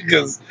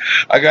because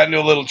I got into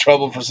a little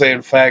trouble for saying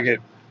faggot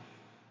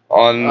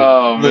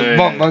on the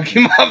Monkey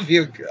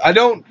Mafia. I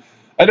don't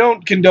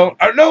condone.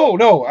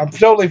 No, I'm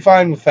totally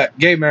fine with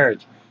gay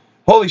marriage.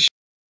 Holy shit.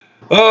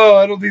 Oh,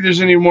 I don't think there's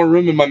any more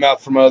room in my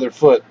mouth for my other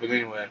foot. But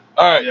anyway,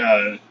 all right.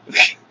 Yeah.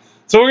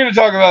 So we're gonna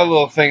talk about a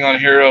little thing on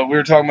here. We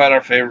were talking about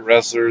our favorite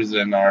wrestlers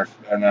and our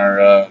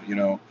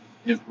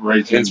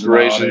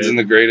inspirations and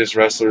the greatest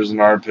wrestlers in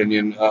our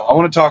opinion. I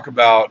want to talk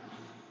about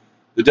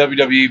the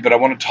WWE, but I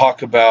want to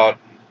talk about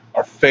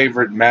our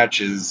favorite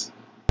matches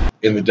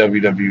in the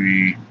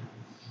WWE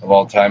of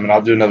all time, and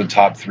I'll do another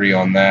top 3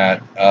 on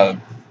that.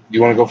 You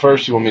want to go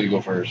first? You want me to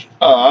go first?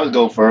 I'll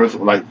go first.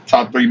 Like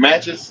top 3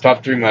 matches?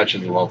 Top 3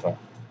 matches of all time.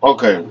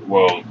 Okay,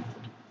 well,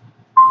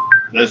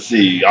 let's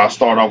see. I'll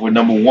start off with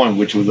number 1,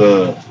 which was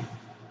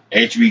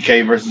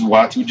HBK versus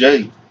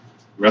Y2J.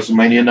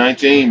 WrestleMania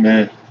 19,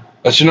 man.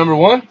 That's your number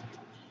 1?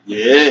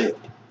 Yeah.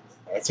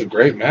 That's a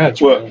great match.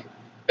 Well, man.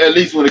 At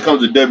least when it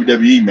comes to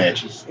WWE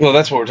matches. Well,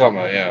 that's what we're talking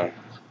about, yeah.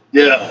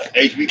 Yeah,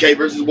 HBK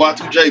versus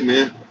Y2J,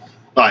 man.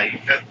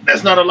 Like,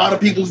 that's not a lot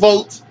of people's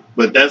votes.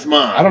 But that's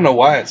mine. I don't know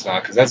why it's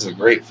not, because that's a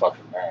great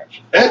fucking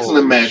match.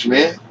 Excellent match,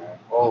 man.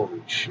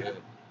 Holy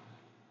shit.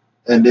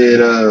 And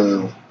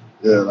then,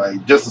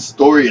 like, just a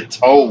story it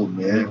told,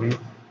 man.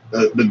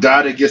 Mm-hmm. The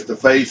guy that gets to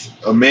face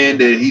a man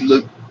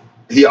that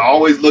he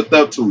always looked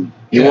up to.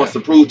 He wants to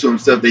prove to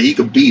himself that he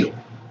could beat him.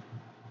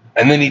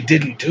 And then he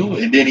didn't do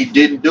it. And then he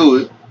didn't do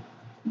it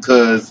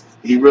because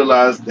he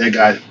realized that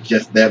guy's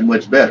just that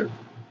much better.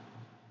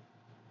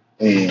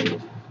 And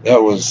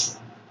that was...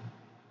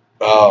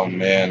 Oh,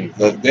 man.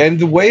 And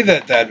the way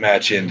that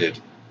match ended.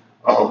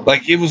 Oh.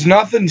 Like, it was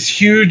nothing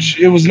huge.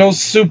 It was no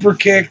super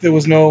kick. There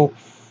was no...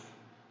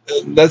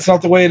 That's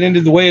not the way it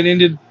ended. The way it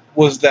ended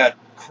was that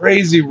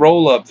crazy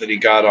roll-up that he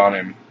got on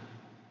him.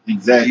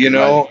 Exactly. You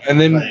know? And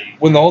then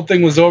when the whole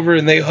thing was over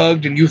and they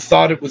hugged and you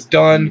thought it was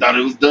done. Thought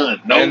it was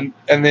done. No.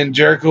 And then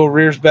Jericho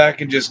rears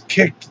back and just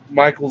kicked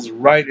Michaels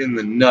right in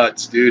the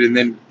nuts, dude. And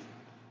then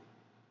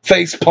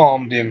face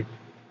palmed him.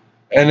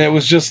 And it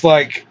was just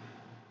like...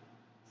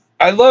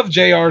 I love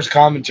JR's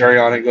commentary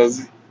on it. It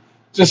goes,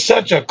 just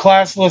such a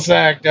classless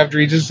act after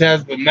he just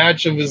has the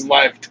match of his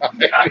lifetime.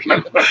 And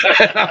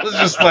I was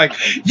just like,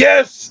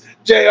 yes,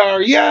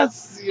 JR,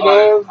 yes. You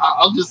know,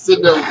 I'm just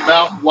sitting there with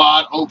mouth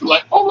wide open,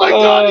 like, oh my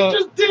God, he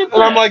just did that.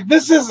 And I'm like,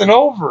 this isn't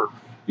over.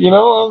 You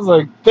know, I was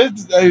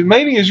like,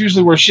 Mania is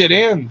usually where shit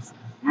ends.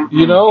 Mm-hmm.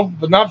 You know,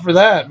 but not for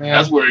that, man.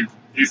 That's where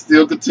it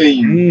still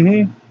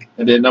continues. Mm-hmm.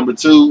 And then number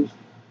 2,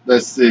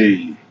 let's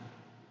see,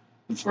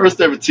 the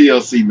first ever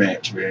TLC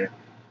match, man.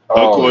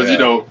 Of course, you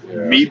know,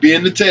 me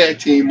being the tag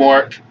team,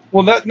 Mark.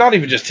 Well, that not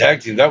even just tag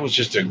team. That was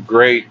just a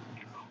great,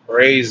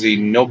 crazy,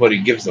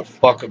 nobody gives a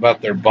fuck about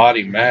their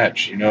body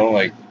match, you know?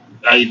 Like,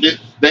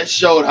 that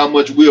showed how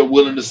much we are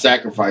willing to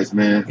sacrifice,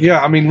 man.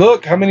 Yeah, I mean,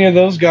 look, how many of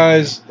those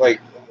guys,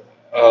 like,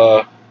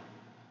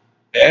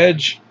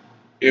 Edge,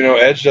 you know,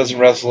 Edge doesn't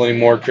wrestle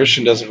anymore.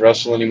 Christian doesn't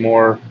wrestle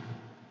anymore.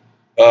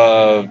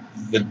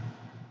 The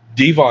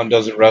Devon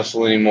doesn't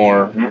wrestle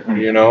anymore,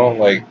 you know?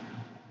 Like,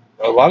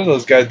 a lot of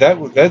those guys,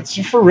 that's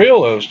for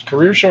real. It was a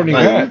career-shortening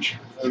match.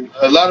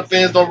 A lot of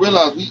fans don't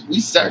realize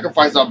we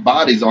sacrifice our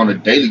bodies on a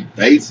daily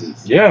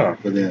basis. Yeah,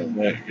 for them.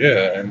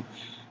 Yeah,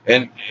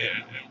 and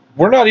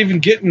we're not even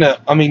getting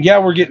I mean, yeah,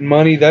 we're getting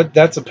money.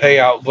 That's a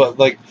payout, but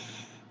like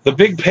the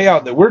big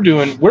payout that we're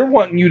doing, we're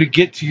wanting you to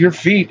get to your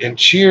feet and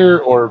cheer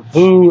or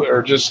boo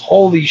or just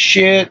holy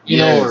shit, you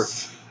know,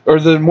 or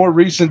the more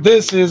recent,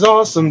 this is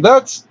awesome.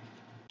 That's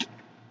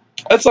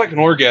like an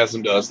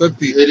orgasm to us.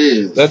 It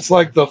is. That's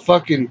like the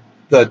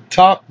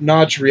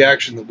top-notch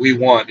reaction that we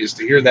want is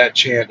to hear that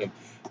chant of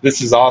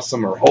 "This is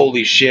awesome" or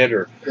 "Holy shit"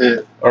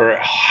 or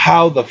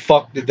 "How the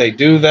fuck did they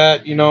do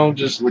that?" You know,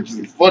 just which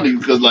is funny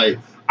because like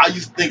I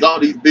used to think all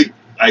these big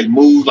like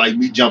moves like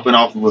me jumping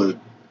off of a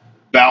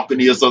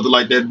balcony or something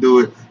like that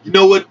do it. You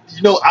know what?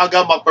 You know I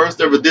got my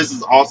first ever "This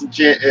is awesome"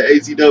 chant at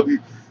ACW.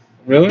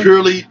 Really?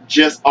 Purely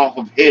just off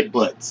of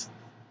headbutts.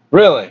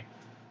 Really?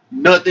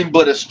 Nothing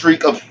but a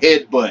streak of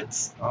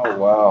headbutts. Oh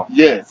wow!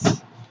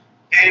 Yes,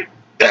 and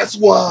that's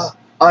why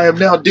I am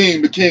now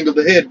deemed the king of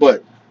the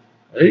headbutt.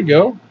 There you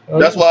go. Okay.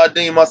 That's why I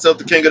deem myself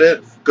the king of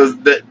the because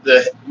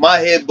my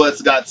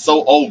headbutts got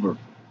so over.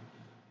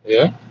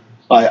 Yeah.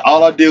 Like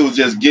all I did was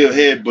just give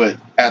headbutt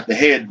after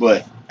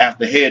headbutt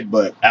after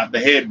headbutt after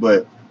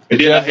headbutt, and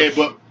then I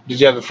headbutt. Did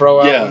you have the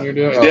throw out when you're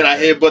doing it? And then I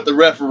headbutt the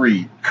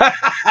referee.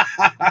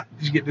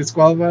 Did you get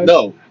disqualified?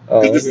 No,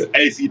 because this is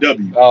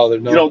ACW. Oh, you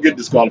don't get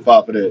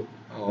disqualified for that.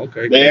 Oh,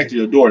 okay. They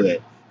actually adore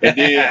that. And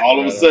then all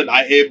of a sudden,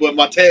 I headbutt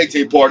my tag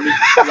team partner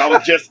because I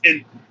was just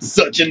in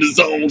the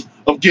zone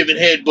of giving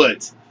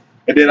headbutts.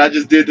 And then I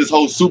just did this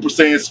whole Super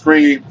Saiyan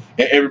scream,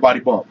 and everybody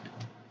bumped.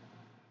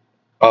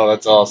 Oh,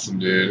 that's awesome,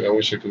 dude. I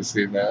wish I could have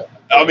seen that.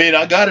 I mean,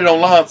 I got it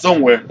online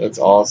somewhere. That's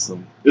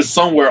awesome. It's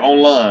somewhere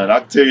online.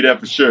 I can tell you that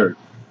for sure.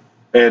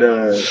 And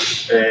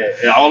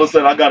all of a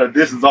sudden, I got a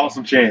 "This Is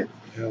Awesome" chant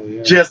Hell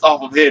yeah. just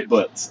off of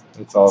headbutts.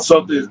 That's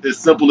awesome. Something as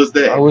simple as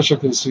that. I wish I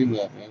could have seen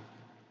that, man.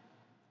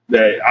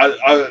 That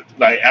I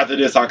like. After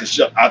this, I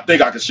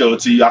think I can show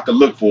it to you. I can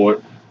look for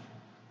it.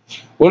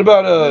 What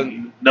about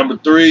number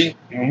 3?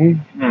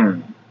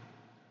 Mm-hmm.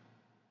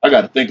 I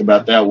got to think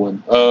about that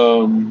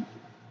one.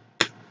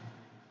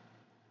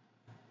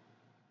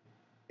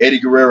 Eddie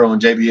Guerrero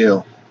and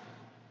JBL.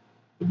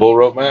 The bull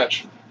rope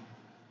match?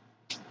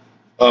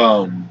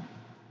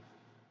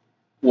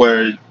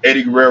 Where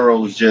Eddie Guerrero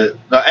was just...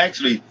 No,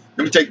 actually,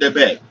 let me take that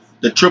back.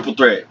 The triple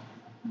threat.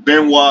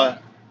 Benoit.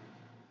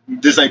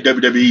 This ain't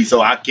WWE,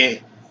 so I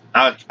can't...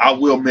 I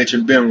will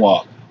mention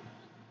Benoit.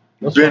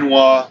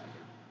 Benoit.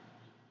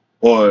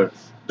 Or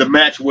the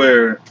match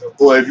where...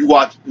 Or if you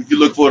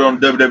look for it on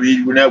the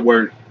WWE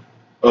Network,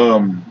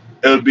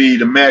 it'll be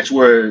the match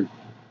where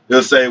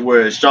they'll say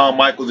where Shawn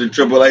Michaels and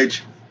Triple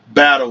H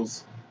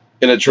battles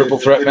in a triple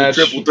threat match.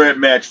 A triple threat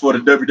match for the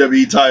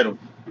WWE title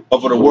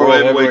or for the World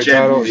Heavyweight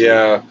Championship.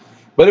 Yeah,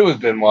 but it was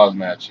Benoit's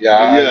match. Yeah,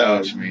 I know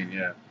what you mean.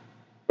 Yeah,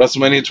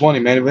 WrestleMania 20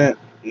 main event.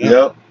 Yeah.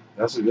 Yep,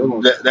 that's a good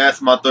one.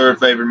 That's my third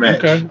favorite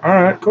match. Okay,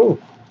 all right, cool.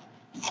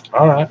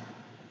 All right.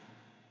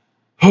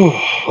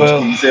 What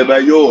can you say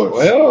about yours?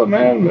 Well,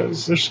 man,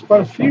 there's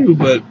quite a few,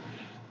 but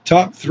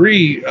top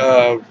 3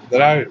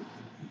 that I.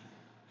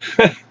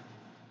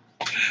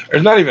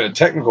 There's not even a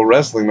technical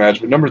wrestling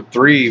match, but number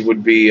 3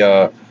 would be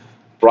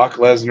Brock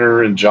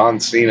Lesnar and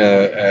John Cena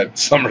at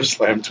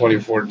SummerSlam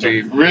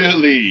 2014.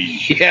 Really?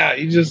 Yeah,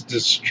 he just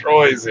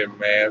destroys him,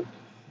 man.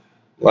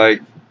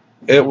 Like,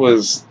 it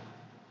was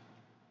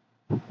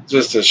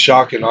just a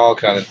shock and awe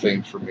kind of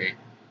thing for me.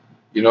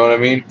 You know what I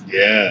mean?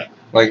 Yeah.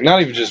 Like,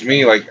 not even just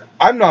me. Like,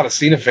 I'm not a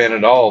Cena fan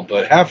at all,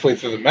 but halfway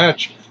through the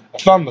match, I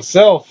found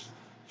myself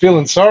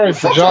feeling sorry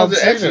for John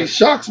Cena. It actually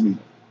shocks me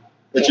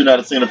that you're not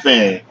a Cena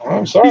fan.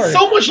 I'm sorry. He's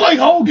so much like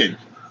Hogan.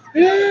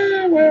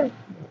 Yeah, well.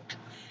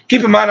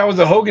 Keep in mind, I was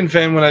a Hogan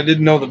fan when I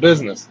didn't know the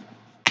business.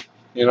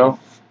 You know?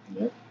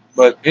 Yeah.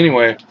 But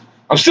anyway,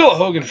 I'm still a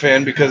Hogan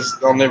fan because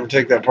I'll never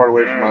take that part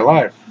away from my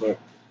life.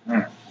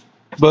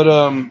 But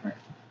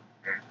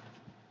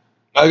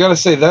I gotta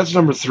say, that's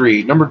number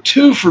 3. Number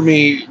 2 for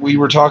me, we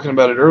were talking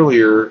about it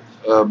earlier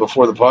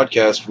before the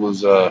podcast,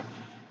 was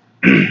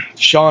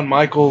Shawn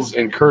Michaels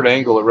and Kurt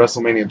Angle at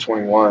WrestleMania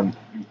 21.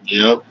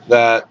 Yep.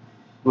 That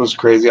was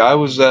crazy. I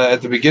was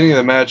at the beginning of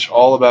the match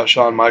all about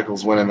Shawn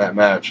Michaels winning that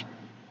match.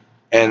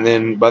 And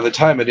then by the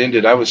time it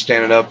ended, I was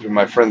standing up in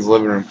my friend's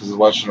living room because I was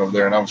watching over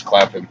there, and I was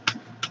clapping.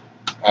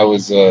 I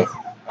was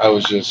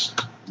just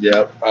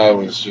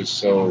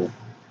so,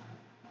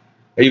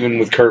 even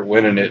with Kurt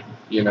winning it,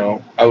 you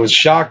know, I was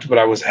shocked, but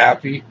I was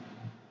happy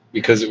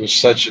because it was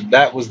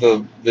that was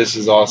the "this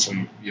is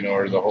awesome," you know,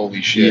 or the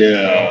 "holy shit." Yeah. You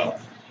know,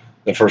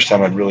 the first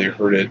time I'd really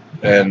heard it,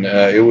 and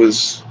it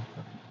was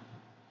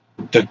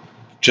to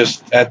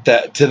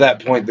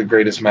that point the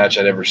greatest match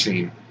I'd ever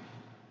seen.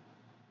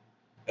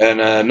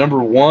 And number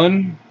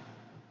 1,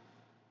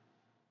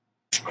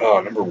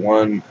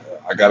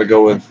 I got to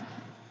go with,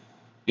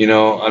 you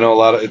know, I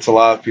know it's a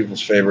lot of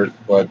people's favorite,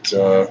 but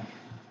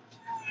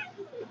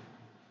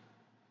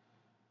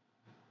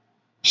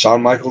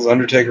Shawn Michaels,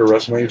 Undertaker,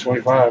 WrestleMania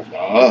 25.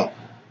 Oh,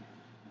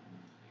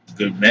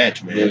 good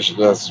match, man.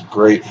 That's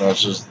great.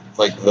 That's just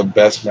like the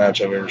best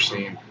match I've ever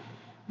seen,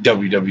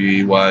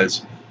 WWE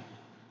wise.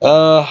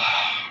 But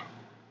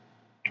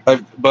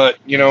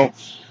you know,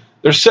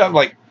 there's some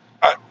like.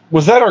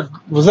 Was that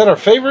our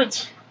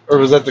favorites, or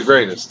was that the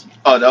greatest?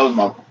 Oh, that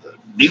was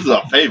these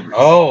are our favorites.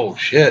 Oh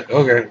shit!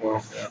 Okay,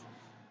 well, yeah.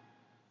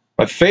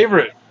 My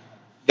favorite,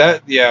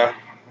 I'd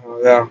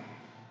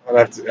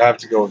have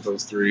to go with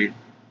those 3.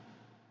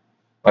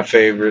 My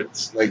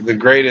favorites, like the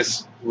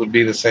greatest, would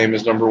be the same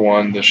as number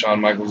 1, the Shawn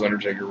Michaels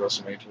Undertaker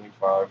WrestleMania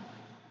 25.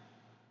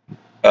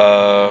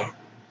 I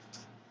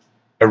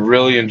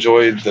really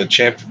enjoyed the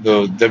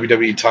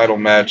WWE title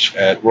match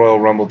at Royal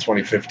Rumble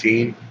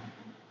 2015.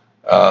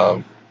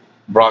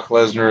 Brock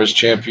Lesnar as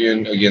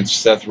champion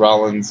against Seth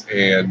Rollins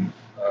and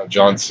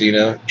John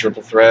Cena,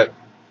 triple threat,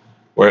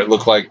 where it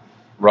looked like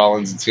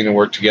Rollins and Cena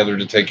worked together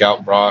to take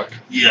out Brock.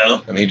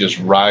 Yeah. And he just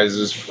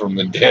rises from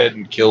the dead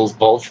and kills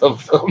both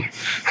of them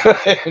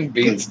and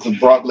beats. Because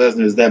Brock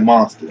Lesnar is that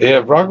monster. Yeah,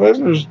 Brock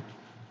Lesnar's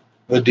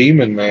the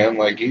demon, man.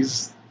 Like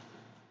he's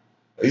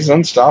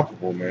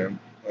unstoppable, man.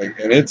 Like,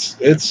 and it's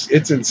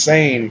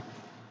insane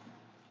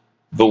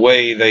the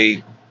way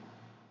they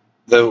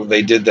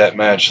did that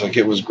match. Like,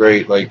 it was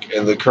great. Like,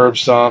 and the 2 curb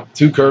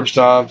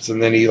stomps,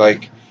 and then he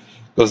like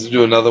goes to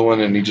do another one,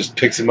 and he just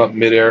picks him up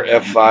midair,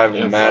 F5,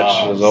 and the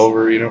match is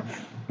over. You know,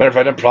 matter of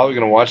fact, I'm probably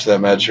gonna watch that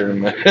match here in a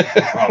minute.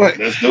 Like,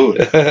 let's do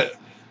it.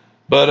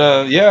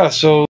 But yeah.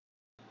 So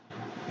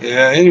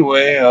yeah.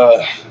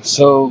 Anyway,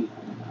 so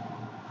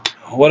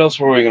what else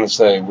were we gonna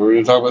say? Were we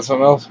gonna talk about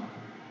something else?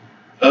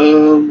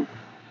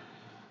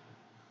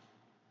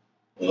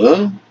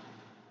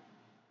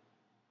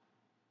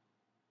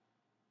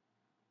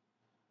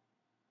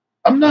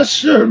 I'm not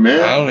sure, I man.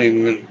 don't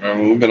even. I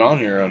mean, we've been on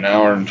here an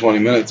hour and 20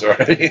 minutes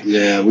already.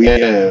 Yeah, we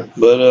have.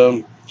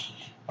 But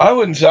I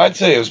wouldn't. I'd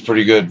say it was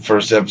pretty good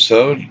first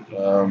episode.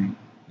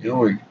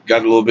 We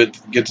got a little bit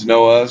to get to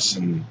know us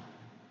and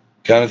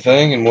kind of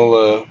thing, and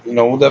we'll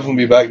definitely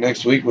be back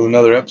next week with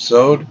another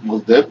episode,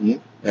 Most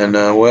definitely. and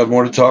we'll have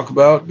more to talk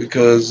about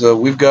because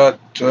we've got.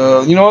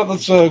 You know what?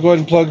 Let's go ahead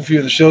and plug a few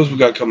of the shows we've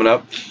got coming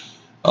up.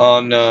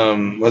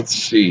 On let's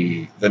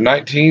see, the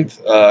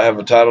 19th, I have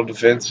a title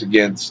defense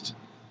against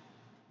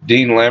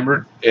Dean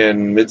Lambert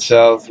in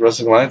Mid-South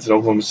Wrestling Alliance in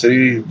Oklahoma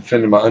City,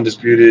 defending my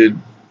undisputed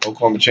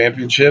Oklahoma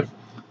championship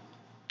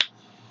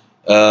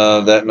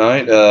that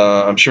night.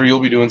 I'm sure you'll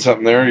be doing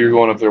something there. You're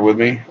going up there with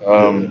me.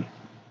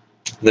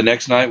 The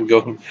next night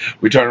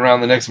we turn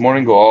around the next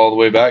morning, go all the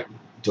way back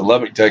to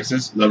Lubbock,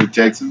 Texas. Lubbock,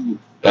 Texas.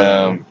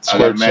 I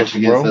got a match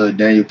against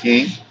Daniel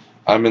King.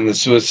 I'm in the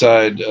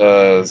Suicide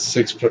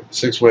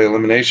six-way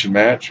elimination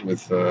match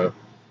with, I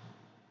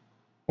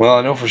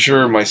know for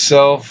sure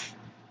myself,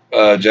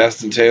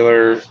 Justin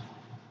Taylor,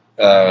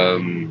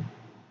 Jordan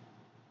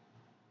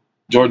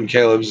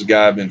Caleb's the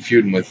guy I've been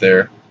feuding with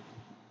there,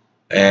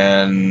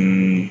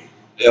 and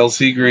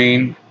LC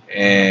Green,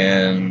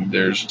 and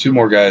there's two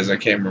more guys I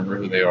can't remember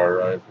who they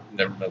are. I've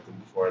never met them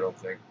before, I don't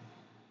think.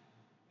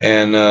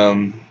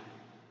 And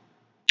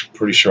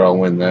pretty sure I'll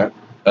win that.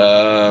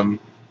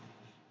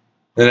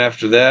 Then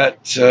after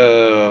that,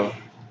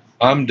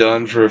 I'm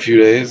done for a few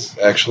days,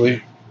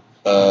 actually.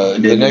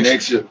 And then the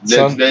next day,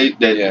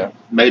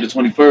 May the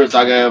 21st,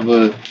 I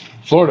have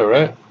Florida,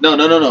 right?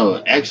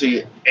 No.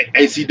 Actually,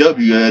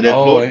 ACW.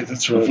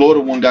 That's right. The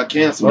Florida one got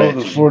canceled. Oh,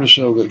 the Florida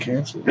show got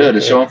canceled. Yeah,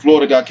 the show in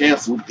Florida got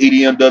canceled.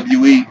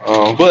 EDMWE.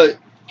 Oh. But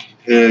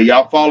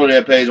y'all follow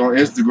that page on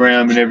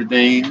Instagram and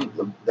everything.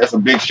 That's a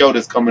big show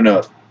that's coming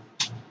up.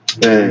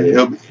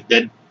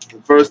 The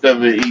first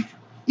ever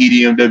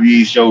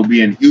EDMWE show will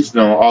be in Houston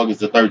on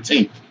August the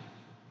 13th.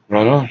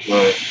 Right on.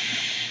 But,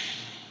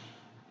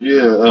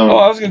 yeah.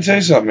 I was gonna tell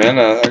you something, man.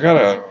 I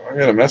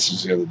got a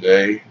message the other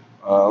day.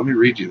 Let me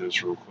read you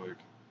this real quick.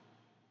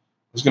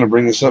 I was gonna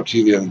bring this up to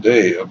you the other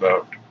day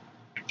about.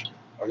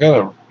 I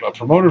got a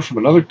promoter from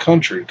another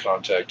country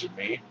contacted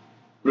me.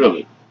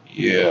 Really?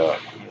 Yeah.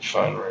 Let me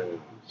find where it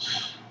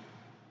is.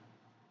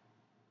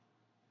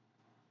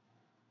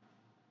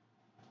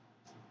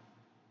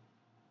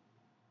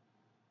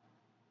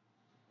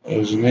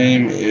 His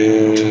name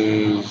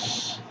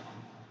is.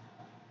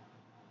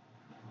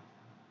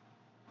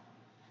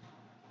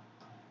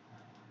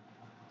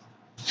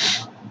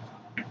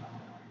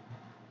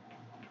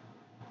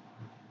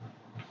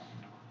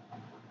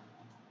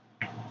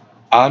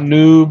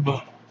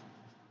 Anub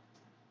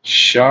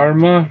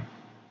Sharma.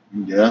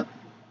 Yeah.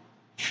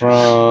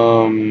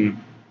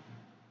 From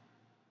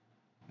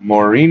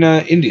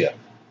Morena, India.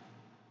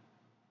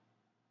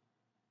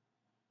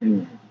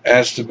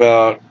 Asked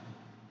about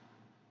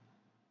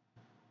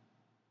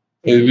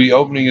he'll be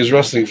opening his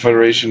wrestling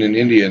federation in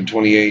India in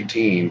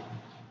 2018.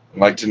 I'd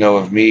like to know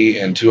if me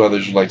and two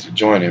others would like to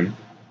join him.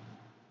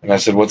 And I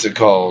said, "What's it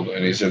called?"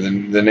 And he said,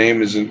 "The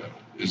name is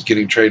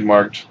getting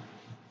trademarked.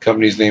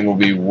 Company's name will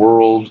be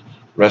World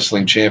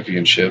Wrestling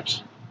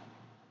Championships."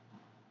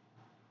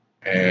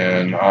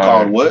 And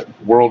called what?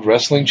 World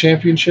Wrestling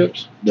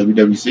Championships.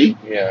 WWC.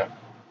 Yeah.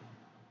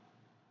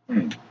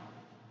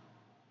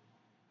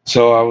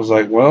 So I was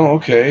like, "Well,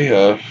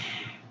 okay."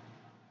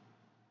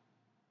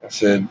 I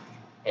said,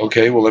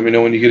 "Okay, well, let me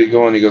know when you get it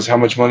going." He goes, "How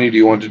much money do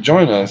you want to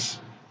join us?"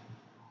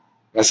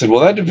 I said, "Well,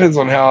 that depends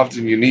on how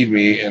often you need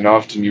me and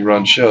often you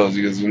run shows."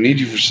 He goes, "We need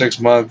you for 6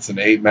 months and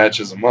 8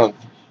 matches a month."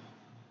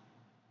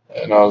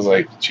 And I was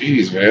like,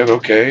 "Geez, man,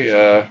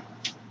 okay."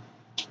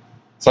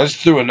 So I just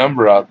threw a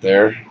number out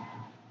there.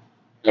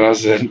 And I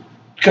said,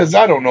 because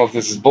I don't know if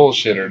this is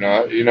bullshit or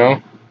not, I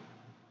don't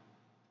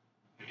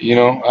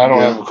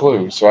have a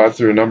clue. So I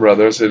threw a number out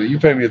there. I said, "You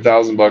pay me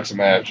 $1,000 a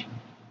match."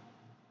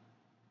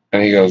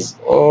 And he goes,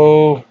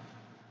 "Oh,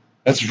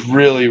 that's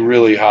really,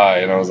 really high."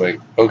 And I was like,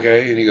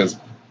 "Okay." And he goes,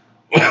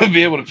 "We'll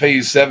be able to pay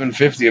you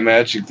 $750 a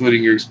match,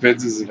 including your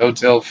expenses and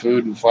hotel,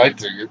 food, and flight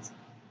tickets."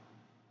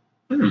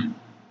 And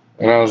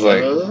I was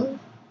like,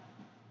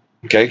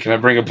 "Okay, can I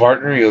bring a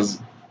partner?" He goes,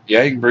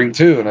 "Yeah, you can bring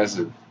 2." And I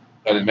said,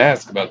 "I didn't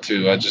ask about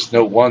 2. I just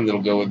know 1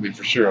 that'll go with me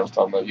for sure." I was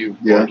talking about you,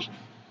 of course.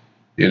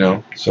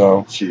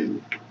 So. Shit.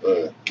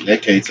 In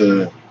that case,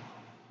 you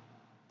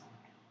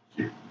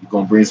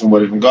gonna bring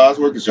somebody from God's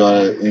work, or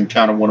y'all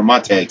encounter one of my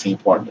tag team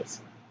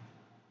partners?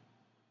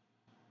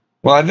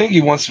 Well, I think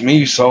he wants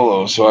me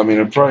solo, so I mean,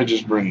 I'd probably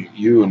just bring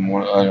you and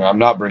one. I'm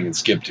not bringing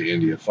Skip to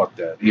India. Fuck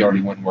that. He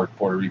already went and worked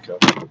Puerto Rico.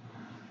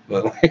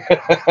 But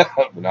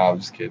no, I'm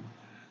just kidding.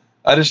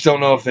 I just don't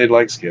know if they'd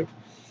like Skip.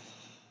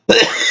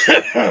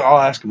 I'll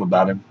ask him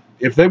about him.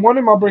 If they want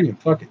him, I'll bring him.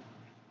 Fuck it.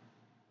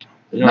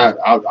 If not,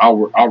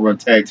 I'll run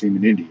tag team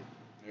in India.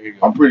 There you go.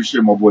 I'm pretty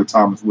sure my boy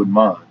Thomas wouldn't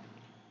mind.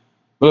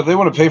 But if they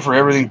want to pay for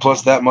everything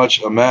plus that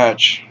much a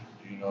match,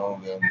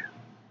 then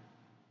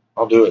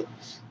I'll do it.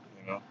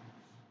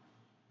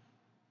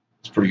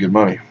 It's pretty good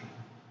money.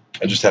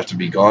 I just have to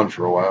be gone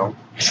for a while.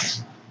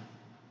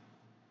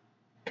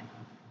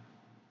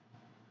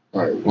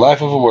 Right.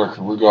 Life of a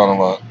worker. We're gone a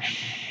lot.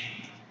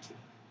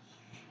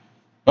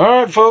 All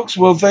right, folks.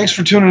 Well, thanks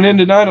for tuning in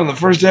tonight on the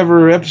first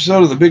ever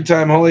episode of the Big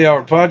Time Holy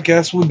Hour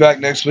podcast. We'll be back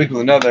next week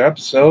with another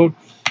episode.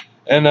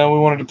 And we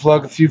wanted to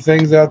plug a few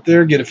things out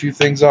there, get a few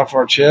things off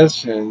our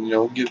chests, and,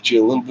 get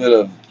you a little bit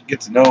of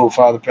get to know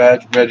Fther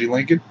Padge, Reggie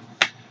Lincoln.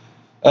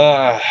 This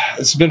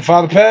has been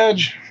Fther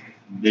Padge.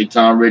 Big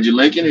Time Reggie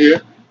Lincoln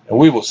here. And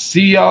we will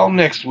see y'all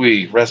next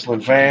week,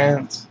 wrestling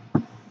fans.